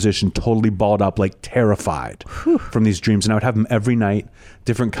fetal position, totally balled up, like terrified from these dreams, and I would have them every night.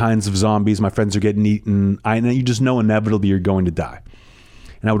 Different kinds of zombies. My friends are getting eaten. You just know inevitably you're going to die.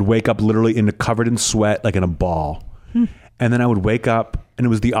 And I would wake up literally covered in sweat, like in a ball. And then I would wake up, and it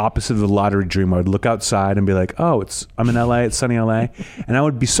was the opposite of the lottery dream. I would look outside and be like, "Oh, I'm in LA. It's sunny LA," and I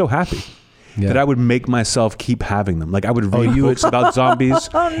would be so happy that I would make myself keep having them. Like I would read books about zombies,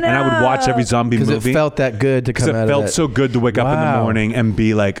 and I would watch every zombie movie because it felt that good to come out of it felt so good to wake up in the morning and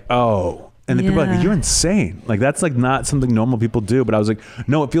be like, "Oh." And then people are like, "You're insane. Like that's like not something normal people do." But I was like,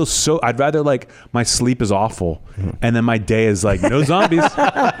 no, it feels so. I'd rather like my sleep is awful, and then my day is like no zombies. Isn't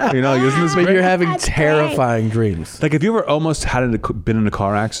this But great? you're having terrifying dreams. Like, have you ever almost been in a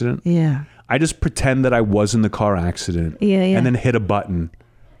car accident? Yeah. I just pretend that I was in the car accident, and then hit a button,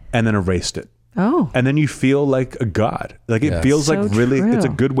 and then erased it. Oh. And then you feel like a god. Like it feels So like really, true. it's a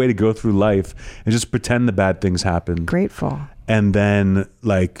good way to go through life and just pretend the bad things happen. Grateful. And then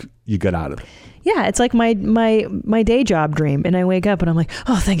like you get out of it. Yeah, it's like my day job dream, and I wake up and I'm like,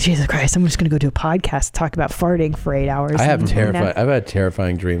 oh, thank Jesus Christ, I'm just gonna go do a podcast, talk about farting for 8 hours. I've had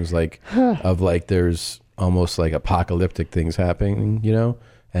terrifying dreams, like of like there's almost like apocalyptic things happening,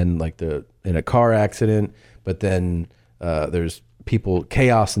 and like in a car accident, but then there's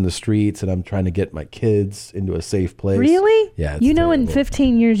chaos in the streets, and I'm trying to get my kids into a safe place. Really? Yeah. It's in terrible.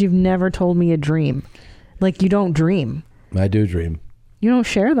 15 years, you've never told me a dream. Like you don't dream. I do dream. You don't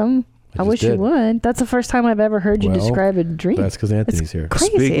share them. I wish you would. That's the first time I've ever heard you describe a dream. That's because Anthony's here.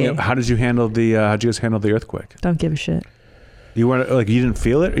 Crazy. Speaking of, how'd you guys handle the earthquake? Don't give a shit. You weren't like, you didn't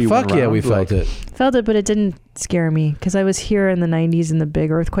feel it? Or you Fuck weren't yeah, around? we felt it. Felt it, but it didn't scare me because I was here in the 90s in the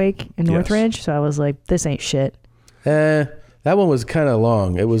big earthquake in Northridge. So I was like, this ain't shit. That one was kind of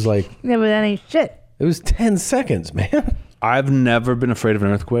long. It was like, Yeah, but that ain't shit. it was 10 seconds, man. I've never been afraid of an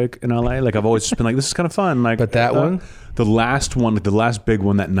earthquake in LA. Like I've always just been like, this is kind of fun. Like, But that one? The last one, like the last big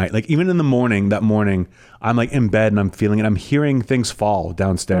one that night, like even in the morning, that morning, I'm like in bed and I'm feeling it. I'm hearing things fall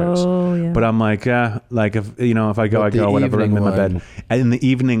downstairs. Oh, yeah. But I'm like, like if I go, But I go, the whatever. I'm in my evening bed. And in the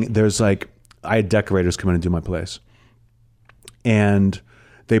evening, there's like, I had decorators come in and do my place. And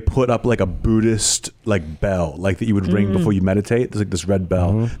they put up like a Buddhist like bell, like that you would ring before you meditate. There's like this red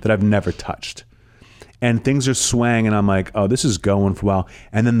bell that I've never touched. And things are swaying, and I'm like, oh, this is going for a while.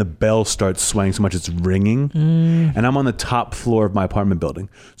 And then the bell starts swaying so much it's ringing. And I'm on the top floor of my apartment building.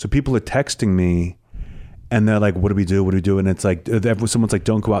 So people are texting me, and they're like, what do we do? What do we do? And it's like, someone's like,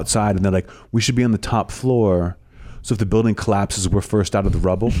 don't go outside. And they're like, we should be on the top floor. So if the building collapses, we're first out of the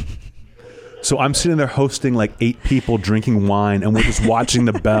rubble. So I'm sitting there hosting like 8 people drinking wine, and we're just watching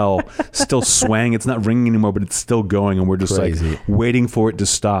the bell still swaying. It's not ringing anymore, but it's still going. And we're just Crazy. like waiting for it to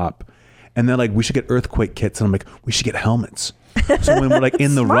stop. And they're like, we should get earthquake kits. And I'm like, we should get helmets. So when we're like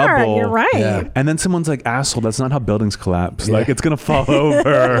in the Smart, rubble. you're right. And then someone's like, asshole, that's not how buildings collapse. Like it's going to fall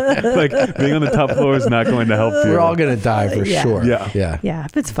over. Like being on the top floor is not going to help you. We're all going to die for sure. Yeah. Yeah,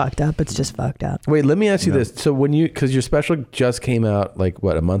 if it's fucked up, it's just fucked up. Wait, let me ask you this. So because your special just came out like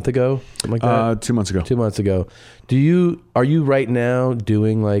what, a month ago? Something like that? 2 months ago. 2 months ago. Are you right now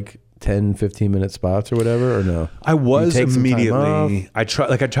doing like 10, 15-minute spots or whatever, or no? I was You take some time immediately. I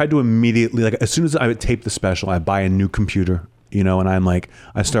tried to immediately, like as soon as I would tape the special, I buy a new computer, and I'm like,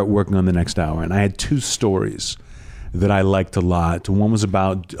 I start working on the next hour. And I had 2 stories that I liked a lot. One was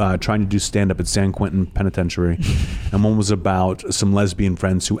about trying to do stand-up at San Quentin Penitentiary, and one was about some lesbian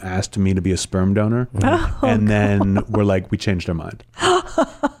friends who asked me to be a sperm donor, then we're like, we changed our mind.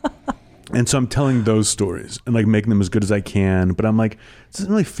 And so I'm telling those stories and like making them as good as I can. But I'm like, it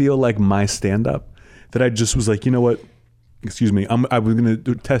doesn't really feel like my stand-up. that I just was like, you know what? Excuse me. I was gonna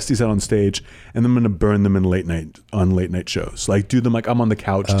test these out on stage, and then I'm gonna burn them in late night shows. Like do them like I'm on the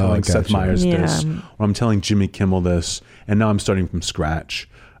couch telling Seth Meyers this, or I'm telling Jimmy Kimmel this, and now I'm starting from scratch.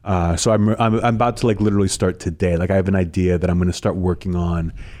 So I'm about to like literally start today. Like I have an idea that I'm gonna start working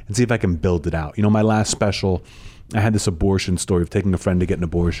on and see if I can build it out. You know, my last special, I had this abortion story of taking a friend to get an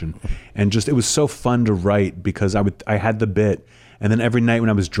abortion, and just it was so fun to write because I had the bit, and then every night when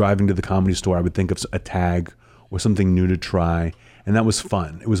I was driving to the Comedy Store, I would think of a tag or something new to try, and that was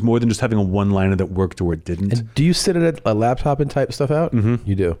fun. It was more than just having a one-liner that worked or it didn't. And do you sit at a laptop and type stuff out? Mm-hmm.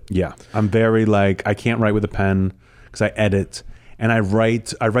 You do? Yeah. I'm very like, I can't write with a pen because I edit, and I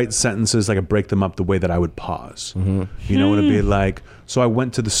write sentences, like I break them up the way that I would pause. Mm-hmm. You know, it'd be like, so I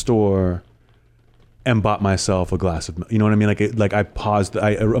went to the store and bought myself a glass of milk. You know what I mean? Like I paused.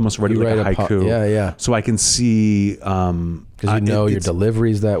 I almost wrote it like a haiku. Yeah. So I can see. Because you know your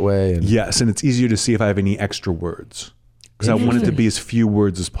delivery's that way. And yes, and it's easier to see if I have any extra words. Because I want it to be as few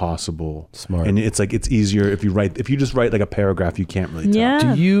words as possible. Smart. And it's like it's easier if you just write like a paragraph, you can't really tell.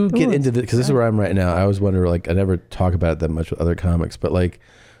 Yeah. Do you get into the? Because this is where I'm right now. I always wonder. Like I never talk about it that much with other comics, but like.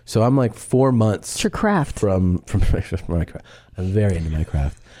 So I'm like 4 months. It's your craft. From my craft. I'm very into my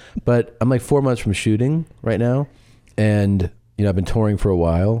craft. But I'm like 4 months from shooting right now. And, you know, I've been touring for a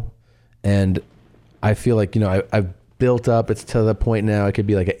while. And I feel like, you know, I've built up. It's to the point now it could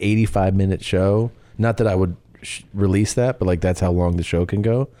be like an 85-minute show. Not that I would release that, but like that's how long the show can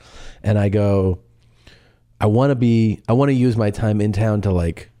go. And I go, I want to use my time in town to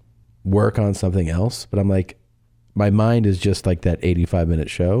like work on something else. But I'm like, my mind is just like that 85-minute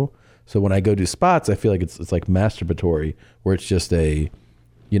show. So when I go do spots, I feel like it's like masturbatory, where it's just a,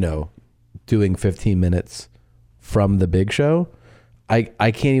 you know, doing 15 minutes from the big show. I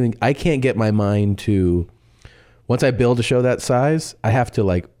can't get my mind to, once I build a show that size, I have to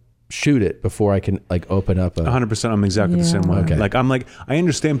like shoot it before I can like open up 100%. I'm exactly the same way. Okay. Like I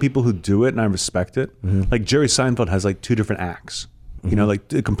understand people who do it and I respect it. Mm-hmm. Like Jerry Seinfeld has like 2 different acts, you know, like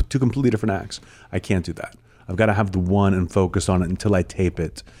 2 completely different acts. I can't do that. I've got to have the one and focus on it until I tape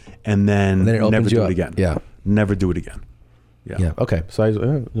it, and then it never do up. it again. Yeah. Never do it again. Yeah. Okay. So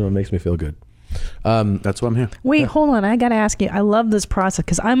you know, it makes me feel good. That's why I'm here. Wait, hold on. I got to ask you. I love this process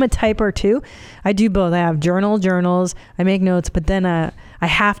because I'm a typer too. I do both. I have journals. I make notes, but then I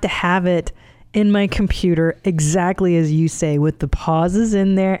have to have it in my computer exactly as you say, with the pauses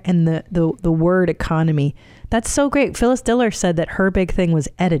in there and the word economy. That's so great. Phyllis Diller said that her big thing was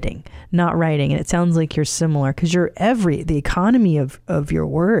editing, not writing. And it sounds like you're similar because the economy of your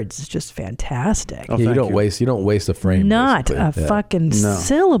words is just fantastic. Oh, you don't waste a frame. Not a fucking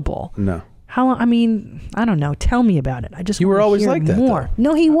syllable. No. How long? I mean, I don't know. Tell me about it. You were always like that, more.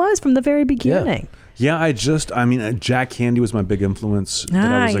 No, he was from the very beginning. Yeah, Jack Handy was my big influence.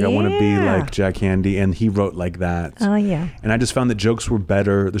 That I was like, I want to be like Jack Handy, and he wrote like that. Oh yeah. And I just found that jokes were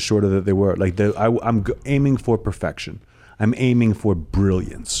better the shorter that they were. Like I'm aiming for perfection. I'm aiming for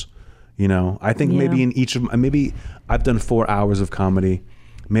brilliance. You know, I think maybe in each of maybe I've done 4 hours of comedy.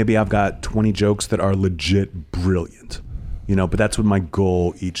 Maybe I've got 20 jokes that are legit brilliant. You know, but that's what my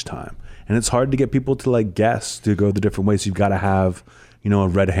goal each time. And it's hard to get people to like guess, to go the different ways. You've got to have, you know, a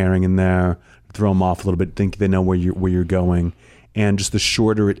red herring in there, throw them off a little bit, think they know where you're going. And just the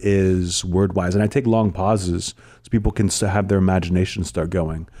shorter it is word-wise. And I take long pauses so people can have their imagination start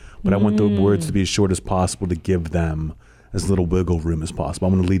going. But I want the words to be as short as possible to give them as little wiggle room as possible.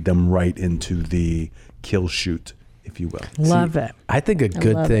 I want to lead them right into the kill shoot, if you will. Love it. I think a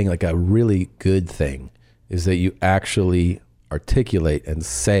good thing, like a really good thing, is that you actually articulate and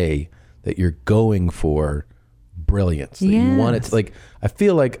say that you're going for brilliance. That you want it to, like, I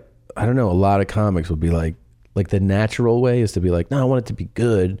feel like, I don't know, a lot of comics would be like the natural way is to be like, no, I want it to be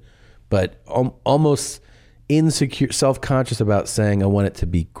good, but almost insecure, self-conscious about saying I want it to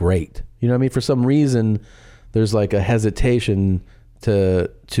be great. You know what I mean? For some reason, there's like a hesitation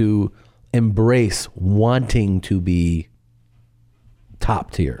to embrace wanting to be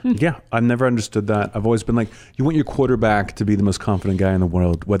top tier. Yeah, I've never understood that. I've always been like, you want your quarterback to be the most confident guy in the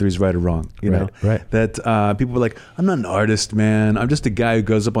world, whether he's right or wrong. You know, right. That people were like, I'm not an artist, man. I'm just a guy who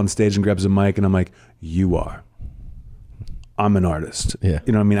goes up on stage and grabs a mic, and I'm like, you are. I'm an artist. Yeah.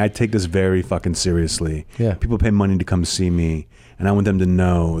 You know what I mean? I take this very fucking seriously. Yeah. People pay money to come see me, and I want them to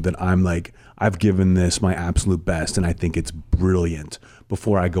know that I'm like, I've given this my absolute best, and I think it's brilliant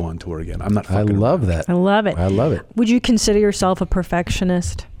before I go on tour again. I'm not fucking I love that. I love it. I love it. Would you consider yourself a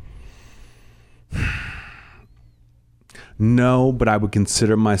perfectionist? No, but I would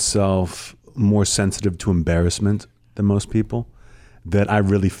consider myself more sensitive to embarrassment than most people. That I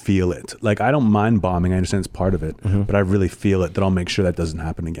really feel it. Like, I don't mind bombing. I understand it's part of it, but I really feel it, that I'll make sure that doesn't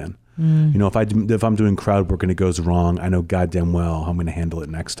happen again. You know, if I'm doing crowd work and it goes wrong, I know goddamn well how I'm going to handle it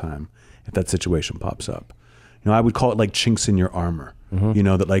next time if that situation pops up. You know, I would call it like chinks in your armor. You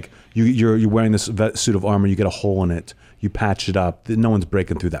know, that like you're wearing this suit of armor, you get a hole in it, you patch it up, no one's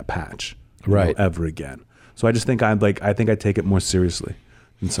breaking through that patch, right? Ever again. So I just think I take it more seriously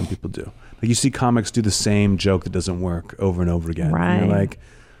than some people do. Like you see comics do the same joke that doesn't work over and over again. Right. And you're like,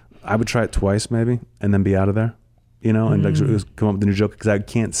 I would try it twice maybe and then be out of there, you know, and like come up with a new joke because I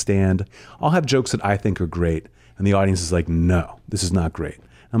can't stand. I'll have jokes that I think are great and the audience is like, no, this is not great.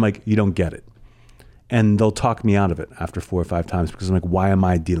 I'm like, you don't get it. And they'll talk me out of it after 4 or 5 times because I'm like, why am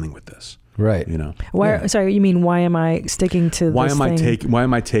I dealing with this? Right. You know. Why? Sorry, you mean why am I sticking to? Why this am I thing? Why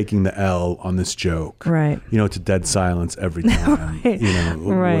am I taking the L on this joke? Right. You know, to dead silence every time. Right. You know,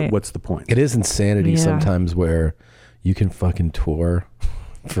 Right. What's the point? It is insanity Yeah. sometimes where you can fucking tour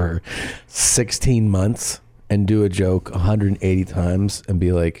for 16 months and do a joke 180 times and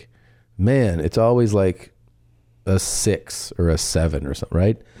be like, man, it's always like a 6 or a 7 or something,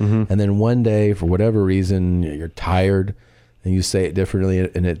 right? And then one day, for whatever reason, you're tired and you say it differently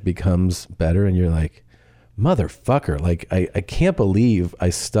and it becomes better and you're like, motherfucker, like I can't believe I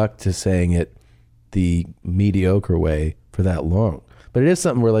stuck to saying it the mediocre way for that long. But it is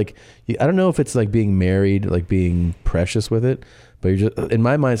something where like, I don't know if it's like being married, like being precious with it, but you're just, in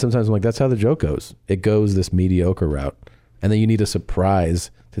my mind, sometimes I'm like, that's how the joke goes. It goes this mediocre route. And then you need a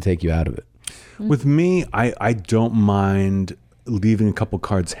surprise to take you out of it. With me, I don't mind leaving a couple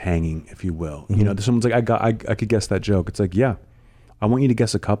cards hanging, if you will. You know, someone's like, I could guess that joke. It's like, yeah, I want you to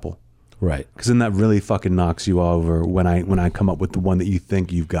guess a couple. Right. Because then that really fucking knocks you over when I come up with the one that you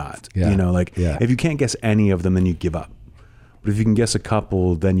think you've got. Yeah. You know, like if you can't guess any of them, then you give up. But if you can guess a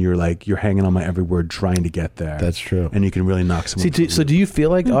couple, then you're hanging on my every word trying to get there. That's true. And you can really knock someone. So do you feel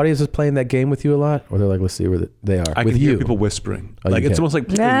like the audience is playing that game with you a lot? Or they're like, let's see where they are. I with can you. hear people whispering. Oh, like you it's can. almost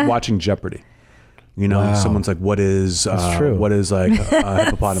like watching Jeopardy. You know, Wow. someone's like, what is like a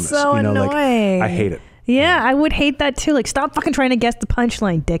hippopotamus? So you know, annoying. like I hate it. Yeah, I would hate that too. Like, stop fucking trying to guess the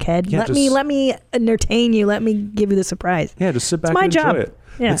punchline, dickhead. Yeah, let me entertain you. Let me give you the surprise. Yeah, just sit back It's my and job. enjoy it.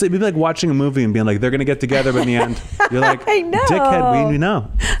 Yeah. It'd be like watching a movie and being like, they're going to get together, but in the end, you're like, I know. dickhead, we know.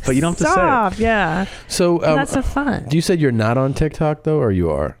 But you don't have to say Stop. it. Yeah. So that's so fun. You said you're not on TikTok though, or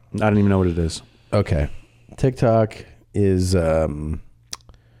you are? I don't even know what it is. Okay. TikTok is an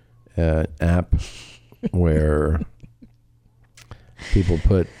app where people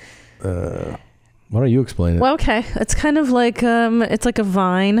put why don't you explain it? Well, okay. It's kind of like it's like a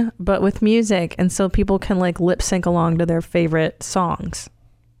Vine, but with music, and so people can like lip sync along to their favorite songs,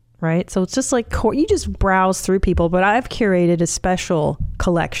 right? So it's just like you just browse through people, but I've curated a special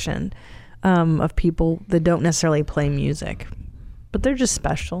collection of people that don't necessarily play music, but they're just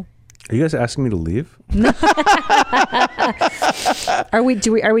special. Are you guys asking me to leave? Are we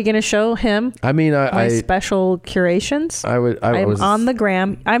going to show him? I mean, my special curations. I'm on the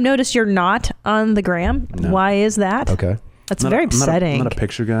gram. I've noticed you're not on the gram. No. Why is that? Okay. That's very upsetting. I'm not a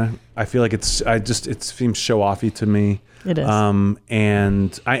picture guy. I feel like it seems show offy to me. It is.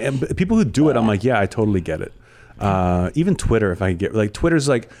 And people who do it, I'm like, yeah, I totally get it. Even Twitter, if I get like Twitter's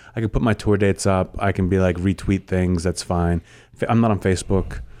like, I can put my tour dates up. I can be like retweet things. That's fine. I'm not on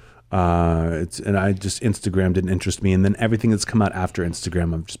Facebook. Instagram didn't interest me, and then everything that's come out after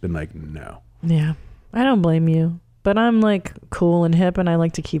Instagram, I've just been like, no. Yeah, I don't blame you, but I'm like cool and hip, and I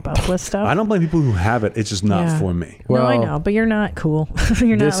like to keep up with stuff. I don't blame people who have it. It's just not Yeah. for me. No, I know, but you're not cool.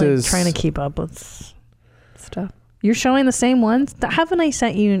 You're not this like is- trying to keep up with stuff. You're showing the same ones. Haven't I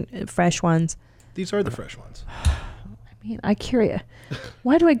sent you fresh ones? These are the fresh ones. I mean, I'm curious.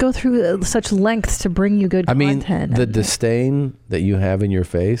 Why do I go through such lengths to bring you good I mean, content? the disdain that you have in your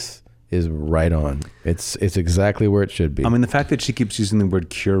face is right on. It's exactly where it should be. I mean, the fact that she keeps using the word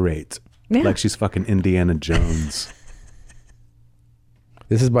curate, Yeah. like she's fucking Indiana Jones.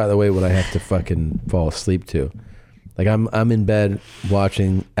 This is, by the way, what I have to fucking fall asleep to. Like I'm in bed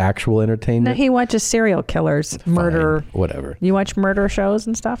watching actual No, entertainment. he watches serial killers, murder. Whatever. You watch murder shows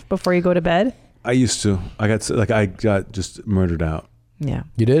and stuff before you go to bed? I used to. I got just murdered out. Yeah.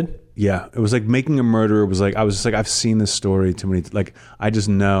 You did? Yeah, it was like making a murderer. Was like I was just like, I've seen this story too many. Like I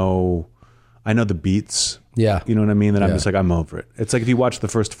know the beats. Yeah, you know what I mean. That I'm Yeah. just like, I'm over it. It's like if you watch the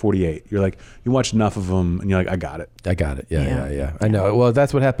first 48, you're like, you watch enough of them, and you're like, I got it. Yeah. I know. Well,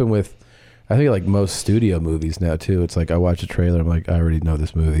 that's what happened with, I think like most studio movies now too. It's like I watch a trailer, I'm like, I already know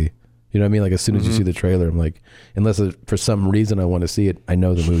this movie. You know what I mean? Like as soon as you see the trailer, I'm like, unless for some reason I want to see it, I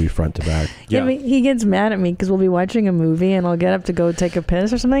know the movie front to back. Yeah, but he gets mad at me because we'll be watching a movie and I'll get up to go take a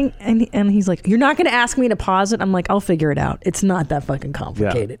piss or something, and he's like, "You're not going to ask me to pause it." I'm like, "I'll figure it out. It's not that fucking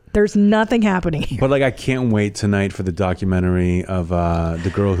complicated. There's nothing happening here." But like, I can't wait tonight for the documentary of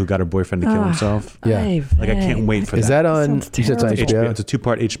the girl who got her boyfriend to kill himself. Yeah, like I can't wait for that. Is that on? You said it's on HBO. It's a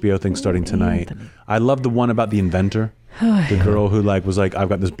 2-part HBO thing starting tonight. I love the one about the inventor. The girl who like was like, I've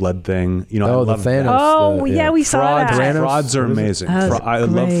got this blood thing. You know, I love Thanos. Oh, yeah, we saw that. Frauds are amazing. I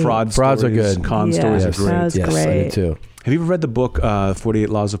love fraud Frauds stories. are good. Con stories are great. Yes, I do too. Have you ever read the book 48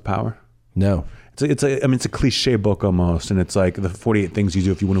 Laws of Power? No. It's a cliche book almost, and it's like the 48 things you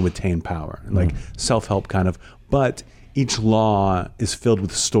do if you want to attain power, like self-help kind of. But each law is filled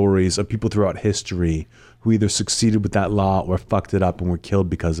with stories of people throughout history who either succeeded with that law or fucked it up and were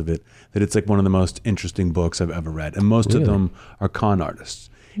killed because of it. That it's like one of the most interesting books I've ever read. And most of them are con artists.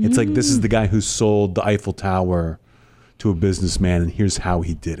 It's like, this is the guy who sold the Eiffel Tower to a businessman, and here's how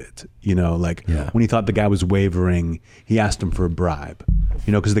he did it. You know, like when he thought the guy was wavering, he asked him for a bribe.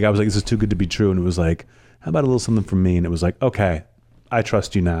 You know, because the guy was like, this is too good to be true. And it was like, how about a little something from me? And it was like, okay, I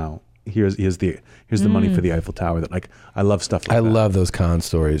trust you now. Here's the money for the Eiffel Tower. That like, I love stuff like that. I love those con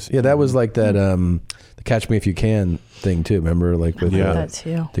stories. Yeah, that was like that the Catch Me If You Can thing too. Remember, like with that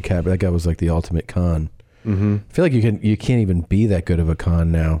too. That guy was like the ultimate con. I feel like you can't even be that good of a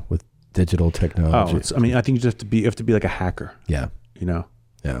con now with digital technology. I mean, I think you have to be like a hacker. Yeah, you know.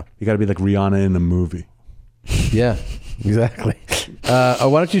 Yeah, you got to be like Rihanna in a movie. Yeah, exactly. Why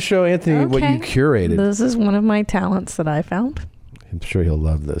don't you show Anthony what you curated? This is one of my talents that I found. I'm sure he'll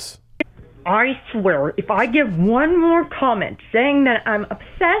love this. I swear, if I give one more comment saying that I'm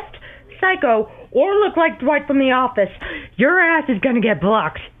obsessed, psycho, or look like Dwight from The Office, your ass is gonna get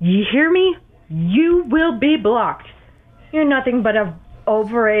blocked. You hear me? You will be blocked. You're nothing but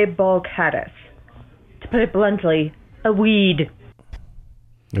over a bulkheadess. To put it bluntly, a weed.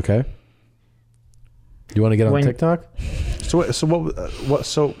 Okay. You want to get on TikTok? So okay,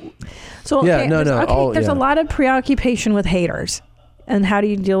 no. There's a lot of preoccupation with haters. And how do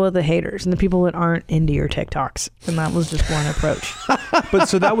you deal with the haters and the people that aren't into your TikToks? And that was just one approach. But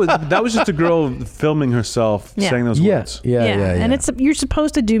so that was just a girl filming herself saying those words. Yeah. And you're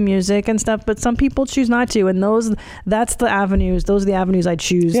supposed to do music and stuff, but some people choose not to, and those are the avenues I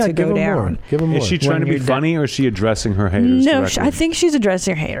choose to go down. Give them more. Is she trying to be funny, or is she addressing her haters? No, directly? I think she's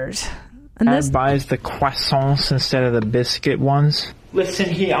addressing her haters. And I advise the croissants instead of the biscuit ones. Listen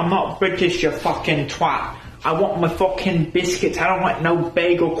here, I'm not British, you fucking twat. I want my fucking biscuits. I don't want no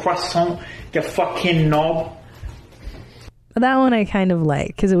bagel croissant, you fucking knob. That one I kind of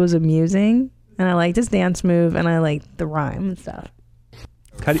like because it was amusing, and I liked his dance move, and I liked the rhyme and stuff.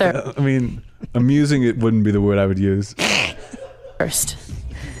 I mean, amusing it wouldn't be the word I would use. First,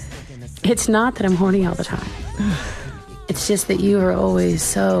 it's not that I'm horny all the time. It's just that you are always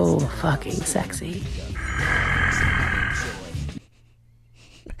so fucking sexy.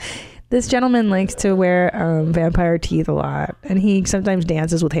 This gentleman likes to wear vampire teeth a lot, and he sometimes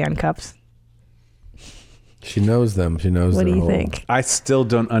dances with handcuffs. She knows them. She knows What their do you whole- think? I still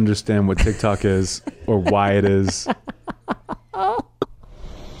don't understand what TikTok is or why it is. I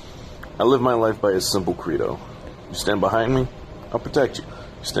live my life by a simple credo. You stand behind me, I'll protect you.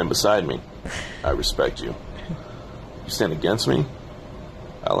 You stand beside me, I respect you. You stand against me,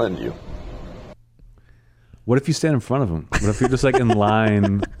 I'll end you. What if you stand in front of him? What if you're just like in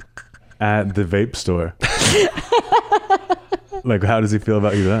line at the vape store? Like, how does he feel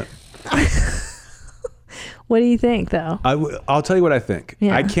about you then? What do you think, though? I'll tell you what I think.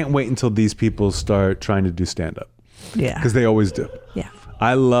 Yeah. I can't wait until these people start trying to do stand-up. Yeah. Because they always do. Yeah.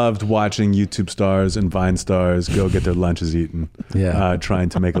 I loved watching YouTube stars and Vine stars go get their lunches eaten, trying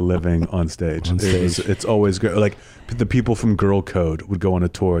to make a living on stage. It's always great. Like the people from Girl Code would go on a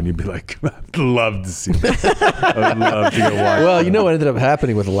tour, and you'd be like, "I'd love to see that. I would love to go watch." Well, you know what ended up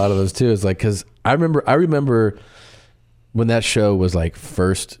happening with a lot of those too is like because I remember when that show was like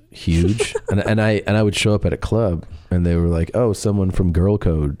first huge, and I would show up at a club, and they were like, "Oh, someone from Girl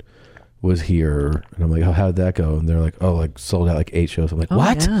Code was here," and I'm like, "Oh, how'd that go?" And they're like, "Oh, like sold out like 8 shows." I'm like,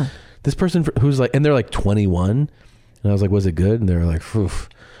 "What?" Yeah. This person who's like, and they're like 21, and I was like, "Was it good?" And they're like, "Phew."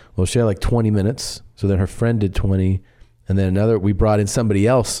 Well, she had like 20 minutes, so then her friend did 20, and then we brought in somebody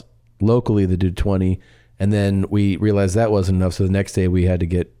else locally that did 20, and then we realized that wasn't enough, so the next day we had to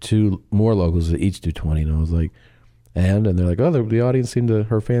get 2 more locals to each do 20, and I was like, and they're like, "Oh, the audience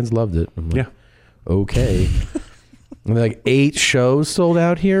her fans loved it." I'm like, yeah, okay. And like 8 shows sold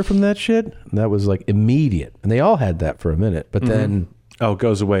out here from that shit. And that was like immediate. And they all had that for a minute. But then it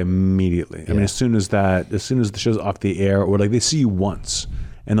goes away immediately. I mean, as soon as the show's off the air, or like they see you once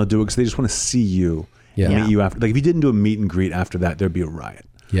and they'll do it because they just want to see you. Meet you after. Like if you didn't do a meet and greet after that, there'd be a riot.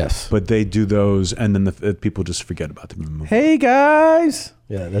 Yes. But they do those, and then the people just forget about them. Hey guys.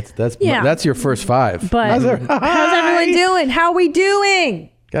 Yeah, that's your first 5. But how's everyone doing? How we doing?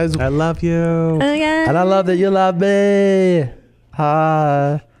 Guys, I love you. And I love that you love me.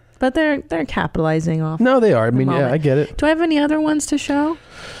 Hi. But they're capitalizing off. No, they are. I mean, I get it. Do I have any other ones to show?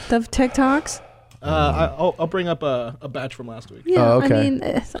 The TikToks? I'll bring up a batch from last week. Yeah, okay.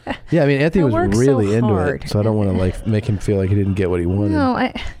 I mean, Anthony was really so into hard. it, so I don't want to like make him feel like he didn't get what he wanted.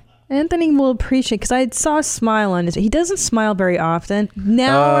 No, Anthony will appreciate because I saw a smile on his. He doesn't smile very often.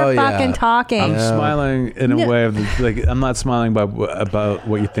 Now we're fucking talking. I'm smiling in a way of like I'm not smiling about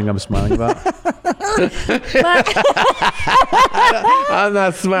what you think I'm smiling about. I'm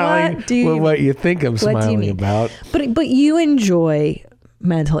not smiling with what you think I'm smiling about. But you enjoy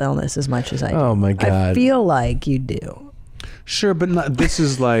mental illness as much as I do. Oh my God. I feel like you do. Sure, but not, this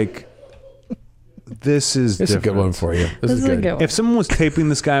is a good one for you. This is good. A good one. If someone was taping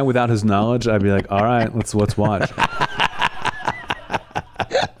this guy without his knowledge, I'd be like, all right, let's watch.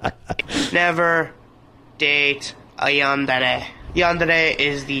 Never date a yandere. Yandere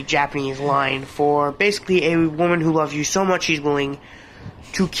is the Japanese line for basically a woman who loves you so much she's willing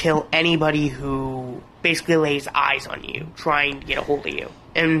to kill anybody who basically lays eyes on you, trying to get a hold of you.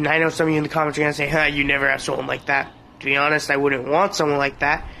 And I know some of you in the comments are going to say, you never have someone like that. To be honest, I wouldn't want someone like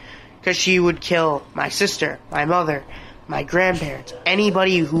that, because she would kill my sister, my mother, my grandparents,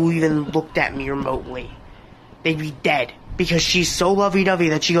 anybody who even looked at me remotely. They'd be dead, because she's so lovey-dovey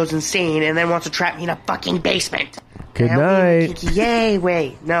that she goes insane and then wants to trap me in a fucking basement. Good night. Yay,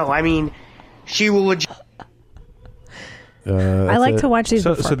 wait. No, I mean, she will legit... I like to watch these.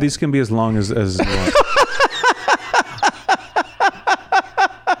 So these can be as long as you want.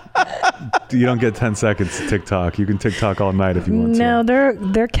 You don't get 10 seconds to TikTok. You can TikTok all night if you want to. No,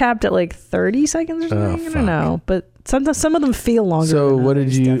 they're capped at like 30 seconds or something. I don't know, but sometimes some of them feel longer. So what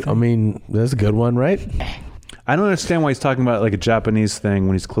did you? I mean, that's a good one, right? I don't understand why he's talking about like a Japanese thing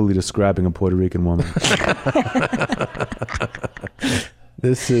when he's clearly describing a Puerto Rican woman.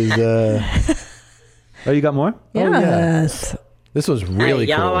 This is. Oh, you got more? Yes. Oh, yeah. This was really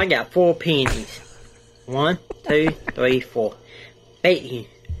hey, y'all, cool. I got 4 pennies. 1, 2, 3, 4. Bet you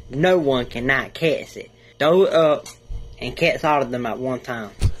no one cannot catch it. Throw it up and catch all of them at one time.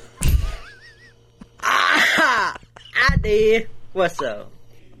 I did. What's up?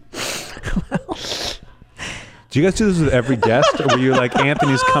 Do you guys do this with every guest? Or were you like,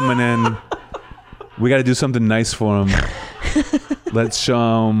 Anthony's coming in, we got to do something nice for him. Let's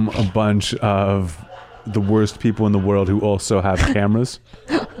show him a bunch of the worst people in the world who also have cameras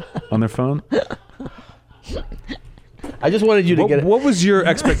on their phone. I just wanted you to get it. What was your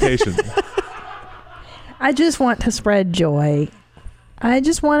expectation? I just want to spread joy. I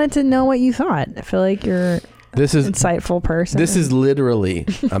just wanted to know what you thought. I feel like you're an insightful person. This is literally,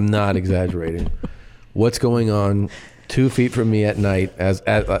 I'm not exaggerating, what's going on 2 feet from me at night as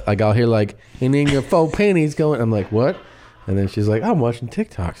like I'll hear like, and then your 4 pennies going. I'm like, what? And then she's like, I'm watching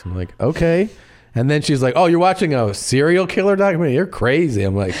TikToks. I'm like, okay. And then she's like, oh, you're watching a serial killer documentary? You're crazy.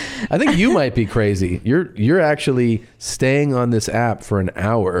 I'm like, I think you might be crazy. You're actually staying on this app for an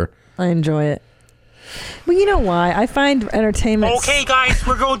hour. I enjoy it. Well, you know why? I find entertainment... Okay, guys,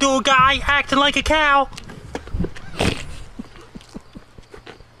 we're going to do a guy acting like a cow.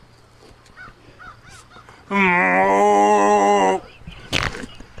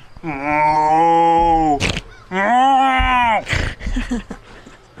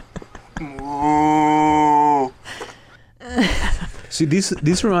 See,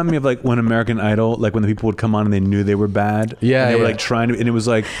 these remind me of like when American Idol, like when the people would come on and they knew they were bad. Yeah, and they were like trying to, and it was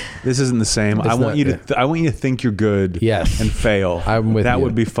like, this isn't the same. I want you to think you're good. Yes, and fail. I'm with you. That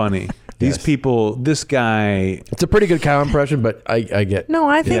would be funny. These people, this guy. It's a pretty good cow impression, but I get. No,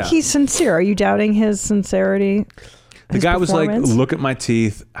 I think he's sincere. Are you doubting his sincerity? The guy was like, look at my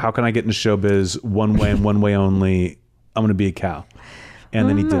teeth. How can I get into showbiz one way and one way only? I'm going to be a cow. And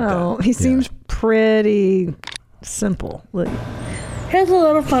then he did that. He seems pretty simple. Here's a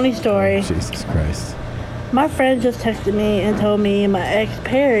little funny story. Jesus Christ. My friend just texted me and told me my ex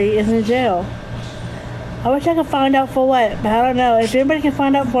Perry is in jail. I wish I could find out for what, but I don't know. If anybody can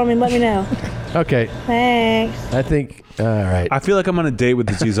find out for me, let me know. Okay. Thanks. I think, all right. I feel like I'm on a date with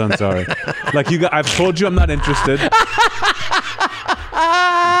Aziz Ansari. Like I've told you I'm not interested.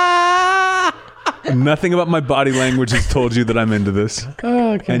 Nothing about my body language has told you that I'm into this.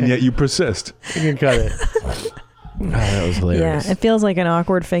 Okay. And yet you persist. You can cut it. Oh, that was hilarious. Yeah, it feels like an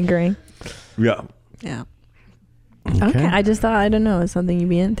awkward fingering. Yeah. Yeah. Okay. I just thought, I don't know, it's something you'd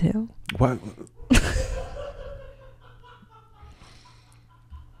be into. What?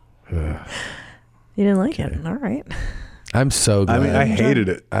 You didn't like it? All right. I'm so glad. I mean, I hated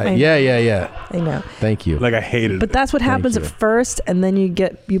it. Yeah. I know. Thank you. Like I hated it. But that's what happens at first, and then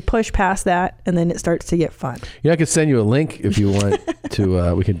you push past that, and then it starts to get fun. I could send you a link if you want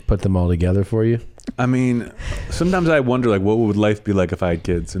to. We could put them all together for you. I mean, sometimes I wonder, like, what would life be like if I had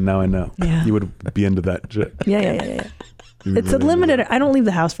kids? And now I know. Yeah. You would be into that shit. Yeah. It's a limited. I don't leave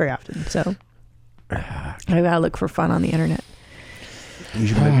the house very often, so I gotta look for fun on the internet.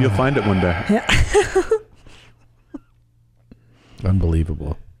 Maybe you'll find it one day. Yeah.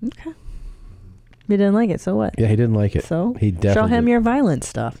 Unbelievable. Okay. You didn't like it, so what? Yeah, he didn't like it. So he definitely show him your violent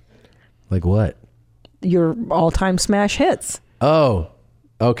stuff. Like what? Your all-time smash hits. Oh,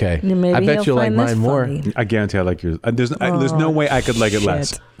 okay. Maybe I bet you'll like mine more. I guarantee I like yours. There's no way I could like it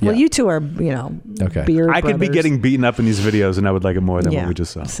less. Well, you two are, okay. Beard I could be brothers. getting beaten up in these videos, and I would like it more than what we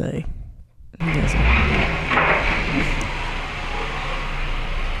just saw. See.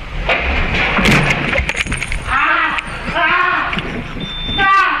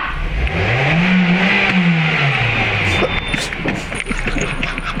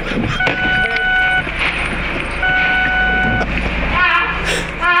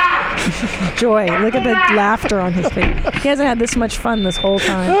 Joy, look at the laughter on his face. He hasn't had this much fun this whole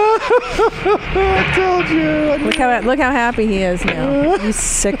time. I told you. Look how happy he is now. You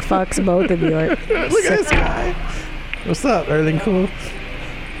sick fucks, both of you are. Look at this guy. What's up? Everything cool?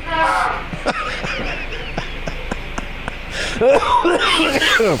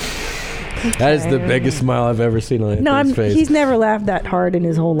 That is the biggest smile I've ever seen on his face. He's never laughed that hard in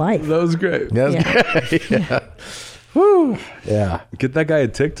his whole life. That was great. That was great. Yeah. Woo. Yeah. Get that guy a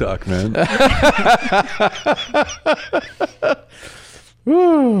TikTok, man.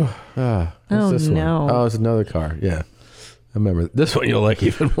 Woo. Oh, this no. One? Oh, it's another car. Yeah. I remember this one you'll like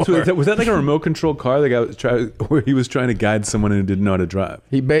even more. So was that like a remote control car? The guy where he was trying to guide someone who didn't know how to drive.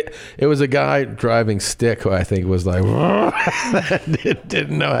 It was a guy driving stick who I think was like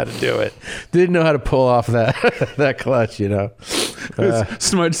didn't know how to do it. Didn't know how to pull off that clutch. It's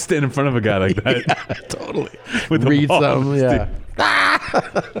smart to stand in front of a guy like that. Yeah, totally. With Read some. Yeah.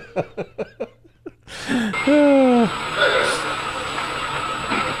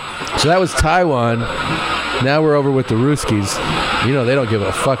 So that was Taiwan. Now we're over with the Ruskies. They don't give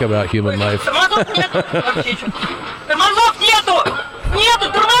a fuck about human life. Look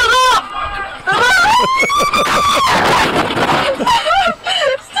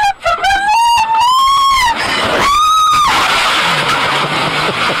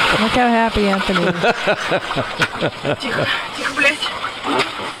how happy Anthony is.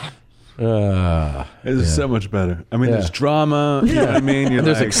 This is so much better. I mean, there's drama. You know what I mean? And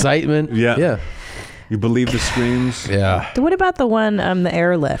there's excitement. Yeah. You believe the screams. Yeah. What about the one, the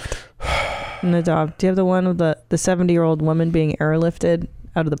airlift? And the dog. Do you have the one with the 70-year-old woman being airlifted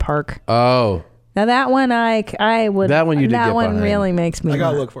out of the park? Oh. Now that one I would. That one you did That get one behind. really makes me. I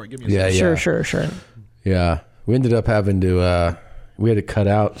gotta mad. look for it. Give me a Yeah. Sure. Yeah. We ended up having to. We had to cut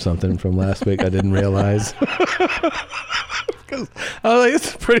out something from last week. I didn't realize. Because I was like,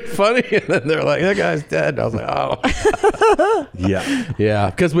 "It's pretty funny," and then they're like, "That guy's dead." And I was like, "Oh." Yeah.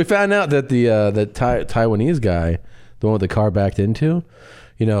 Because we found out that the Taiwanese guy, the one with the car backed into,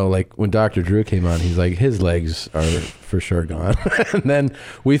 like when Dr. Drew came on, he's like, his legs are for sure gone. And then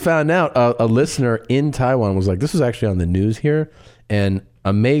we found out a listener in Taiwan was like, this was actually on the news here, and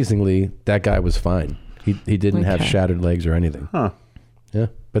amazingly, that guy was fine. He didn't have shattered legs or anything. Huh. Yeah.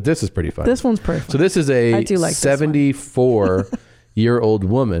 But this is pretty fun. This one's pretty fun. So this is a I do like 74-year-old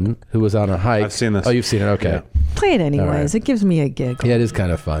woman who was on a hike. I've seen this. Oh, you've seen it? Okay. Yeah. Play it anyways. All right. It gives me a giggle. Yeah, it is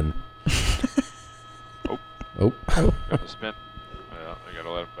kind of fun. Oh. Spin. Well, I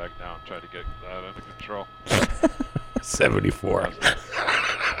gotta let him back down. Try to get that under control. 74.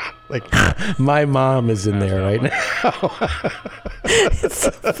 Like, my mom is in there right now.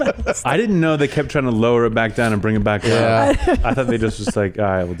 I didn't know they kept trying to lower it back down and bring it back up. I thought they just was like, all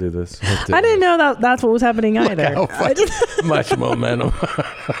right, we'll do this. I didn't know that's what was happening either. Much momentum.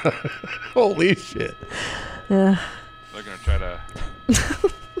 Holy shit. Yeah. They're gonna try to.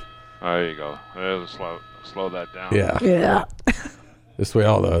 There you go. There's slow that down. Yeah. This way,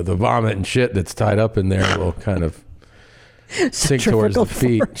 all the vomit and shit that's tied up in there will kind of sink towards the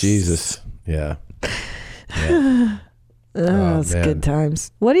feet. Force. Jesus. Yeah. It's good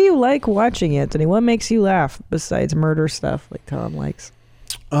times. What do you like watching, Anthony? What makes you laugh besides murder stuff like Tom likes?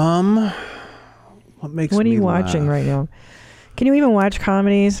 What makes What are me you watching laugh? right now? Can you even watch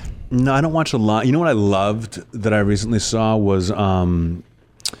comedies? No, I don't watch a lot. You know what I loved that I recently saw was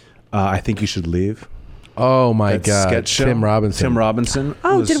I Think You Should Leave. Oh my That God, sketch show. Tim Robinson.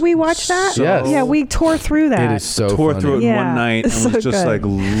 Oh, was did we watch that? so- Yes. Yeah, we tore through that. It is so tore funny. through it in Yeah, one night and it's was so just good. like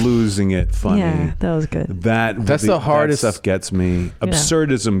losing it funny. Yeah, that was good. That's the hardest stuff gets me.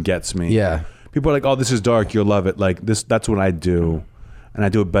 Absurdism gets me. Yeah. People are like, "Oh, this is dark. You'll love it." Like this. That's what I do, and I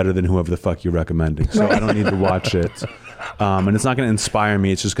do it better than whoever the fuck you're recommending. So I don't need to watch it. And it's not going to inspire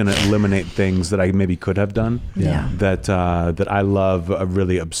me. It's just going to eliminate things that I maybe could have done. Yeah. That I love are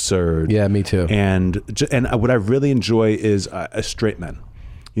really absurd. Yeah, me too. And what I really enjoy is a straight men.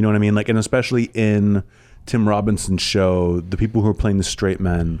 You know what I mean? Like, and especially in Tim Robinson's show, the people who are playing the straight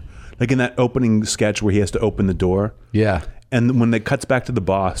men, like in that opening sketch where he has to open the door. Yeah. And when it cuts back to the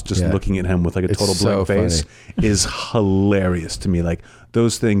boss, just looking at him with like a It's total so blank face is hilarious to me. Like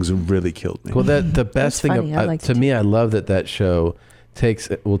those things really killed me. Well, the best thing funny. I liked to me, I love that show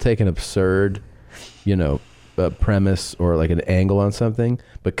will take an absurd, premise or like an angle on something,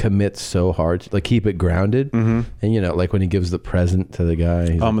 but commits so hard, like keep it grounded. Mm-hmm. And like when he gives the present to the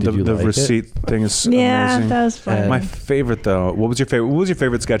guy, he's like, "Did you the like receipt it?" thing is Yeah, amazing. that was fun. My favorite though, what was your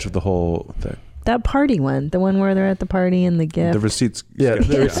favorite sketch of the whole thing? That party one, the one where they're at the party and the gift. The receipts. Yeah,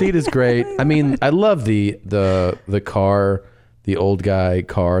 the receipt is great. I mean, I love the car, the old guy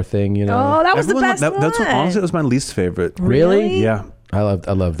car thing. Oh, that was the best one. That's what, honestly, that was my least favorite. Really? Yeah. I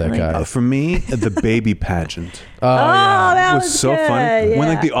love that guy. For me, the baby pageant. That was so good, funny when yeah.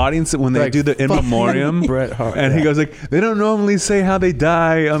 like the audience when they Like, do the in fuck memoriam Bret Hart, and he yeah. goes like they don't normally say how they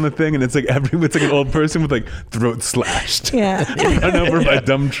die on the thing and it's like it's like an old person with like throat slashed Yeah. run over by a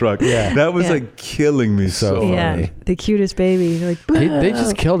dumb truck. Yeah. That was Yeah. like killing me so Yeah, funny. the cutest baby. You're like, They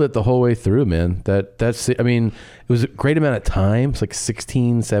just killed it the whole way through, man. That's I mean, it was a great amount of time. It's like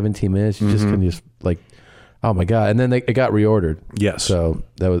 16, 17 minutes. You just can just like, oh my God. And then it got reordered. Yes. So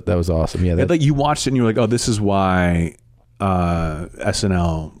that was awesome. Yeah. And, like you watched it and you were like, oh, this is why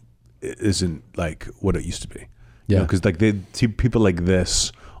SNL isn't like what it used to be. Yeah. Because like people like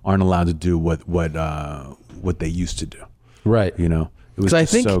this aren't allowed to do what they used to do. Right. You know, it was I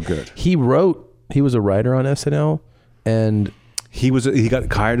just think so good. He was a writer on SNL, and he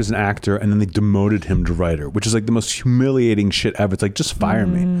got hired as an actor, and then they demoted him to writer, which is like the most humiliating shit ever. It's like, just fire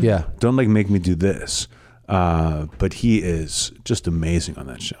me. Yeah. Don't like make me do this. But he is just amazing on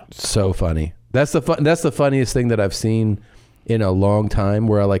that show. So funny. That's the funniest thing that I've seen in a long time,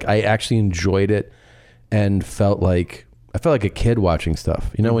 where I actually enjoyed it and felt like a kid watching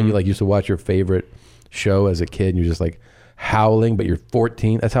stuff. You know, when you like used to watch your favorite show as a kid and you're just like howling, but you're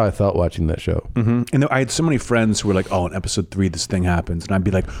 14. That's how I felt watching that show. Mm-hmm. And I had so many friends who were like, oh, in episode 3 this thing happens, and I'd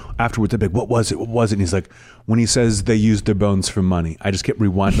be like, afterwards I'd be like, what was it, and he's like, when he says they used their bones for money, I just kept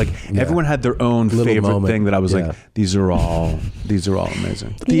rewinding. Like everyone had their own Little favorite moment. thing that I was Yeah. like, these are all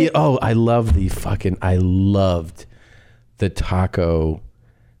amazing. I loved the taco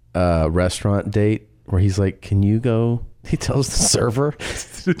restaurant date where he's like, can you go? He tells the server,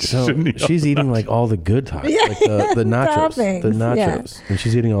 so she's eating like all the good tacos, like the nachos, Toppings. and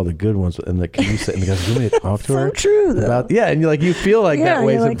she's eating all the good ones. And like, can you say? And the guy's, you want me to talk to her? true, though. About and you feel like Yeah, that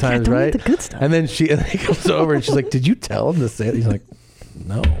way you're like, sometimes, yeah, don't eat right? the good stuff. And then he comes over and she's like, did you tell him to say it? He's like,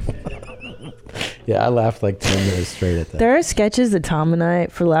 no. Yeah, I laughed like 10 minutes straight at that. There are sketches that Tom and I,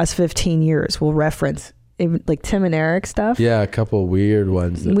 for the last 15 years, will reference, even like Tim and Eric stuff. Yeah, a couple weird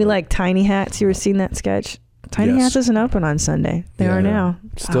ones. We like Tiny Hats. You ever seen that sketch? Tiny Yes. Hats isn't open on Sunday. They Yeah, are I know. now.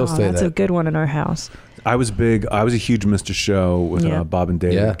 Still say that's a that. good one in our house. I was a huge Mr. Show with Yeah. Bob and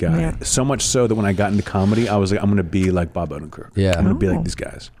David Yeah. guy. Yeah. So much so that when I got into comedy, I was like, I'm going to be like Bob Odenkirk. Yeah. I'm going to be Oh. like these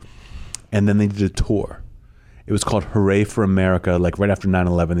guys. And then they did a tour. It was called Hooray for America. Like right after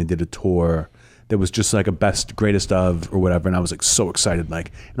 9/11, they did a tour that was just like a best, greatest of or whatever. And I was like so excited. And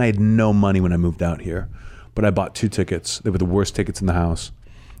I had no money when I moved out here, but I bought 2 tickets. They were the worst tickets in the house.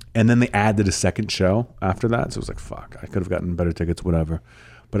 And then they added a second show after that. So it was like, fuck, I could have gotten better tickets, whatever.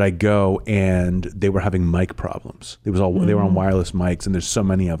 But I go and they were having mic problems. They were on wireless mics, and there's so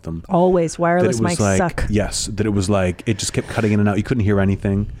many of them. Always. that Wireless it was mics like, suck. Yes, that it was like it just kept cutting in and out. You couldn't hear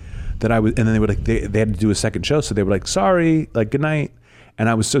anything. And then they were like they had to do a second show, so they were like, sorry, like good night. And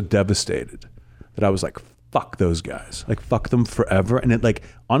I was so devastated that I was like, fuck those guys, like fuck them forever. And it like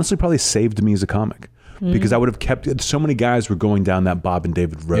honestly probably saved me as a comic. Because I would have kept so many guys were going down that Bob and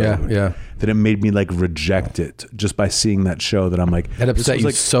David road Yeah. that it made me like reject it just by seeing that show that I'm like That this upset was you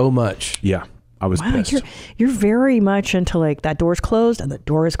like, so much. yeah, I was Wow, pissed. you're very much into like that door's closed and the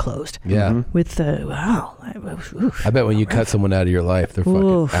door is closed. Yeah. With the oof. I bet when you cut someone out of your life, they're fucking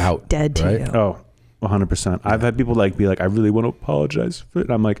Oof, out. dead to right? you. Oh, 100%. I've had people be like, I really want to apologize for it.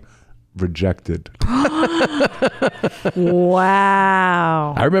 And I'm like, rejected.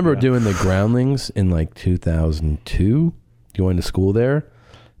 Wow. I remember doing the Groundlings in like 2002, going to school there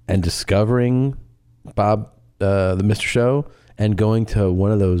and discovering Bob, the Mr. Show, and going to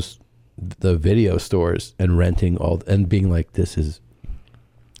one of the video stores and renting and being like, this is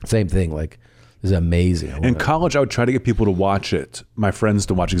same thing. Like, this is amazing. In college, I would try to get people to watch it, my friends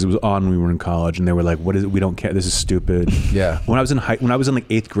to watch it, because it was on when we were in college, and they were like, "What is it? We don't care. This is stupid." Yeah. When I was in like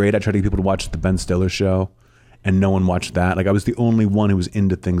 8th grade, I tried to get people to watch the Ben Stiller show, and no one watched that. Like, I was the only one who was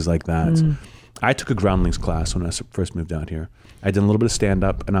into things like that. I took a Groundlings class when I first moved out here. I did a little bit of stand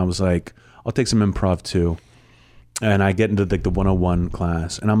up, and I was like, I'll take some improv too. And I get into like the 101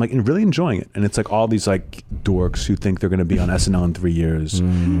 class, and I'm like really enjoying it. And it's like all these like dorks who think they're going to be on SNL in 3 years,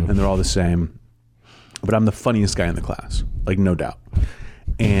 and they're all the same. But I'm the funniest guy in the class, like no doubt.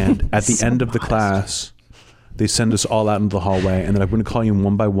 And at the end of the class, they send us all out into the hallway, and they're like, we're going to call you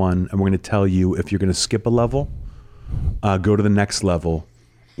one by one, and we're going to tell you if you're going to skip a level, go to the next level,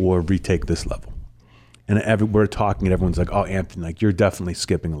 or retake this level. And we're talking, and everyone's like, "Oh, Anthony, like you're definitely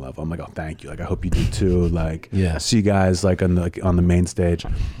skipping a level." I'm like, "Oh, thank you. Like I hope you do too. Like, yeah. See you guys like on the main stage."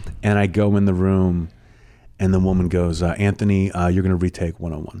 And I go in the room, and the woman goes, "Anthony, you're going to retake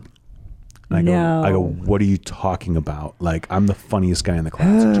 101." And I go, "What are you talking about? Like, I'm the funniest guy in the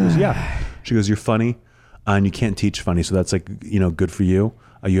class." And she goes, "Yeah." She goes, "You're funny, and you can't teach funny, so that's like, good for you.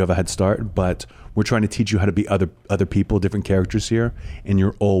 You have a head start, but we're trying to teach you how to be other people, different characters here, and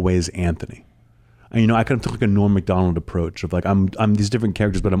you're always Anthony." And, I kind of took like a Norm Macdonald approach of like, I'm these different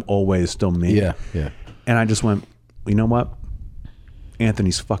characters, but I'm always still me. Yeah, yeah. And I just went, you know what?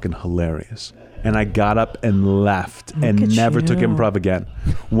 Anthony's fucking hilarious. And I got up and left and never took improv again.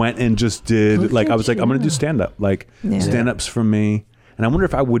 Went and just did, I was like, I'm going to do stand-up. Like, stand-up's for me. And I wonder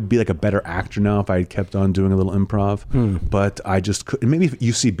if I would be like a better actor now if I had kept on doing a little improv. But I just couldn't. Maybe if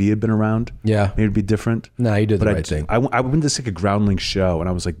UCB had been around, maybe it'd be different. No, you did the right thing. I went to like a Groundlings show, and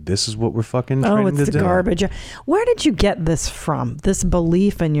I was like, this is what we're fucking training to do. Oh, it's the garbage. Where did you get this from, this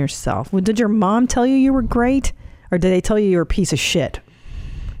belief in yourself? Did your mom tell you were great? Or did they tell you were a piece of shit?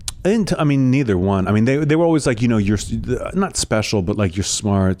 Neither one. I mean, they were always like, you're not special, but like you're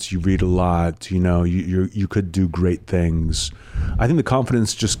smart, you read a lot, you could do great things. I think the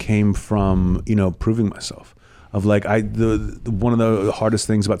confidence just came from, proving myself. Of like, one of the hardest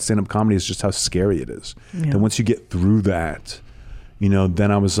things about stand-up comedy is just how scary it is. Yeah. And once you get through that,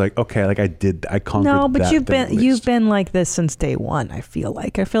 then I was like, okay, like I conquered that. No, but you've been like this since day one, I feel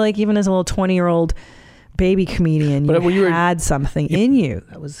like. even as a little 20-year-old baby comedian, you had something in you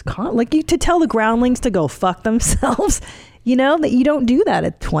that was to tell the Groundlings to go fuck themselves. That you don't do that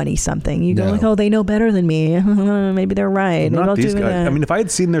at 20 something. You go like, oh, they know better than me. Maybe they're right. Not these guys. I mean, if I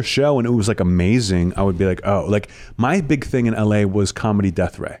had seen their show and it was like amazing, I would be like, oh, like my big thing in LA was Comedy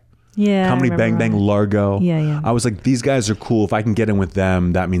Death Ray. Yeah, Comedy Bang Bang, Largo. Yeah. I was like, these guys are cool. If I can get in with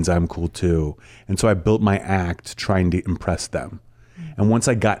them, that means I'm cool too. And so I built my act trying to impress them. And once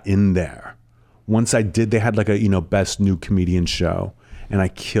I got in there, they had like a best new comedian show, and I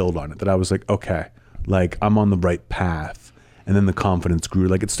killed on it. That I was like, okay, like I'm on the right path. And then the confidence grew.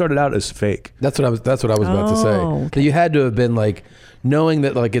 Like it started out as fake. That's what I was about to say. Okay. That you had to have been like knowing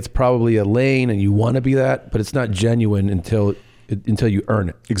that like it's probably a lane and you want to be that, but it's not genuine until you earn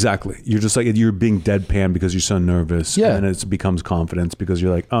it. Exactly. You're just like, you're being deadpan because you're so nervous. Yeah. And then it becomes confidence because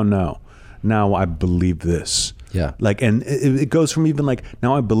you're like, oh no, now I believe this. Yeah. Like, and it goes from even like,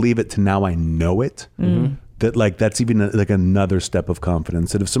 now I believe it to now I know it. Mm-hmm. That like, that's even like another step of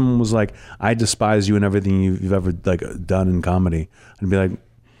confidence. That if someone was like, I despise you and everything you've ever like done in comedy, I'd be like,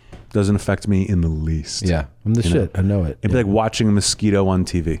 doesn't affect me in the least. Yeah. I'm the shit. I know it. It'd be like watching a mosquito on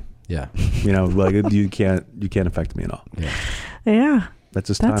TV. Yeah. Like you can't affect me at all. Yeah. Yeah. That's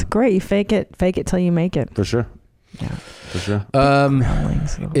just That's time. great. You fake it till you make it. For sure. Yeah. For sure.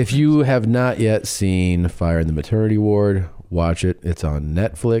 If you have not yet seen Fire in the Maternity Ward, watch it. It's on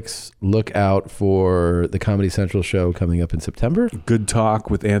Netflix. Look out for the Comedy Central show coming up in September. Good Talk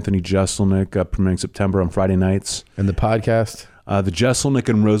with Anthony Jeselnik premiering September on Friday nights. And the podcast? The Jeselnik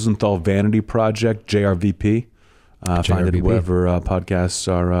and Rosenthal Vanity Project, JRVP. Find it wherever podcasts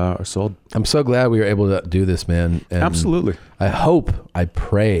are sold. I'm so glad we were able to do this, man. And absolutely. I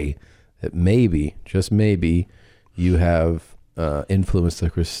pray that maybe, just maybe, you have influenced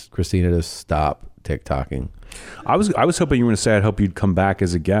Christina to stop TikToking. I was hoping you were going to say I'd hope you'd come back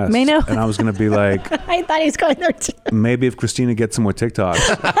as a guest. I know. And I was going to be like, I thought he was going there too. Maybe if Christina gets some more TikToks,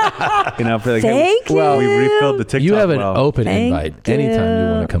 for like, Thank you. Well, we refilled the TikTok. You have an open Thank invite you. anytime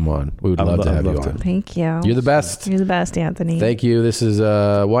you want to come on. We would love to have you on. Thank you. You're the best. You're the best, Anthony. Thank you. This is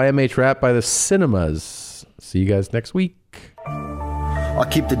YMH Rap by the Cinemas. See you guys next week. I'll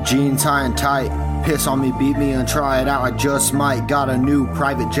keep the jeans high and tight. Piss on me, beat me, and try it out, I just might. Got a new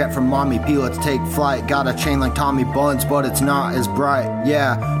private jet from Mommy P, let's take flight. Got a chain like Tommy Buns, but it's not as bright.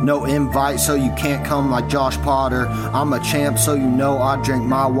 Yeah, no invite, so you can't come like Josh Potter. I'm a champ, so you know I drink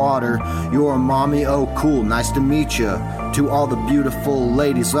my water. You're a mommy, oh cool, nice to meet ya. To all the beautiful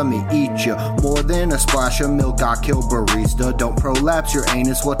ladies, let me eat ya. More than a splash of milk, I kill barista. Don't prolapse your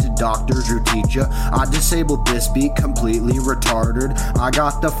anus, what did doctors you teach ya? I disabled this beat, completely retarded. I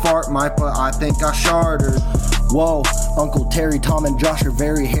got the fart mic, but I think I sharded. Whoa, Uncle Terry, Tom, and Josh are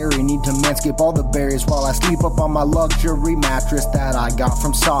very hairy. Need to manscape all the berries while I sleep up on my luxury mattress that I got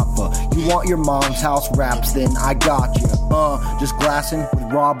from Safa. You want your mom's house raps, then I got you. Just glassing with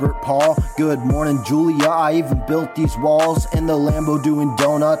Robert Paul. Good morning, Julia. I even built these walls in the Lambo doing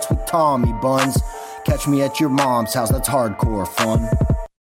donuts with Tommy Buns. Catch me at your mom's house, that's hardcore fun.